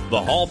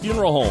 the Hall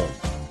Funeral Home,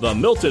 the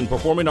Milton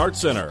Performing Arts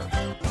Center,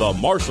 the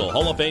Marshall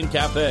Hall of Fame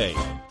Cafe,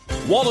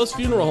 Wallace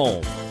Funeral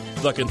Home,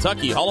 the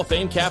Kentucky Hall of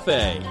Fame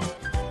Cafe.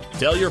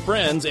 Tell your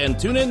friends and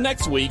tune in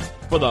next week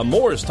for the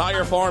Mohrs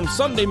Tire Farm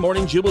Sunday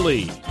Morning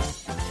Jubilee.